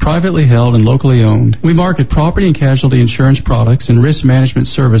Agency. We are privately held and locally owned. We market property and casualty insurance products and risk management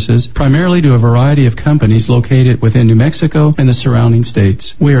services primarily to a variety of companies located within New Mexico and the surrounding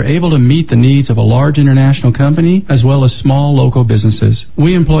states. We are able to meet the needs of a large international company as well as small local businesses.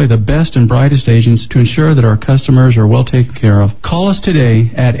 We employ the best and brightest agents to ensure that our customers are well taken care of. Call us today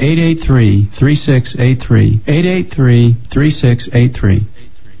at 883-3683, 883-3683.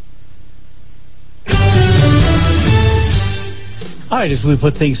 All right, as we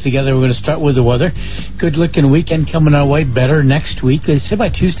put things together, we're going to start with the weather. Good-looking weekend coming our way. Better next week. They say by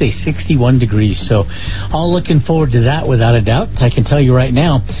Tuesday, 61 degrees. So all looking forward to that without a doubt. I can tell you right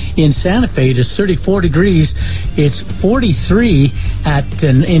now, in Santa Fe, it is 34 degrees. It's 43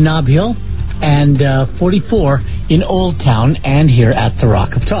 in Nob Hill and 44 in Old Town and here at the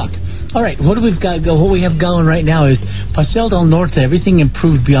Rock of Talk. All right, what we have going right now is Paseo del Norte. Everything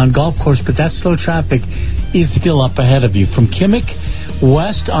improved beyond golf course, but that slow traffic is still up ahead of you. From Kimmick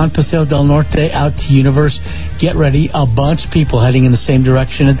west on Paseo del Norte out to Universe, get ready. A bunch of people heading in the same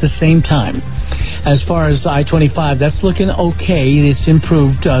direction at the same time. As far as I-25, that's looking okay. It's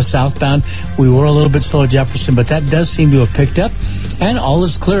improved southbound. We were a little bit slow at Jefferson, but that does seem to have picked up. And all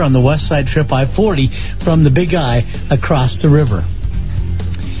is clear on the west side trip I-40 from the Big I across the river.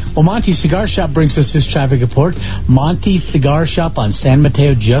 Well, Monty's Cigar Shop brings us this traffic report. Monty's Cigar Shop on San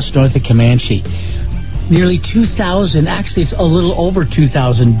Mateo, just north of Comanche. Nearly 2,000, actually it's a little over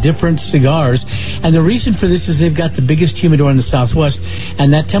 2,000 different cigars. And the reason for this is they've got the biggest humidor in the Southwest,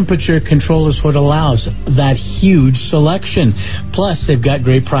 and that temperature control is what allows that huge selection. Plus, they've got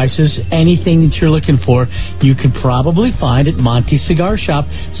great prices. Anything that you're looking for, you could probably find at Monty's Cigar Shop,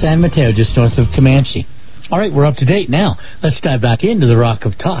 San Mateo, just north of Comanche. All right, we're up to date now. Let's dive back into the Rock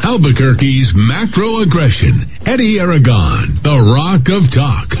of Talk. Albuquerque's macro aggression. Eddie Aragon, the Rock of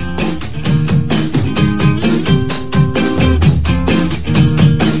Talk.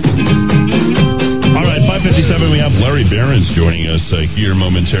 All right, 5:57. We have Larry Behrens joining us here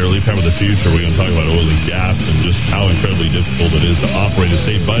momentarily. Power of the Future. We're going to talk about oil and gas and just how incredibly difficult it is to operate a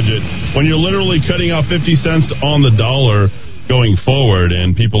state budget when you're literally cutting off 50 cents on the dollar going forward,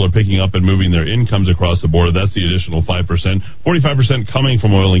 and people are picking up and moving their incomes across the board. That's the additional 5%. 45% coming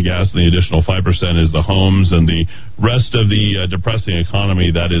from oil and gas, and the additional 5% is the homes and the rest of the depressing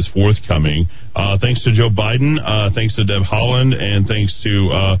economy that is forthcoming. Thanks to Joe Biden, thanks to Deb Haaland, and thanks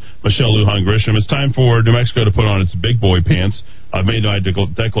to Michelle Lujan Grisham. It's time for New Mexico to put on its big boy pants. I've made my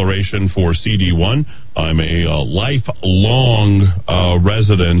declaration for CD1. I'm a lifelong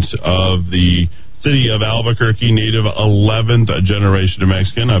resident of the city of Albuquerque, native 11th generation New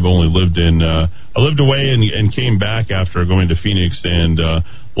Mexican. I've only lived I lived away and came back after going to Phoenix and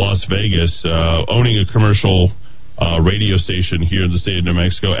Las Vegas, owning a commercial radio station here in the state of New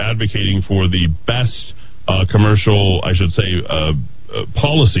Mexico, advocating for the best commercial, I should say,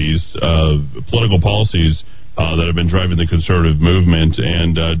 policies, political policies that have been driving the conservative movement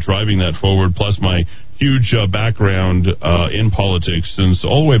and driving that forward, plus my huge background in politics since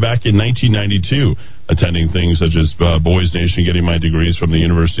all the way back in 1992, attending things such as Boys Nation, getting my degrees from the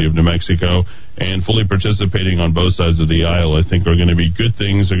University of New Mexico, and fully participating on both sides of the aisle, I think are going to be good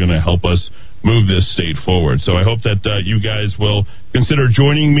things. They're going to help us move this state forward. So I hope that you guys will consider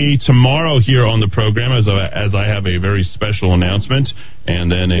joining me tomorrow here on the program as I have a very special announcement and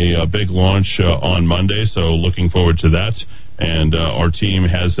then a big launch on Monday. So looking forward to that. And our team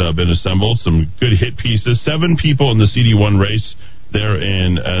has been assembled. Some good hit pieces. 7 people in the CD1 race. They're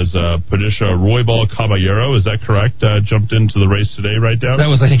in as Patricia Roybal Caballero. Is that correct? Jumped into the race today, right, Down?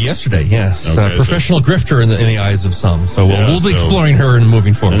 That was, I think, yesterday, yes. Okay, professional grifter in the eyes of some. So we'll be exploring her and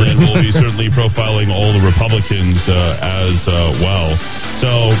moving forward. And then we'll be certainly profiling all the Republicans as well.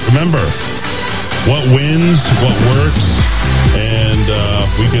 So remember, what wins, what works, and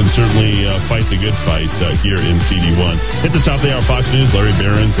we can certainly fight the good fight here in CD1. Hit the top of the hour, Fox News. Larry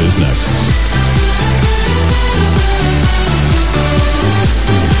Behrens is next.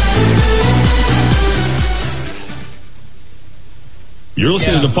 You're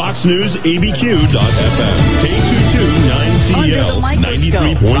listening to Fox News, ABQ.FM, K229CL,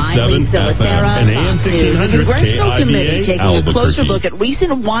 93.7 FM, and AM 1600 Congressional Committee taking Albuquerque. a closer look at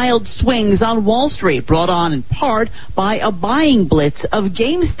recent wild swings on Wall Street, brought on in part by a buying blitz of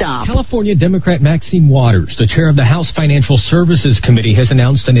GameStop. California Democrat Maxine Waters, the chair of the House Financial Services Committee, has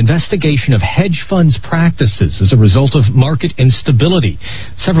announced an investigation of hedge funds practices as a result of market instability.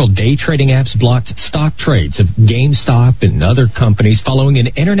 Several day trading apps blocked stock trades of GameStop and other companies following an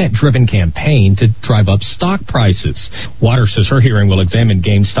internet-driven campaign to drive up stock prices. Waters says her hearing will examine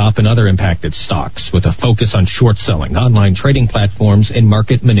GameStop and other impacted stocks with a focus on short selling, online trading platforms, and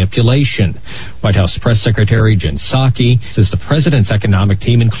market manipulation. White House Press Secretary Jen Psaki says the president's economic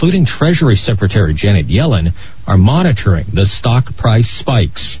team, including Treasury Secretary Janet Yellen, are monitoring the stock price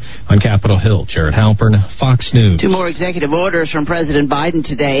spikes. On Capitol Hill, Jared Halpern, Fox News. 2 more executive orders from President Biden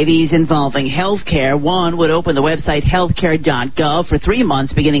today, these involving health care. One would open the website healthcare.gov for 3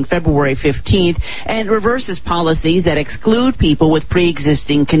 months beginning February 15th and reverses policies that exclude people with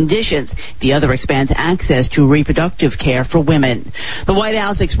pre-existing conditions. The other expands access to reproductive care for women. The White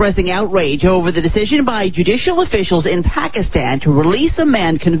House expressing outrage over the decision by judicial officials in Pakistan to release a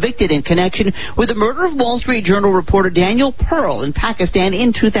man convicted in connection with the murder of Wall Street Journal reporter Daniel Pearl in Pakistan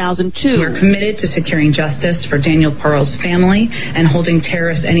in 2002. We're committed to securing justice for Daniel Pearl's family and holding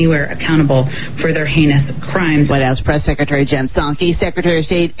terrorists anywhere accountable for their heinous crimes. White House Press Secretary Jen Psaki, Secretary of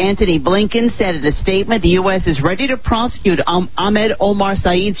State Anthony Blinken said in a statement the U.S. is ready to prosecute Ahmed Omar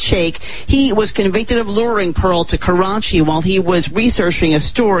Saeed Sheikh. He was convicted of luring Pearl to Karachi while he was researching a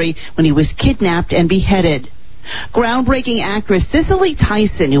story when he was kidnapped and beheaded. Groundbreaking actress Cicely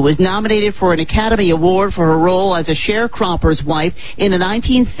Tyson, who was nominated for an Academy Award for her role as a sharecropper's wife in the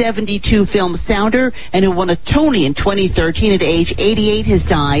 1972 film Sounder, and who won a Tony in 2013 at age 88, has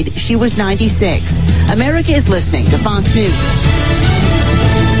died. She was 96. America is listening to Fox News.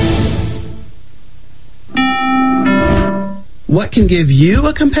 What can give you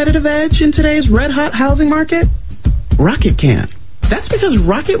a competitive edge in today's red-hot housing market? Rocket can. That's because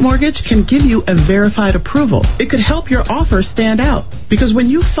Rocket Mortgage can give you a verified approval. It could help your offer stand out. Because when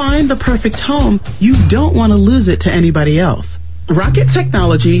you find the perfect home, you don't want to lose it to anybody else. Rocket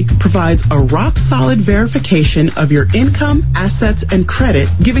Technology provides a rock-solid verification of your income, assets, and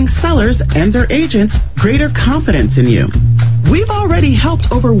credit, giving sellers and their agents greater confidence in you. We've already helped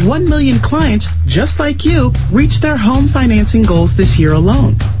over 1 million clients just like you reach their home financing goals this year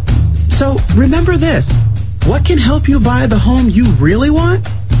alone. So remember this. What can help you buy the home you really want?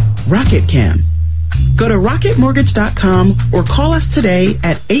 Rocket can. Go to rocketmortgage.com or call us today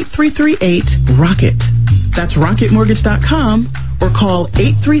at 8338-ROCKET. That's rocketmortgage.com or call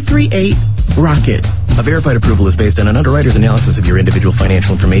 8338-ROCKET. A verified approval is based on an underwriter's analysis of your individual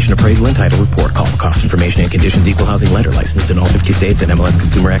financial information, appraisal, and title report. Call for cost information and conditions. Equal housing lender licensed in all 50 states and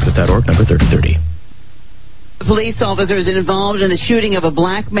MLSConsumerAccess.org, number 3030. Police officers involved in the shooting of a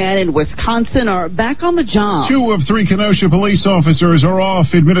black man in Wisconsin are back on the job. 2 of 3 Kenosha police officers are off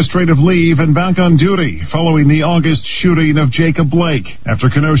administrative leave and back on duty following the August shooting of Jacob Blake,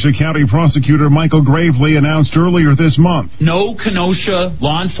 after Kenosha County Prosecutor Michael Gravely announced earlier this month. No Kenosha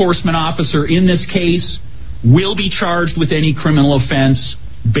law enforcement officer in this case will be charged with any criminal offense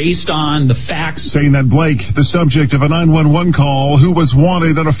based on the facts. Saying that Blake, the subject of a 911 call, who was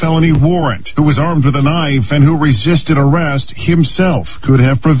wanted on a felony warrant, who was armed with a knife, and who resisted arrest himself, could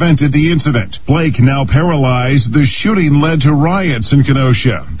have prevented the incident. Blake, now paralyzed, the shooting led to riots in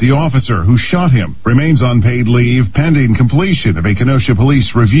Kenosha. The officer who shot him remains on paid leave pending completion of a Kenosha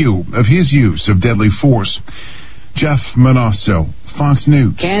police review of his use of deadly force. Jeff Manasso, Fox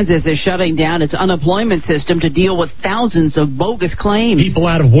News. Kansas is shutting down its unemployment system to deal with thousands of bogus claims. People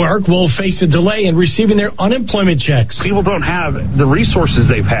out of work will face a delay in receiving their unemployment checks. People don't have the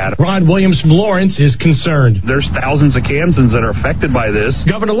resources they've had. Ron Williams from Lawrence is concerned. There's thousands of Kansans that are affected by this.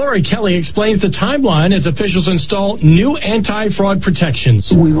 Governor Lori Kelly explains the timeline as officials install new anti-fraud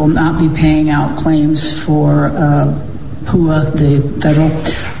protections. We will not be paying out claims for PUA, the federal,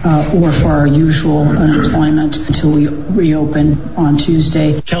 or for our usual unemployment until we reopen on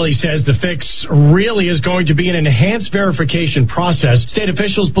Tuesday. Kelly says the fix really is going to be an enhanced verification process. State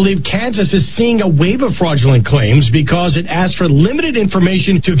officials believe Kansas is seeing a wave of fraudulent claims because it asks for limited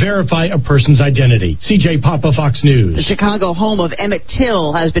information to verify a person's identity. CJ Papa, Fox News. The Chicago home of Emmett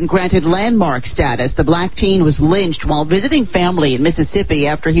Till has been granted landmark status. The black teen was lynched while visiting family in Mississippi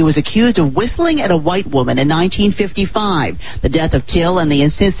after he was accused of whistling at a white woman in 1955. The death of Till and the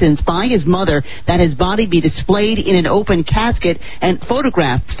insistence by his mother that his body be displayed in an open casket and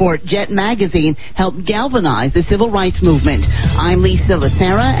photographed for Jet magazine helped galvanize the civil rights movement. I'm Lisa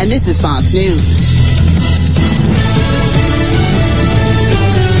Lacera, and this is Fox News.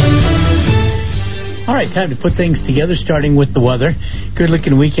 All right, time to put things together, starting with the weather.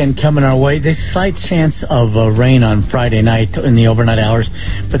 Good-looking weekend coming our way. There's a slight chance of rain on Friday night in the overnight hours,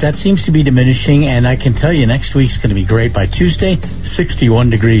 but that seems to be diminishing, and I can tell you next week's going to be great. By Tuesday, 61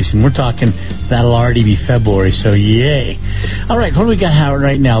 degrees, and we're talking that'll already be February, so yay. All right, what do we got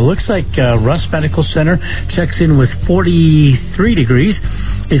right now? Looks like Russ Medical Center checks in with 43 degrees.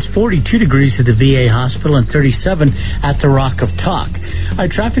 It's 42 degrees at the VA hospital and 37 at the Rock of Talk. All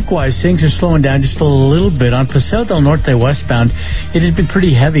right, traffic-wise, things are slowing down just a little bit. On Paseo del Norte westbound, it had been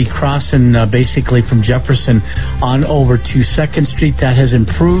pretty heavy crossing basically from Jefferson on over to 2nd Street. That has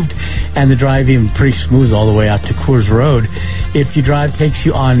improved, and the drive even pretty smooth all the way out to Coors Road. If you drive, takes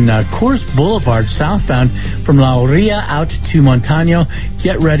you on Coors Boulevard southbound from La Orilla out to Montano.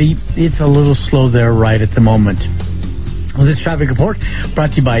 Get ready. It's a little slow there right at the moment. Well, this traffic report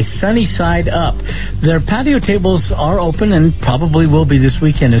brought to you by Sunnyside Up. Their patio tables are open and probably will be this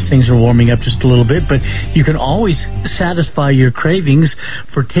weekend as things are warming up just a little bit, but you can always satisfy your cravings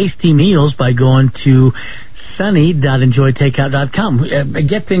for tasty meals by going to sunny.enjoytakeout.com.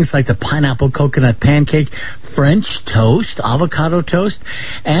 Get things like the pineapple coconut pancake, French toast, avocado toast,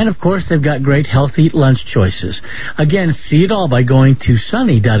 and of course they've got great healthy lunch choices. Again, see it all by going to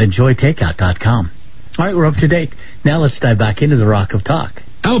sunny.enjoytakeout.com. All right, we're up to date. Now let's dive back into the Rock of Talk.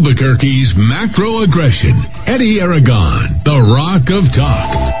 Albuquerque's macro aggression. Eddie Aragon, the Rock of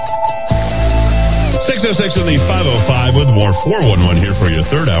Talk. 606 in the 505 with more 411 here for your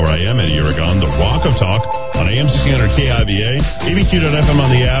third hour. I am Eddie Aragon, the Rock of Talk on AM 1600 KIVA, ABQ.FM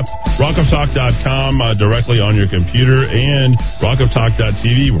on the app, rockoftalk.com directly on your computer, and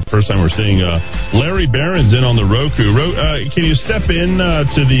rockoftalk.tv. First time we're seeing Larry Barron's in on the Roku. Can you step in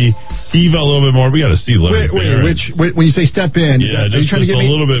to the Eva a little bit more? We got to see Larry Barron. When you say step in, yeah, are you trying to get a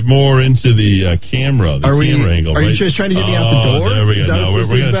little bit more into the camera, camera angle. Are you just trying to get me out the door? There we go. No, we're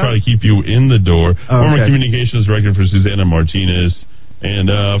going to try to keep you in the door. Former communications director for Susana Martinez,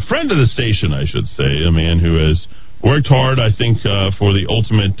 and a friend of the station, I should say, a man who has worked hard, I think, for the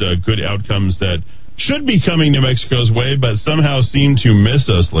ultimate good outcomes that should be coming New Mexico's way, but somehow seem to miss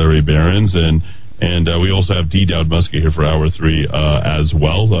us, Larry Barron's, and we also have D. Dowd Muskie here for Hour 3 as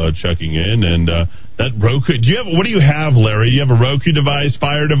well, checking in. And that Roku, what do you have, Larry? You have a Roku device,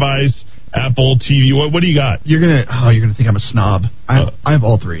 Fire device, Apple TV. What do you got? You're gonna think I'm a snob. I have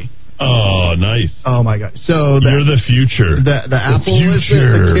all three. Oh, nice. Oh, my God. So you're the future. The Apple is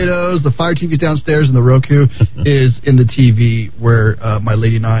the kiddos, the Fire TV's downstairs, and the Roku is in the TV where my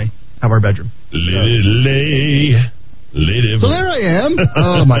lady and I have our bedroom. So there I am.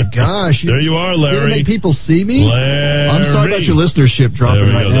 Oh, my gosh. There you are, Larry. You're going to make people see me? Larry. I'm sorry about your listenership dropping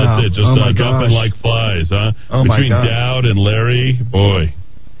right now. That's it. Just dropping like flies, huh? Oh, Between Dowd and Larry, boy.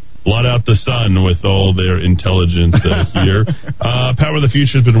 Blot out the sun with all their intelligence here. Power of the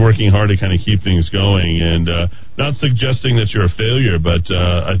Future has been working hard to kind of keep things going, and not suggesting that you're a failure, but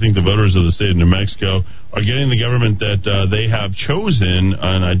I think the voters of the state of New Mexico are getting the government that they have chosen,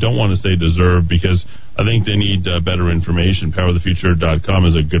 and I don't want to say deserve, because I think they need better information.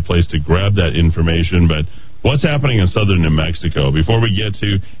 PoweroftheFuture.com is a good place to grab that information, but what's happening in southern New Mexico? Before we get to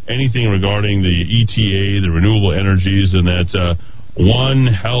anything regarding the ETA, the renewable energies, and that one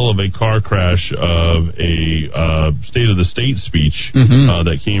hell of a car crash of a State of the State speech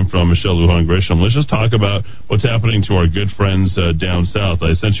that came from Michelle Lujan Grisham. Let's just talk about what's happening to our good friends down south.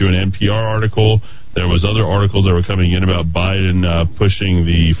 I sent you an NPR article. There was other articles that were coming in about Biden pushing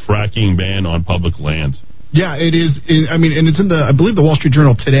the fracking ban on public land. Yeah, it is. And it's in I believe the Wall Street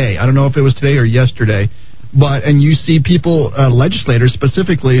Journal today. I don't know if it was today or yesterday. And you see people, legislators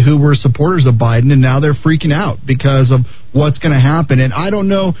specifically, who were supporters of Biden, and now they're freaking out because of what's going to happen. And I don't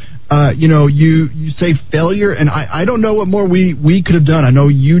know, you say failure, and I don't know what more we could have done. I know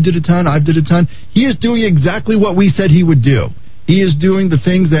you did a ton, I did a ton. He is doing exactly what we said he would do. He is doing the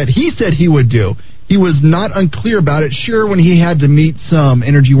things that he said he would do. He was not unclear about it. Sure, when he had to meet some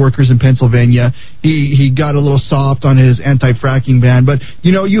energy workers in Pennsylvania, he got a little soft on his anti-fracking ban. But,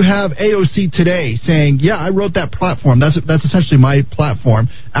 you have AOC today saying, yeah, I wrote that platform. That's essentially my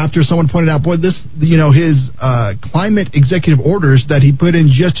platform. After someone pointed out, boy, his climate executive orders that he put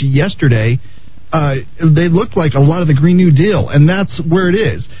in just yesterday, they look like a lot of the Green New Deal, and that's where it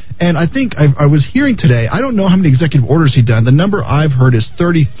is. And I think I was hearing today, I don't know how many executive orders he's done. The number I've heard is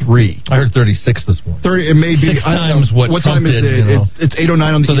 33. I heard 36 this morning. 30, it may be. 6 times what Trump time is did. it? It's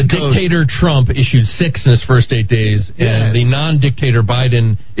 8:09 on the So East the Coast. dictator Trump issued 6 in his first 8 days, and the non-dictator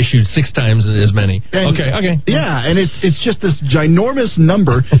Biden issued 6 times as many. And, okay. Yeah, and it's just this ginormous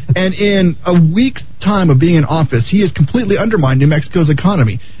number. And in a week's time of being in office, he has completely undermined New Mexico's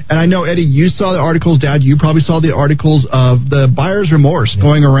economy. And I know, Eddie, you saw the articles, Dad, you probably saw the articles of the buyer's remorse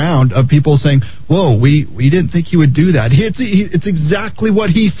going around of people saying, whoa, we didn't think he would do that. It's exactly what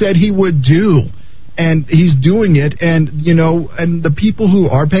he said he would do. And he's doing it, and the people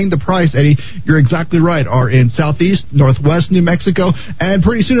who are paying the price, Eddie, you're exactly right, are in southeast, northwest New Mexico, and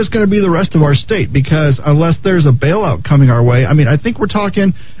pretty soon it's going to be the rest of our state, because unless there's a bailout coming our way, I think we're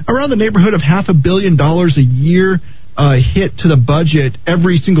talking around the neighborhood of $500 million a year hit to the budget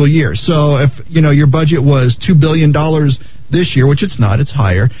every single year. So if your budget was $2 billion this year, which it's not, it's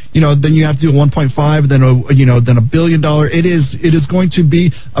higher, then you have to do 1.5, then a $1 billion. It is going to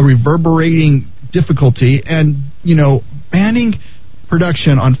be a reverberating difficulty, and banning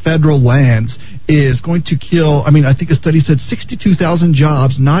production on federal lands is going to kill, I think a study said 62,000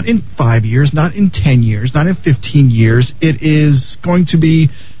 jobs, not in 5 years, not in 10 years, not in 15 years. It is going to be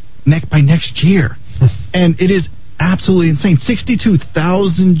by next year. And it is absolutely insane.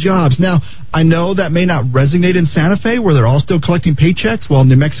 62,000 jobs. Now, I know that may not resonate in Santa Fe, where they're all still collecting paychecks, while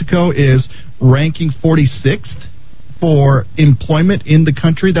New Mexico is ranking 46th for employment in the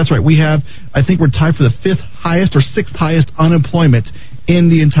country. That's right. I think we're tied for the 5th highest or 6th highest unemployment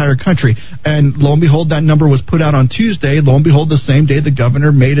in the entire country. And lo and behold, that number was put out on Tuesday. Lo and behold, the same day the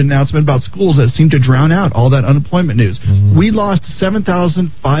governor made an announcement about schools that seemed to drown out all that unemployment news. We lost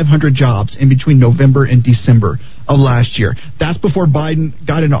 7,500 jobs in between November and December of last year. That's before Biden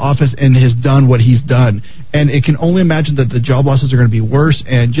got into office and has done what he's done. And it can only imagine that the job losses are going to be worse.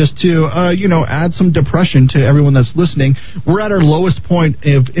 And just to, add some depression to everyone that's listening, we're at our lowest point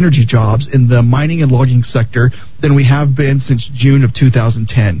of energy jobs in the mining and logging sector than we have been since June of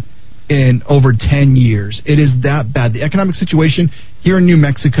 2010 in over 10 years. It is that bad. The economic situation here in New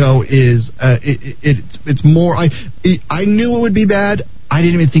Mexico is, it's more, I knew it would be bad. I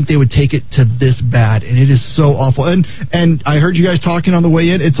didn't even think they would take it to this bad, and it is so awful. And I heard you guys talking on the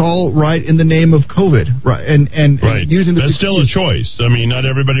way in. It's all right in the name of COVID, right? And using that's still a choice. Not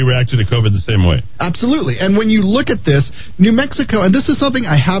everybody reacted to COVID the same way. Absolutely. And when you look at this, New Mexico, and this is something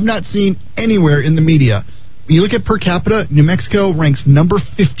I have not seen anywhere in the media. When you look at per capita, New Mexico ranks number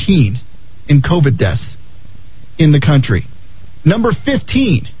 15 in COVID deaths in the country. Number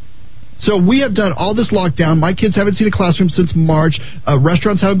 15. So we have done all this lockdown. My kids haven't seen a classroom since March.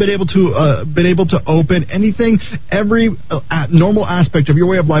 Restaurants haven't been able to open. Every normal aspect of your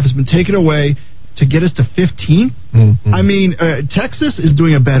way of life has been taken away to get us to 15. Texas is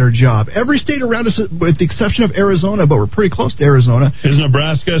doing a better job. Every state around us, with the exception of Arizona, but we're pretty close to Arizona. Is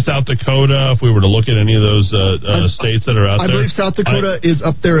Nebraska, South Dakota, if we were to look at any of those states that are out there? I believe South Dakota is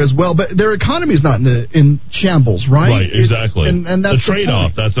up there as well, but their economy is not in shambles, right? Right, exactly. And that's the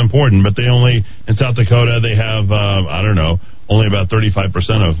trade-off, that's important, but in South Dakota, they have, only about 35%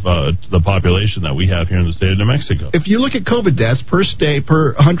 of the population that we have here in the state of New Mexico. If you look at COVID deaths per state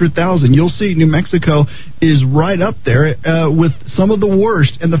per 100,000, you'll see New Mexico is right up there with some of the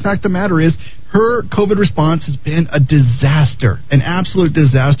worst. And the fact of the matter is, her COVID response has been a disaster, an absolute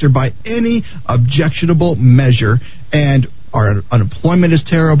disaster by any objectionable measure. And our unemployment is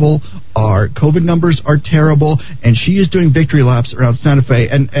terrible. Our COVID numbers are terrible, and she is doing victory laps around Santa Fe.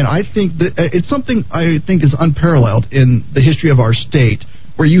 And I think that it's something I think is unparalleled in the history of our state,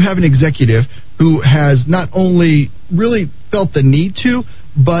 where you have an executive who has not only really felt the need to,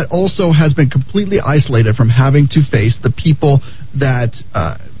 but also has been completely isolated from having to face the people that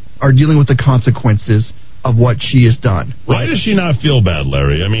are dealing with the consequences of what she has done. Why does she not feel bad,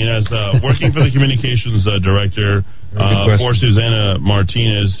 Larry? I mean, as working for the communications director for Susana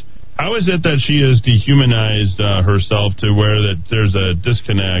Martinez, how is it that she has dehumanized herself to where that there's a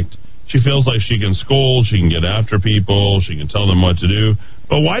disconnect? She feels like she can scold, she can get after people, she can tell them what to do.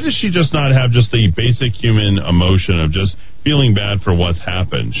 But why does she just not have just the basic human emotion of just feeling bad for what's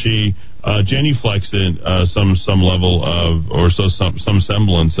happened? She genuflects in some level of, or some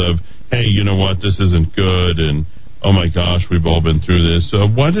semblance of, hey, you know what, this isn't good, and oh my gosh, we've all been through this. So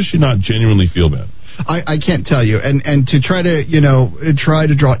why does she not genuinely feel bad? I can't tell you, and to try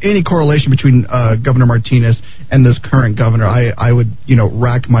to draw any correlation between Governor Martinez and this current governor, I would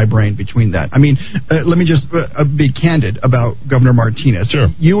rack my brain between that. I mean, let me just be candid about Governor Martinez.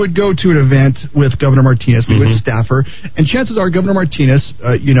 Sure. You would go to an event with Governor Martinez, be with a staffer, and chances are Governor Martinez,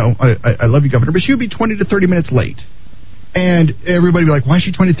 I love you, Governor, but she would be 20 to 30 minutes late. And everybody would be like, why is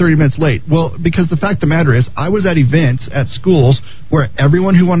she 20, 30 minutes late? Well, because the fact of the matter is, I was at events at schools where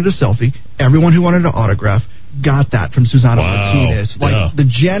everyone who wanted a selfie, everyone who wanted an autograph, got that from Susana Martinez. Like, the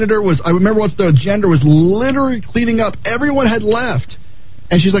janitor was, I remember once the janitor was literally cleaning up. Everyone had left.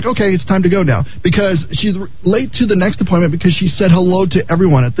 And she's like, okay, it's time to go now. Because she's late to the next appointment because she said hello to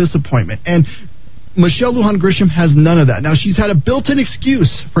everyone at this appointment. And Michelle Lujan Grisham has none of that. Now, she's had a built-in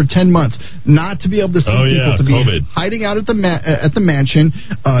excuse for 10 months not to be able to see people, to be hiding out at the mansion,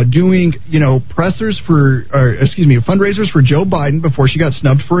 doing, fundraisers for Joe Biden before she got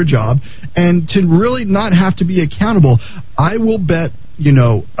snubbed for a job, and to really not have to be accountable. I will bet,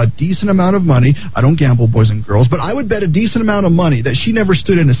 a decent amount of money. I don't gamble, boys and girls, but I would bet a decent amount of money that she never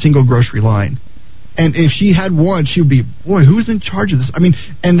stood in a single grocery line. And if she had one, she would be, boy, who's in charge of this? I mean,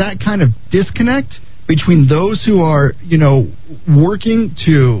 and that kind of disconnect between those who are, working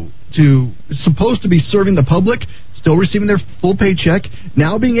to supposed to be serving the public, still receiving their full paycheck,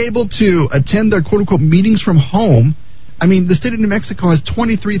 now being able to attend their quote-unquote meetings from home. I mean, the state of New Mexico has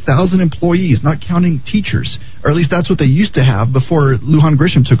 23,000 employees, not counting teachers. Or at least that's what they used to have before Lujan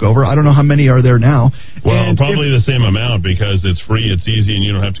Grisham took over. I don't know how many are there now. Well, probably the same amount because it's free, it's easy, and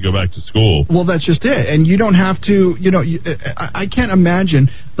you don't have to go back to school. Well, that's just it. And you don't have to, I can't imagine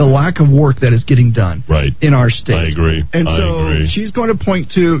the lack of work that is getting done in our state. I agree. And so she's going to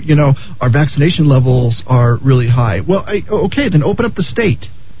point to, our vaccination levels are really high. Well, okay, then open up the state.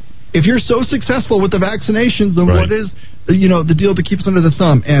 If you're so successful with the vaccinations, then what is the deal to keep us under the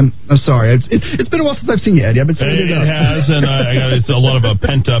thumb? And I'm sorry, it's been a while since I've seen you, Eddie. I've been saying it has, and it's a lot of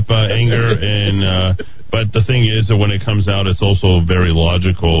pent up anger. And but the thing is that when it comes out, it's also very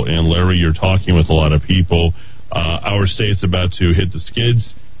logical. And Larry, you're talking with a lot of people. Our state's about to hit the skids.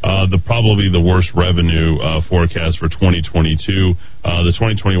 Probably the worst revenue forecast for 2022. The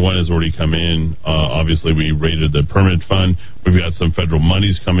 2021 has already come in. Obviously, we rated the permanent fund. We've got some federal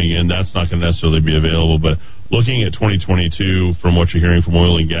monies coming in. That's not going to necessarily be available. But looking at 2022, from what you're hearing from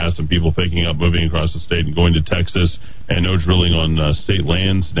oil and gas and people picking up, moving across the state and going to Texas, and no drilling on state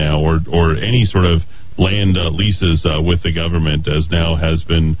lands now, or any sort of land leases with the government, as now has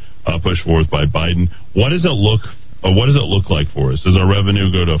been pushed forth by Biden. What does it look like for us? Does our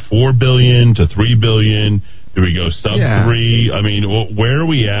revenue go to $4 billion to $3 billion? Do we go sub 3? I mean, where are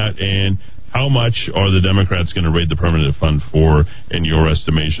we at, and how much are the Democrats going to raid the permanent fund for, in your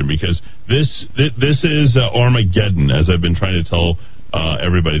estimation? Because this is Armageddon, as I've been trying to tell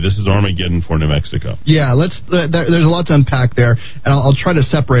everybody. This is Armageddon for New Mexico. Yeah, there's a lot to unpack there, and I'll try to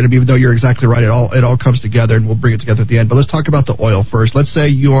separate them, even though you're exactly right. It all comes together, and we'll bring it together at the end. But let's talk about the oil first. Let's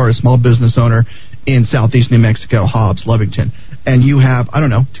say you are a small business owner in southeast New Mexico, Hobbs, Lovington, and you have, I don't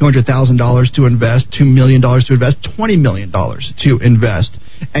know, $200,000 to invest, $2 million to invest, $20 million to invest,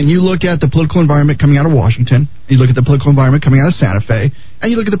 and you look at the political environment coming out of Washington, you look at the political environment coming out of Santa Fe, and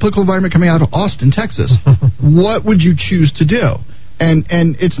you look at the political environment coming out of Austin, Texas. What would you choose to do? And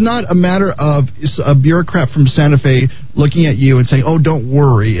it's not a matter of a bureaucrat from Santa Fe looking at you and saying, oh, don't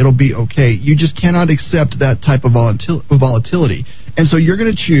worry, it'll be okay. You just cannot accept that type of volatility. And so you're going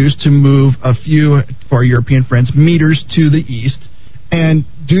to choose to move a few, for our European friends, meters to the east and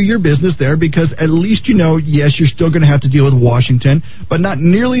do your business there, because at least yes, you're still going to have to deal with Washington, but not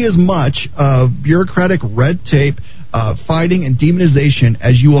nearly as much of bureaucratic red tape, fighting and demonization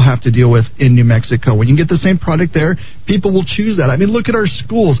as you will have to deal with in New Mexico. When you get the same product there, people will choose that. I mean, look at our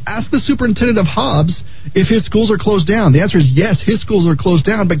schools. Ask the superintendent of Hobbs if his schools are closed down. The answer is yes, his schools are closed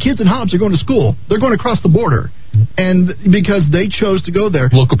down, but kids in Hobbs are going to school. They're going across the border. And because they chose to go there.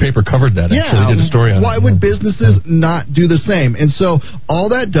 Local paper covered that, actually. Did a story on it. Why would businesses not do the same? And so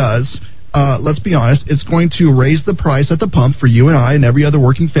all that does let's be honest, it's going to raise the price at the pump for you and I and every other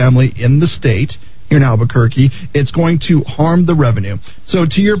working family in the state here in Albuquerque. It's going to harm the revenue. So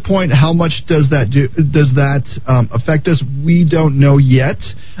to your point, how much does that affect us? We don't know yet.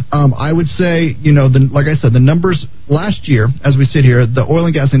 I would say, like I said, the numbers last year, as we sit here, the oil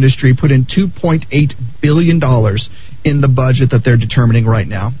and gas industry put in $2.8 billion in the budget that they're determining right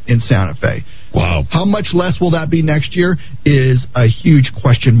now in Santa Fe. Wow. How much less will that be next year is a huge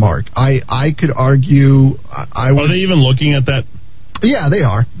question mark. I could argue... Are they even looking at that? Yeah, they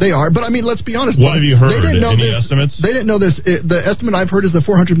are. But, I mean, let's be honest. What have you heard? Any estimates? They didn't know this. The estimate I've heard is the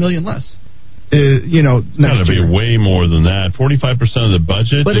 $400 million less. Next year. Got to be way more than that. 45% of the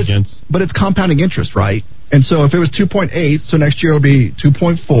budget But it's compounding interest, right? And so if it was 2.8, so next year it'll be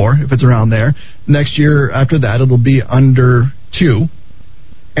 2.4, if it's around there. Next year after that, it'll be under 2.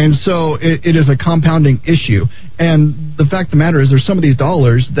 And so it is a compounding issue. And the fact of the matter is there's some of these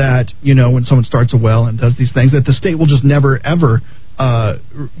dollars that, when someone starts a well and does these things, that the state will just never, ever,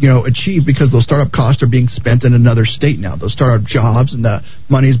 achieve because those startup costs are being spent in another state now. Those startup jobs and the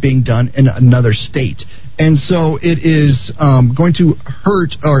money is being done in another state. And so it is going to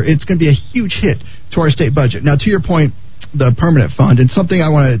hurt, or it's going to be a huge hit to our state budget. Now, to your point, the permanent fund, and something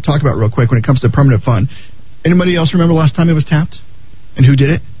I want to talk about real quick when it comes to the permanent fund. Anybody else remember last time it was tapped? And who did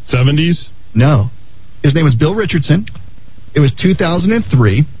it? 70s? No. His name was Bill Richardson. It was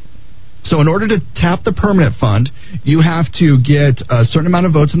 2003. So in order to tap the permanent fund, you have to get a certain amount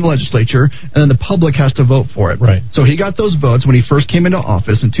of votes in the legislature, and then the public has to vote for it. Right. So he got those votes when he first came into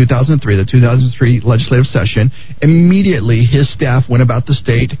office in 2003, the 2003 legislative session. Immediately, his staff went about the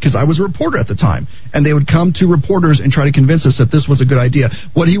state, because I was a reporter at the time, and they would come to reporters and try to convince us that this was a good idea.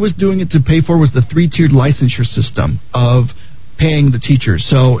 What he was doing it to pay for was the 3-tiered licensure system of paying the teachers.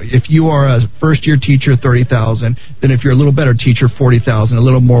 So if you are a first-year teacher, $30,000. Then if you're a little better teacher, $40,000. A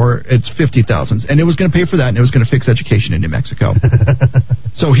little more, it's $50,000. And it was going to pay for that, and it was going to fix education in New Mexico.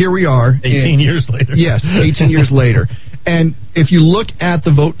 So here we are. 18 years later. Yes, 18 years later. And if you look at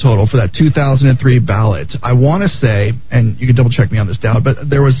the vote total for that 2003 ballot, I want to say, and you can double-check me on this, Dowd, but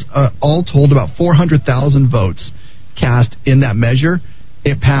there was all told about 400,000 votes cast in that measure.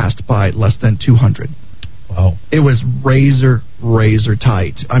 It passed by less than 200. Wow. It was razor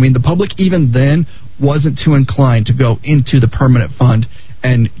tight. I mean, the public even then wasn't too inclined to go into the permanent fund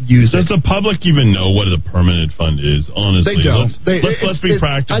and use it. Does the public even know what a permanent fund is, honestly? They don't. Let's be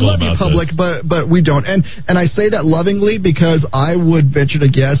practical about this. I love you, public, but we don't. And I say that lovingly because I would venture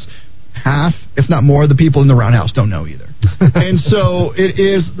to guess half, if not more, of the people in the roundhouse don't know either. And so it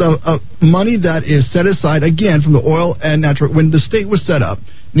is the money that is set aside, again, from the oil and natural. When the state was set up,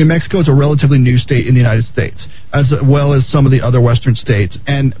 New Mexico is a relatively new state in the United States, as well as some of the other western states.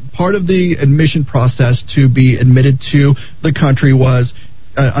 And part of the admission process to be admitted to the country was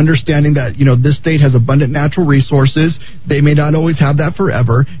understanding that, this state has abundant natural resources. They may not always have that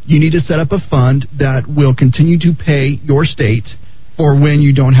forever. You need to set up a fund that will continue to pay your state for when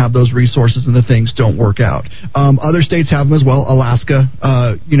you don't have those resources and the things don't work out. Other states have them as well. Alaska,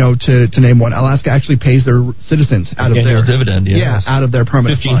 to name one. Alaska actually pays their citizens out of their dividend. Yeah, out of their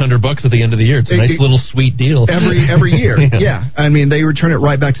permanent $1,500 at the end of the year. It's a nice little sweet deal. Every year. Yeah. I mean, they return it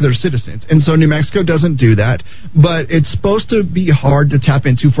right back to their citizens. And so New Mexico doesn't do that. But it's supposed to be hard to tap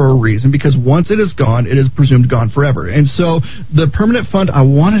into for a reason, because once it is gone, it is presumed gone forever. And so the permanent fund, I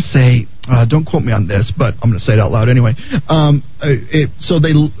want to say, don't quote me on this, but I'm going to say it out loud anyway. So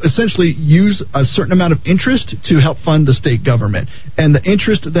they essentially use a certain amount of interest to help fund the state government. And the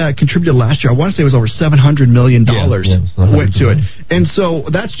interest that contributed last year, I want to say it was over $700 million went to it. And so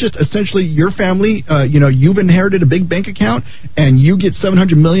that's just essentially your family, you've inherited a big bank account, and you get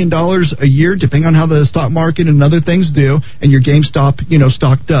 $700 million a year, depending on how the stock market and other things do, and your GameStop,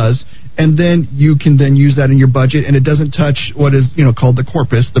 stock does. And then you can then use that in your budget, and it doesn't touch what is called the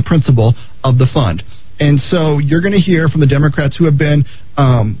corpus, the principle of the fund. And so you're going to hear from the Democrats who have been,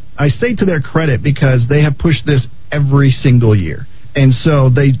 I say to their credit, because they have pushed this every single year. And so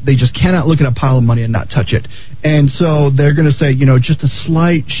they just cannot look at a pile of money and not touch it. And so they're going to say, just a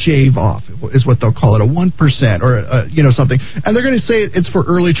slight shave off is what they'll call it, a 1% or, something. And they're going to say it's for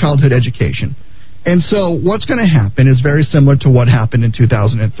early childhood education. And so what's going to happen is very similar to what happened in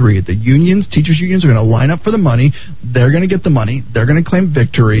 2003. The unions, teachers' unions, are going to line up for the money. They're going to get the money. They're going to claim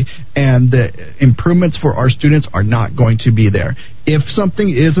victory. And the improvements for our students are not going to be there. If something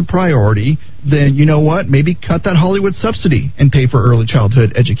is a priority, then you know what? Maybe cut that Hollywood subsidy and pay for early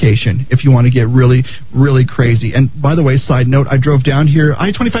childhood education if you want to get really, really crazy. And by the way, side note, I drove down here.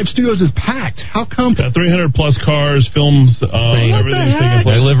 I-25 Studios is packed. How come? Got 300 plus cars, films, everything's taking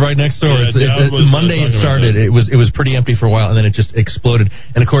I live right next door. Monday it started. It was pretty empty for a while, and then it just exploded.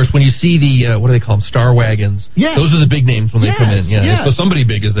 And of course, when you see the what do they call them, Star Wagons? Yes. Those are the big names when they come in. Yeah. Yes. So somebody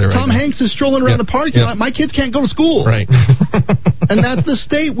big is there. Tom right Hanks is strolling around the parking lot. My kids can't go to school. Right. And that's the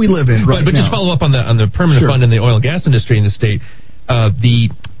state we live in right but now. Just follow up on the permanent fund in the oil and gas industry in the state.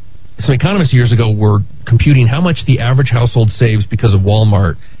 Some economists years ago were computing how much the average household saves because of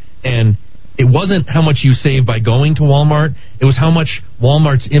Walmart, and it wasn't how much you save by going to Walmart. It was how much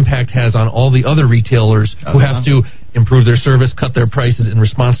Walmart's impact has on all the other retailers who have to improve their service, cut their prices in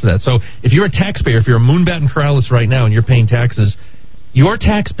response to that. So if you're a taxpayer, if you're a Moonbat and Corrales right now and you're paying taxes, your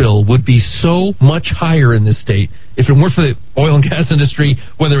tax bill would be so much higher in this state if it weren't for the oil and gas industry,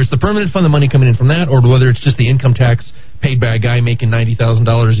 whether it's the permanent fund, the money coming in from that, or whether it's just the income tax paid by a guy making $90,000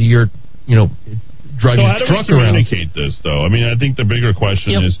 a year, driving his truck around. How do we communicate this, though? I mean, I think the bigger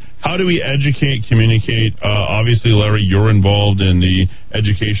question is, how do we educate, communicate? Obviously, Larry, you're involved in the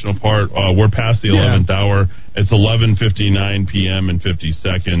educational part. We're past the 11th hour. It's 11:59 p.m. and 50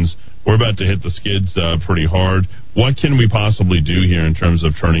 seconds. We're about to hit the skids pretty hard. What can we possibly do here in terms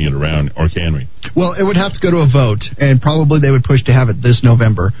of turning it around, or can we? Well, it would have to go to a vote, and probably they would push to have it this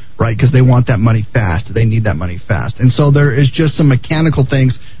November, right, because they want that money fast. They need that money fast. And so there is just some mechanical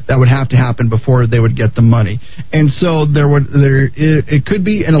things that would have to happen before they would get the money. And so it could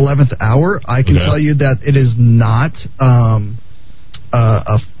be an 11th hour. I can tell you that it is not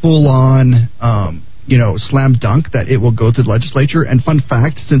a full-on slam dunk that it will go through the legislature. And fun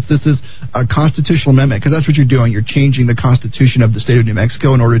fact, since this is a constitutional amendment, because that's what you're doing, you're changing the Constitution of the state of New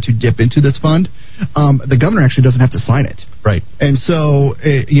Mexico in order to dip into this fund, the governor actually doesn't have to sign it. Right. And so,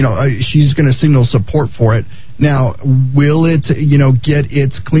 she's going to signal support for it. Now, will it, get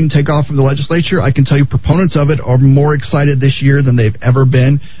its clean takeoff from the legislature? I can tell you proponents of it are more excited this year than they've ever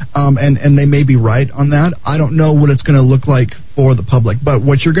been, and they may be right on that. I don't know what it's going to look like for the public, but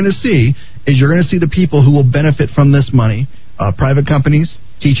what you're going to see is you're going to see the people who will benefit from this money, private companies,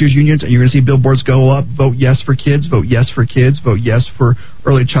 teachers unions, and you're going to see billboards go up, vote yes for kids, vote yes for kids, vote yes for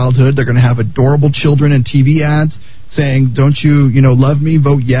early childhood. They're going to have adorable children and TV ads saying, don't you, love me,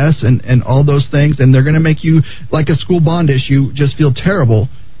 vote yes, and all those things. And they're going to make you, like a school bond issue, just feel terrible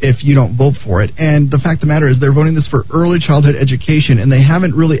if you don't vote for it. And the fact of the matter is they're voting this for early childhood education, and they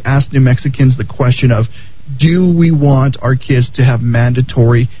haven't really asked New Mexicans the question of, do we want our kids to have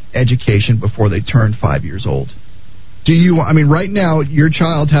mandatory education before they turn 5 years old? Right now, your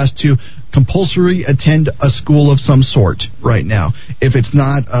child has to compulsory attend a school of some sort right now. If it's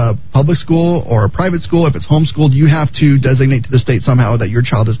not a public school or a private school, if it's homeschooled, you have to designate to the state somehow that your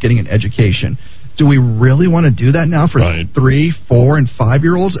child is getting an education. Do we really want to do that now for 3, 4, and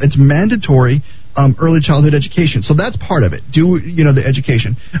 5-year-olds? It's mandatory early childhood education. So that's part of it. The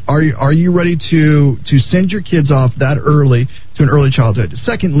education. Are you ready to send your kids off that early to an early childhood?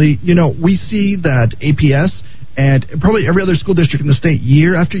 Secondly, we see that APS and probably every other school district in the state,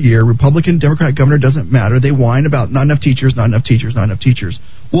 year after year, Republican, Democrat governor, doesn't matter. They whine about not enough teachers, not enough teachers, not enough teachers.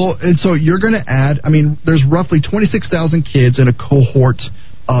 Well, and so you're going to add, there's roughly 26,000 kids in a cohort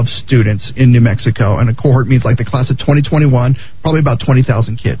of students in New Mexico, and a cohort means like the class of 2021, probably about 20,000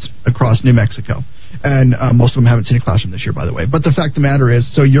 kids across New Mexico. And most of them haven't seen a classroom this year, by the way. But the fact of the matter is,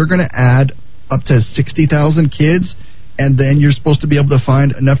 so you're going to add up to 60,000 kids, and then you're supposed to be able to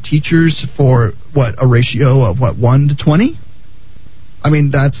find enough teachers for, a ratio of, 1 to 20?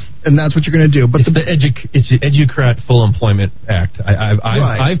 That's what you're going to do. But it's the EduCrat Full Employment Act.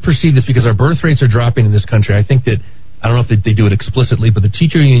 I've perceived this because our birth rates are dropping in this country. I think that, I don't know if they do it explicitly, but the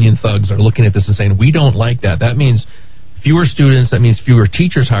teacher union thugs are looking at this and saying, we don't like that. That means fewer students, that means fewer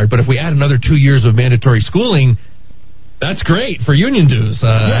teachers hired. But if we add another 2 years of mandatory schooling, that's great for union dues.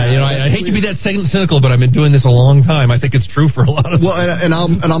 I hate to be that cynical, but I've been doing this a long time. I think it's true for a lot of people. Well, and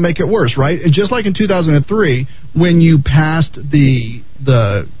I'll make it worse, right? Just like in 2003, when you passed the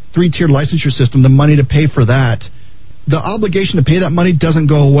 3-tiered licensure system, the money to pay for that, the obligation to pay that money doesn't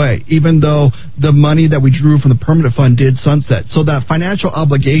go away, even though the money that we drew from the permanent fund did sunset. So that financial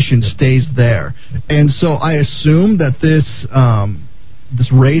obligation stays there. And so I assume that this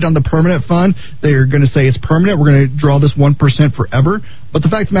rate on the permanent fund, they're going to say it's permanent. We're going to draw this 1% forever. But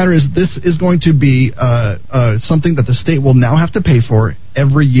the fact of the matter is this is going to be something that the state will now have to pay for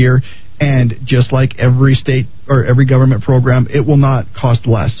every year. And just like every state or every government program, it will not cost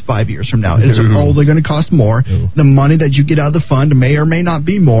less 5 years from now. It's only going to cost more. The money that you get out of the fund may or may not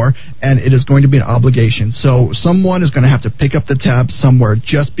be more, and it is going to be an obligation. So someone is going to have to pick up the tab somewhere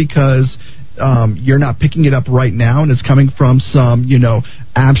just because you're not picking it up right now, and it's coming from some,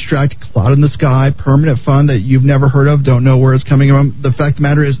 abstract cloud in the sky, permanent fund that you've never heard of, don't know where it's coming from. The fact of the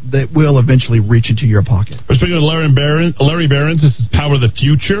matter is that will eventually reach into your pocket. We're speaking with Larry Behrens. This is Power the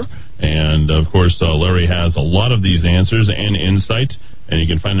Future. And, of course, Larry has a lot of these answers and insight. And you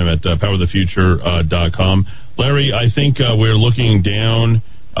can find them at powerthefuture.com. Larry, I think we're looking down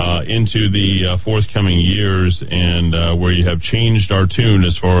into the forthcoming years and where you have changed our tune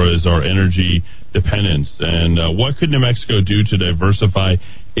as far as our energy dependence. And what could New Mexico do to diversify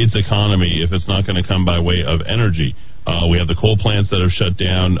its economy if it's not going to come by way of energy? We have the coal plants that are shut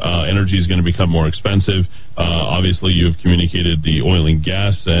down. Energy is going to become more expensive. Obviously, you've communicated the oil and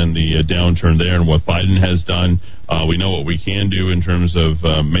gas and the downturn there and what Biden has done. We know what we can do in terms of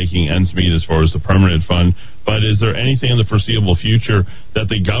making ends meet as far as the permanent fund. But is there anything in the foreseeable future that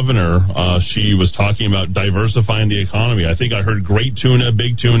the governor, she was talking about diversifying the economy? I think I heard great tuna,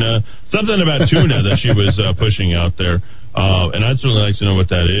 big tuna, something about tuna that she was pushing out there. And I'd certainly like to know what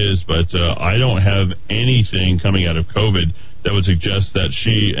that is, but I don't have anything coming out of COVID that would suggest that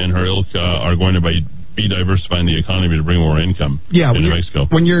she and her ilk are going to be diversifying the economy to bring more income in New Mexico.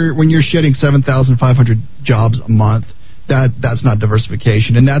 When you're shedding 7,500 jobs a month, that's not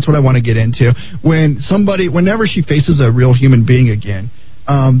diversification, and that's what I want to get into. Whenever she faces a real human being again,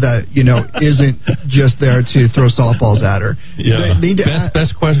 that isn't just there to throw softballs at her. Yeah.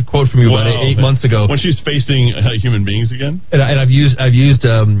 Best quote from you about 8 months ago when she's facing human beings again. And I've used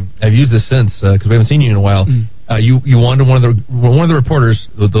this since because we haven't seen you in a while. You wanted one of the reporters,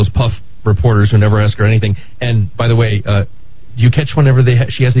 those puff reporters who never ask her anything. And by the way, do you catch whenever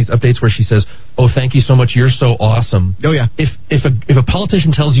she has these updates where she says, "Oh, thank you so much, you're so awesome." Oh yeah. If a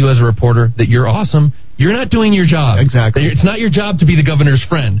politician tells you as a reporter that you're awesome, you're not doing your job. Exactly. It's not your job to be the governor's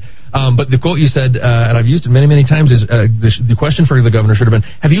friend. But the quote you said, and I've used it many, many times, is the question for the governor should have been,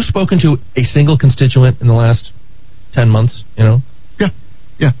 have you spoken to a single constituent in the last 10 months?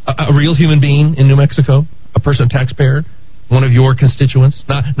 Yeah. A real human being in New Mexico, a person, a taxpayer, one of your constituents,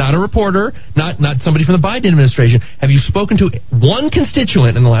 not a reporter, not somebody from the Biden administration. Have you spoken to one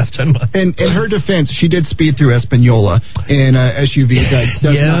constituent in the last 10 months? And in her defense, she did speed through Espanola in a SUV that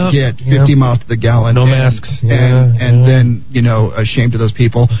does not get 50 miles to the gallon. No masks. And then, shame to those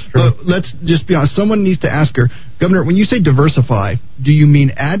people. But let's just be honest. Someone needs to ask her, Governor, when you say diversify, do you mean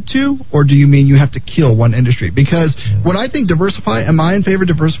add to, or do you mean you have to kill one industry? Because when I think diversify, am I in favor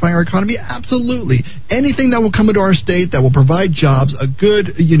of diversifying our economy? Absolutely. Anything that will come into our state that will provide jobs, a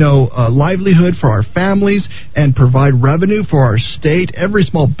good, livelihood for our families, and provide revenue for our state, every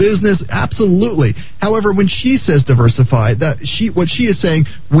small business, absolutely. However, when she says diversify, what she is saying,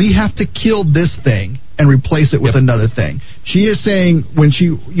 we have to kill this thing and replace it with another thing. She is saying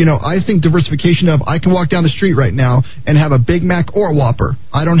I think diversification of I can walk down the street right now and have a Big Mac or a Whopper.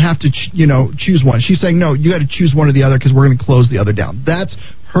 I don't have to, choose one. She's saying, no, you got to choose one or the other because we're going to close the other down. That's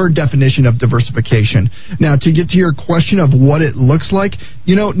her definition of diversification. Now, to get to your question of what it looks like,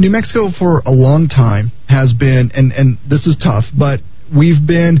 New Mexico for a long time has been, and this is tough, but we've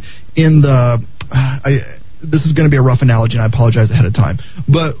been in the... this is going to be a rough analogy, and I apologize ahead of time.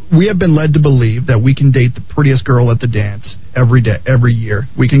 But we have been led to believe that we can date the prettiest girl at the dance every year.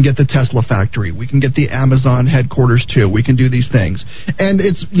 We can get the Tesla factory. We can get the Amazon headquarters, too. We can do these things. And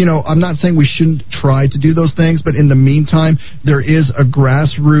it's, I'm not saying we shouldn't try to do those things, but in the meantime, there is a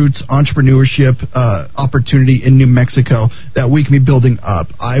grassroots entrepreneurship opportunity in New Mexico that we can be building up.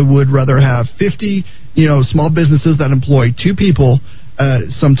 I would rather have 50, small businesses that employ 2 people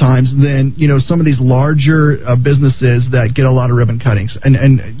sometimes than some of these larger businesses that get a lot of ribbon cuttings. And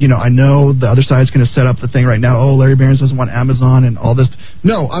I know the other side is going to set up the thing right now. Oh, Larry Behrens doesn't want Amazon and all this.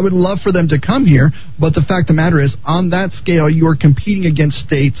 No, I would love for them to come here, but the fact of the matter is, on that scale, you are competing against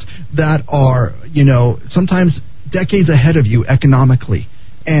states that are sometimes decades ahead of you economically,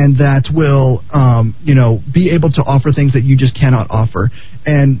 and that will be able to offer things that you just cannot offer.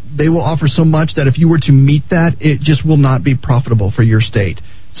 And they will offer so much that if you were to meet that, it just will not be profitable for your state.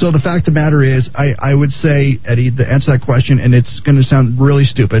 So the fact of the matter is, I would say, Eddie, the answer to that question, and it's going to sound really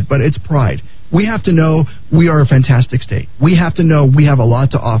stupid, but it's pride. We have to know we are a fantastic state. We have to know we have a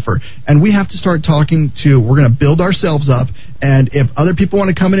lot to offer. And we have to start talking we're going to build ourselves up. And if other people want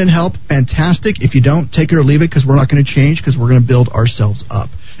to come in and help, fantastic. If you don't, take it or leave it, because we're not going to change, because we're going to build ourselves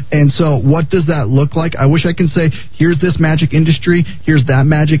up. And so what does that look like? I wish I could say, here's this magic industry, here's that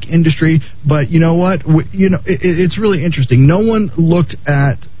magic industry. But you know what? It's really interesting. No one looked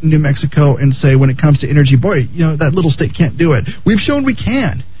at New Mexico and say, when it comes to energy, boy, that little state can't do it. We've shown we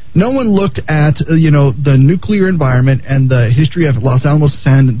can. No one looked at, the nuclear environment and the history of Los Alamos,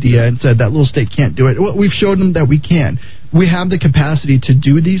 Sandia, and said that little state can't do it. Well, we've showed them that we can. we have the capacity to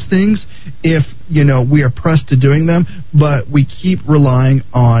do these things if, we are pressed to doing them, but we keep relying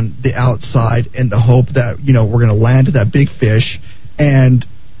on the outside in the hope that, we're going to land that big fish. And,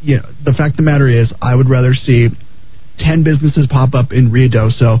 the fact of the matter is, I would rather see 10 businesses pop up in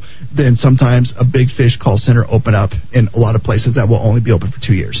Ruidoso than sometimes a big fish call center open up in a lot of places that will only be open for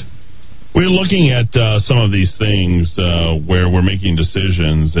 2 years. We're looking at some of these things where we're making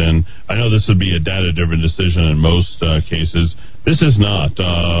decisions, and I know this would be a data-driven decision in most cases. This is not.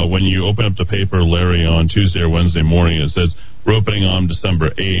 When you open up the paper, Larry, on Tuesday or Wednesday morning, it says we're opening on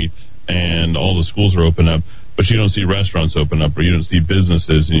December 8th, and all the schools are open up, but you don't see restaurants open up, or you don't see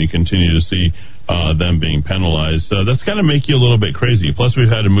businesses, and you continue to see them being penalized. That's going to make you a little bit crazy. Plus,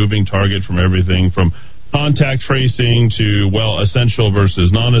 we've had a moving target from everything from contact tracing to, essential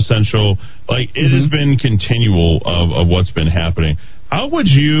versus non-essential. It has been continual of what's been happening. How would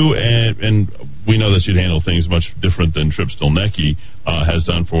you, and we know that you'd handle things much different than Tripp Stelnecki has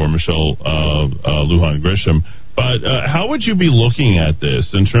done for Michelle Lujan Grisham, but how would you be looking at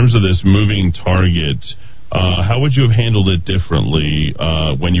this in terms of this moving target? How would you have handled it differently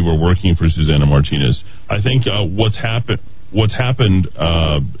when you were working for Susana Martinez? I think what's happened,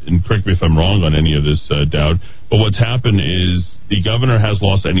 and correct me if I'm wrong on any of this, Dowd, but what's happened is the governor has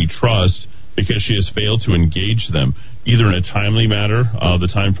lost any trust because she has failed to engage them, either in a timely manner,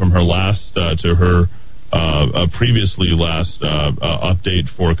 the time from her last to her previously last update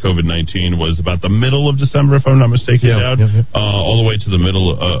for COVID-19 was about the middle of December, if I'm not mistaken, Dowd, all the way to the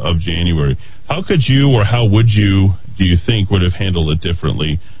middle of January. How could you, or how would you, do you think, would have handled it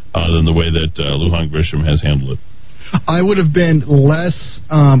differently than the way that Lujan Grisham has handled it? I would have been less.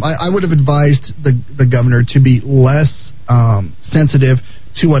 I would have advised the governor to be less sensitive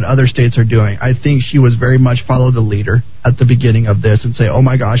to what other states are doing. I think she was very much follow the leader at the beginning of this and say, oh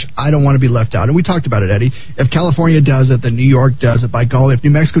my gosh, I don't want to be left out. And we talked about it, Eddie. If California does it, then New York does it. By golly, if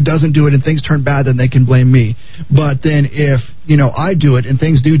New Mexico doesn't do it and things turn bad, then they can blame me. But then if, I do it and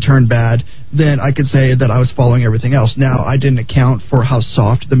things do turn bad, then I could say that I was following everything else. Now, I didn't account for how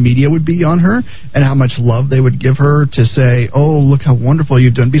soft the media would be on her and how much love they would give her to say, oh, look how wonderful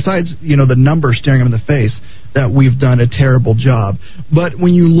you've done. Besides, the numbers staring them in the face that we've done a terrible job. But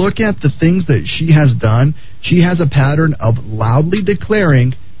when you look at the things that she has done, she has a pattern of loudly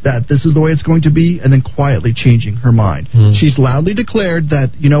declaring that this is the way it's going to be, and then quietly changing her mind. She's loudly declared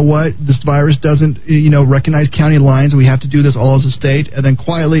that, this virus doesn't, recognize county lines, and we have to do this all as a state, and then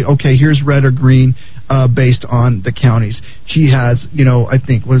quietly, okay, here's red or green, based on the counties. She has, I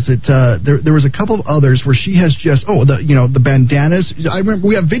think, there was a couple of others where she has just, the bandanas. I remember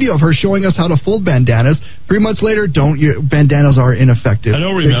we have video of her showing us how to fold bandanas. 3 months later, bandanas are ineffective. I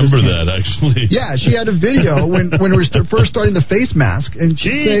don't remember that, actually. Yeah, she had a video when we were first starting the face mask. And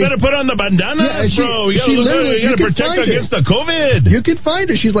you better put on the bandana, bro. You got to protect against the COVID. You can find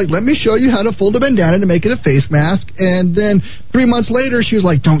it. She's like, let me show you how to fold a bandana to make it a face mask. And then 3 months later, she was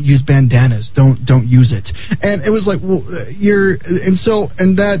like, don't use bandanas. Don't use it. And it was like, well,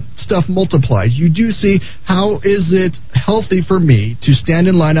 and that stuff multiplies. You do see, how is it healthy for me to stand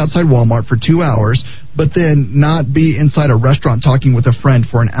in line outside Walmart for 2 hours, but then not be inside a restaurant talking with a friend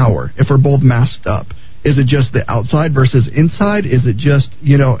for an hour if we're both masked up? Is it just the outside versus inside? Is it just,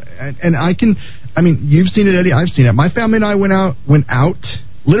 you've seen it, Eddie, I've seen it. My family and I went out,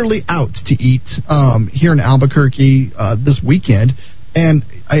 literally out to eat here in Albuquerque this weekend. And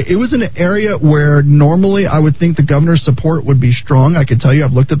it was in an area where normally I would think the governor's support would be strong. I can tell you,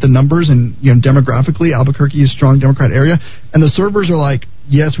 I've looked at the numbers, and demographically, Albuquerque is a strong Democrat area. And the servers are like,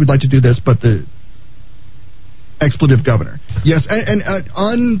 yes, we'd like to do this, but the expletive governor. Yes, and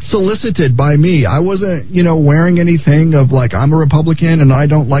unsolicited by me. I wasn't, wearing anything of like, I'm a Republican and I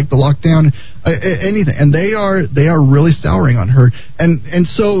don't like the lockdown, anything. And they are really souring on her. And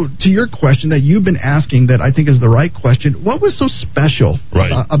so to your question that you've been asking, that I think is the right question, what was so special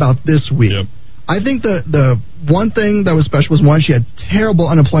about this week? Yep. I think the one thing that was special was, one, she had terrible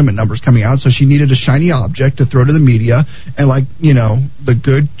unemployment numbers coming out, so she needed a shiny object to throw to the media. And the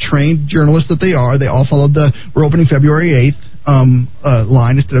good trained journalists that they are, they all followed the we're opening February 8th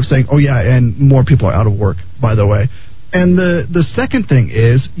line instead of saying, oh yeah, and more people are out of work, by the way. And the second thing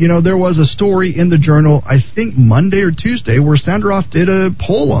is, there was a story in the Journal, I think Monday or Tuesday, where Sanderoff did a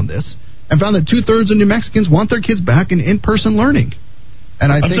poll on this and found that 2/3 of New Mexicans want their kids back in-person learning. And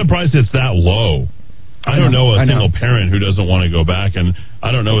I'm surprised it's that low. I don't know a single parent who doesn't want to go back, and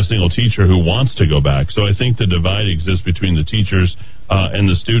I don't know a single teacher who wants to go back. So I think the divide exists between the teachers and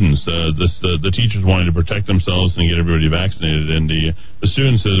the students. The teachers wanted to protect themselves and get everybody vaccinated, and the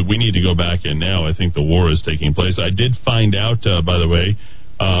students said, we need to go back in now. I think the war is taking place. I did find out, by the way,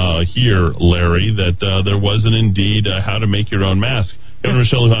 here, Larry, that there wasn't indeed how to make your own mask. Governor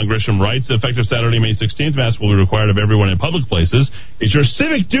Shelley Von Grisham writes, effective Saturday, May 16th, masks will be required of everyone in public places. It's your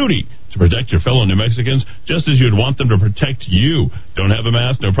civic duty to protect your fellow New Mexicans just as you'd want them to protect you. Don't have a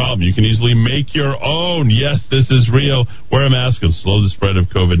mask? No problem. You can easily make your own. Yes, this is real. Wear a mask and slow the spread of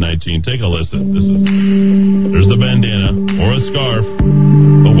COVID-19. Take a listen. There's the bandana or a scarf.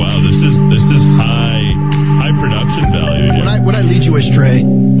 Oh, wow. This is high production value. When I lead you astray.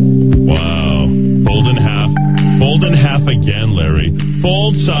 Wow. Fold in half again, Larry.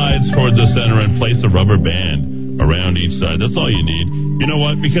 Fold sides towards the center and place a rubber band around each side. That's all you need. You know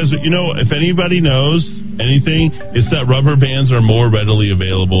what? Because, if anybody knows anything, it's that rubber bands are more readily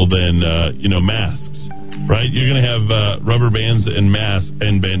available than, masks. Right? You're going to have rubber bands and masks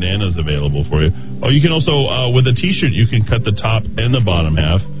and bandanas available for you. Oh, you can also, with a T-shirt, you can cut the top and the bottom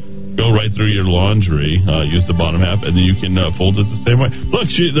half. Go right through your laundry, use the bottom half, and then you can fold it the same way. Look,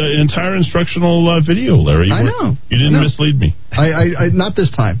 the entire instructional video, Larry. I know. You didn't mislead me. I not this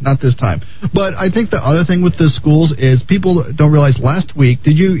time. But I think the other thing with the schools is people don't realize last week,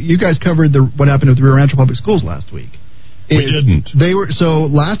 you guys covered what happened with the Rio Rancho Public Schools last week? We didn't. So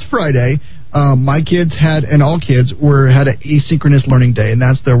last Friday, my kids had an asynchronous learning day, and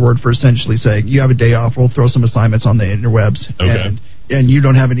that's their word for essentially saying, you have a day off, we'll throw some assignments on the interwebs. Okay. And you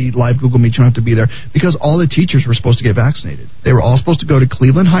don't have any live Google Meet, you don't have to be there. Because all the teachers were supposed to get vaccinated. They were all supposed to go to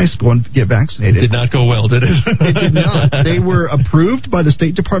Cleveland High School and get vaccinated. It did not go well, did it? It did not. They were approved by the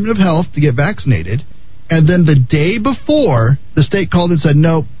State Department of Health to get vaccinated. And then the day before, the state called and said,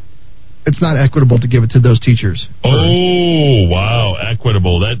 no, it's not equitable to give it to those teachers. Oh, wow.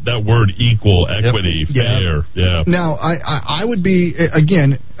 Equitable. That word equal, equity, fair. Yeah. Now, I would be,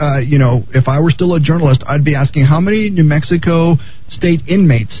 again, if I were still a journalist, I'd be asking how many New Mexico state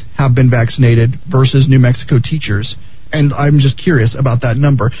inmates have been vaccinated versus New Mexico teachers. And I'm just curious about that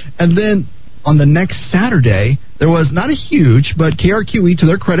number. And then on the next Saturday, there was not a huge, but KRQE, to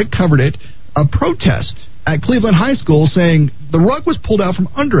their credit, covered it, a protest at Cleveland High School saying the rug was pulled out from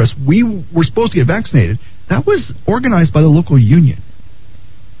under us. We were supposed to get vaccinated. That was organized by the local union.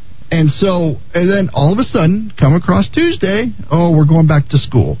 And then all of a sudden, come across Tuesday, we're going back to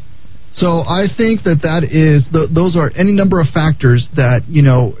school. So I think that is, those are any number of factors that,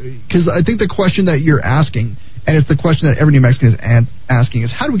 because I think the question that you're asking, and it's the question that every New Mexican is asking,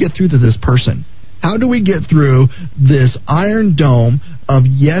 is how do we get through to this person? How do we get through this iron dome of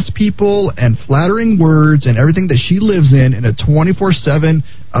yes people and flattering words and everything that she lives in a 24/7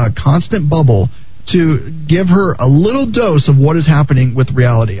 constant bubble to give her a little dose of what is happening with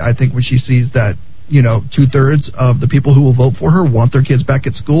reality? I think when she sees that, 2/3 of the people who will vote for her want their kids back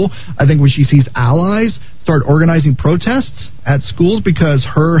at school. I think when she sees allies start organizing protests at schools because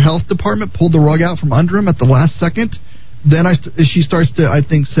her health department pulled the rug out from under them at the last second, then she starts to, I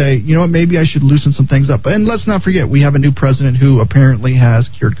think, say, you know what, maybe I should loosen some things up. And let's not forget, we have a new president who apparently has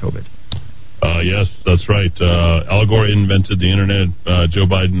cured COVID. Yes, that's right. Al Gore invented the internet. Joe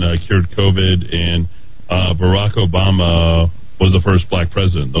Biden cured COVID, and Barack Obama was the first black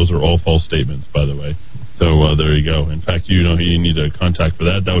president. Those are all false statements, by the way. So there you go. In fact, you need a contact for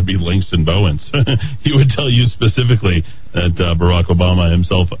that. That would be Langston Bowens. He would tell you specifically that Barack Obama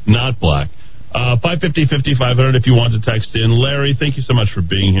himself not black. 550-5500 if you want to text in. Larry, thank you so much for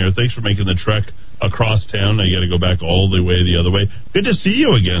being here. Thanks for making the trek across town. Now you got to go back all the way the other way. Good to see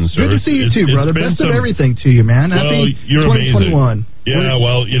you again, sir. Good to see you too, brother. Best of everything to you, man. Happy 2021. Amazing. Yeah,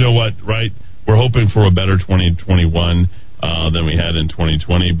 well, you know what, right? We're hoping for a better 2021 than we had in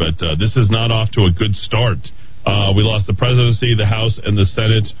 2020, but this is not off to a good start. We lost the presidency, the House, and the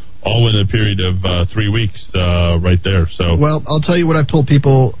Senate all in a period of 3 weeks right there. So, well, I'll tell you what I've told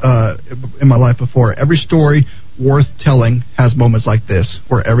people in my life before. Every story worth telling has moments like this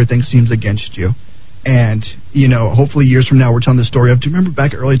where everything seems against you. And, hopefully years from now we're telling the story of, do you remember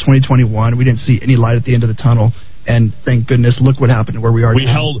back early 2021, we didn't see any light at the end of the tunnel? And thank goodness, look what happened to where we are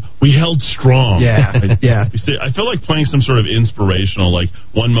now. We held strong. Yeah, yeah. I feel like playing some sort of inspirational, like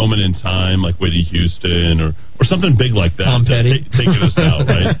One Moment in Time, like Whitney Houston, or something big like that. Tom Petty. Taking us out,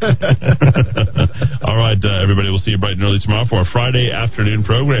 right? All right, everybody, we'll see you bright and early tomorrow for our Friday afternoon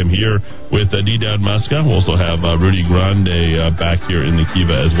program here with D-Dowd Muska. We'll also have Rudy Grande back here in the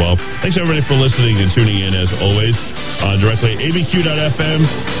Kiva as well. Thanks, everybody, for listening and tuning in, as always. Directly at abq.fm,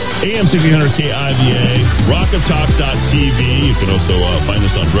 AM 1600 KIVA, rockoftalk.tv. You can also find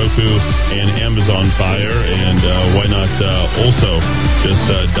us on Roku and Amazon Fire. And why not also just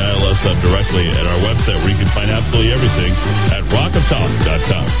dial us up directly at our website where you can find absolutely everything at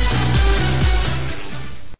rockoftalk.com.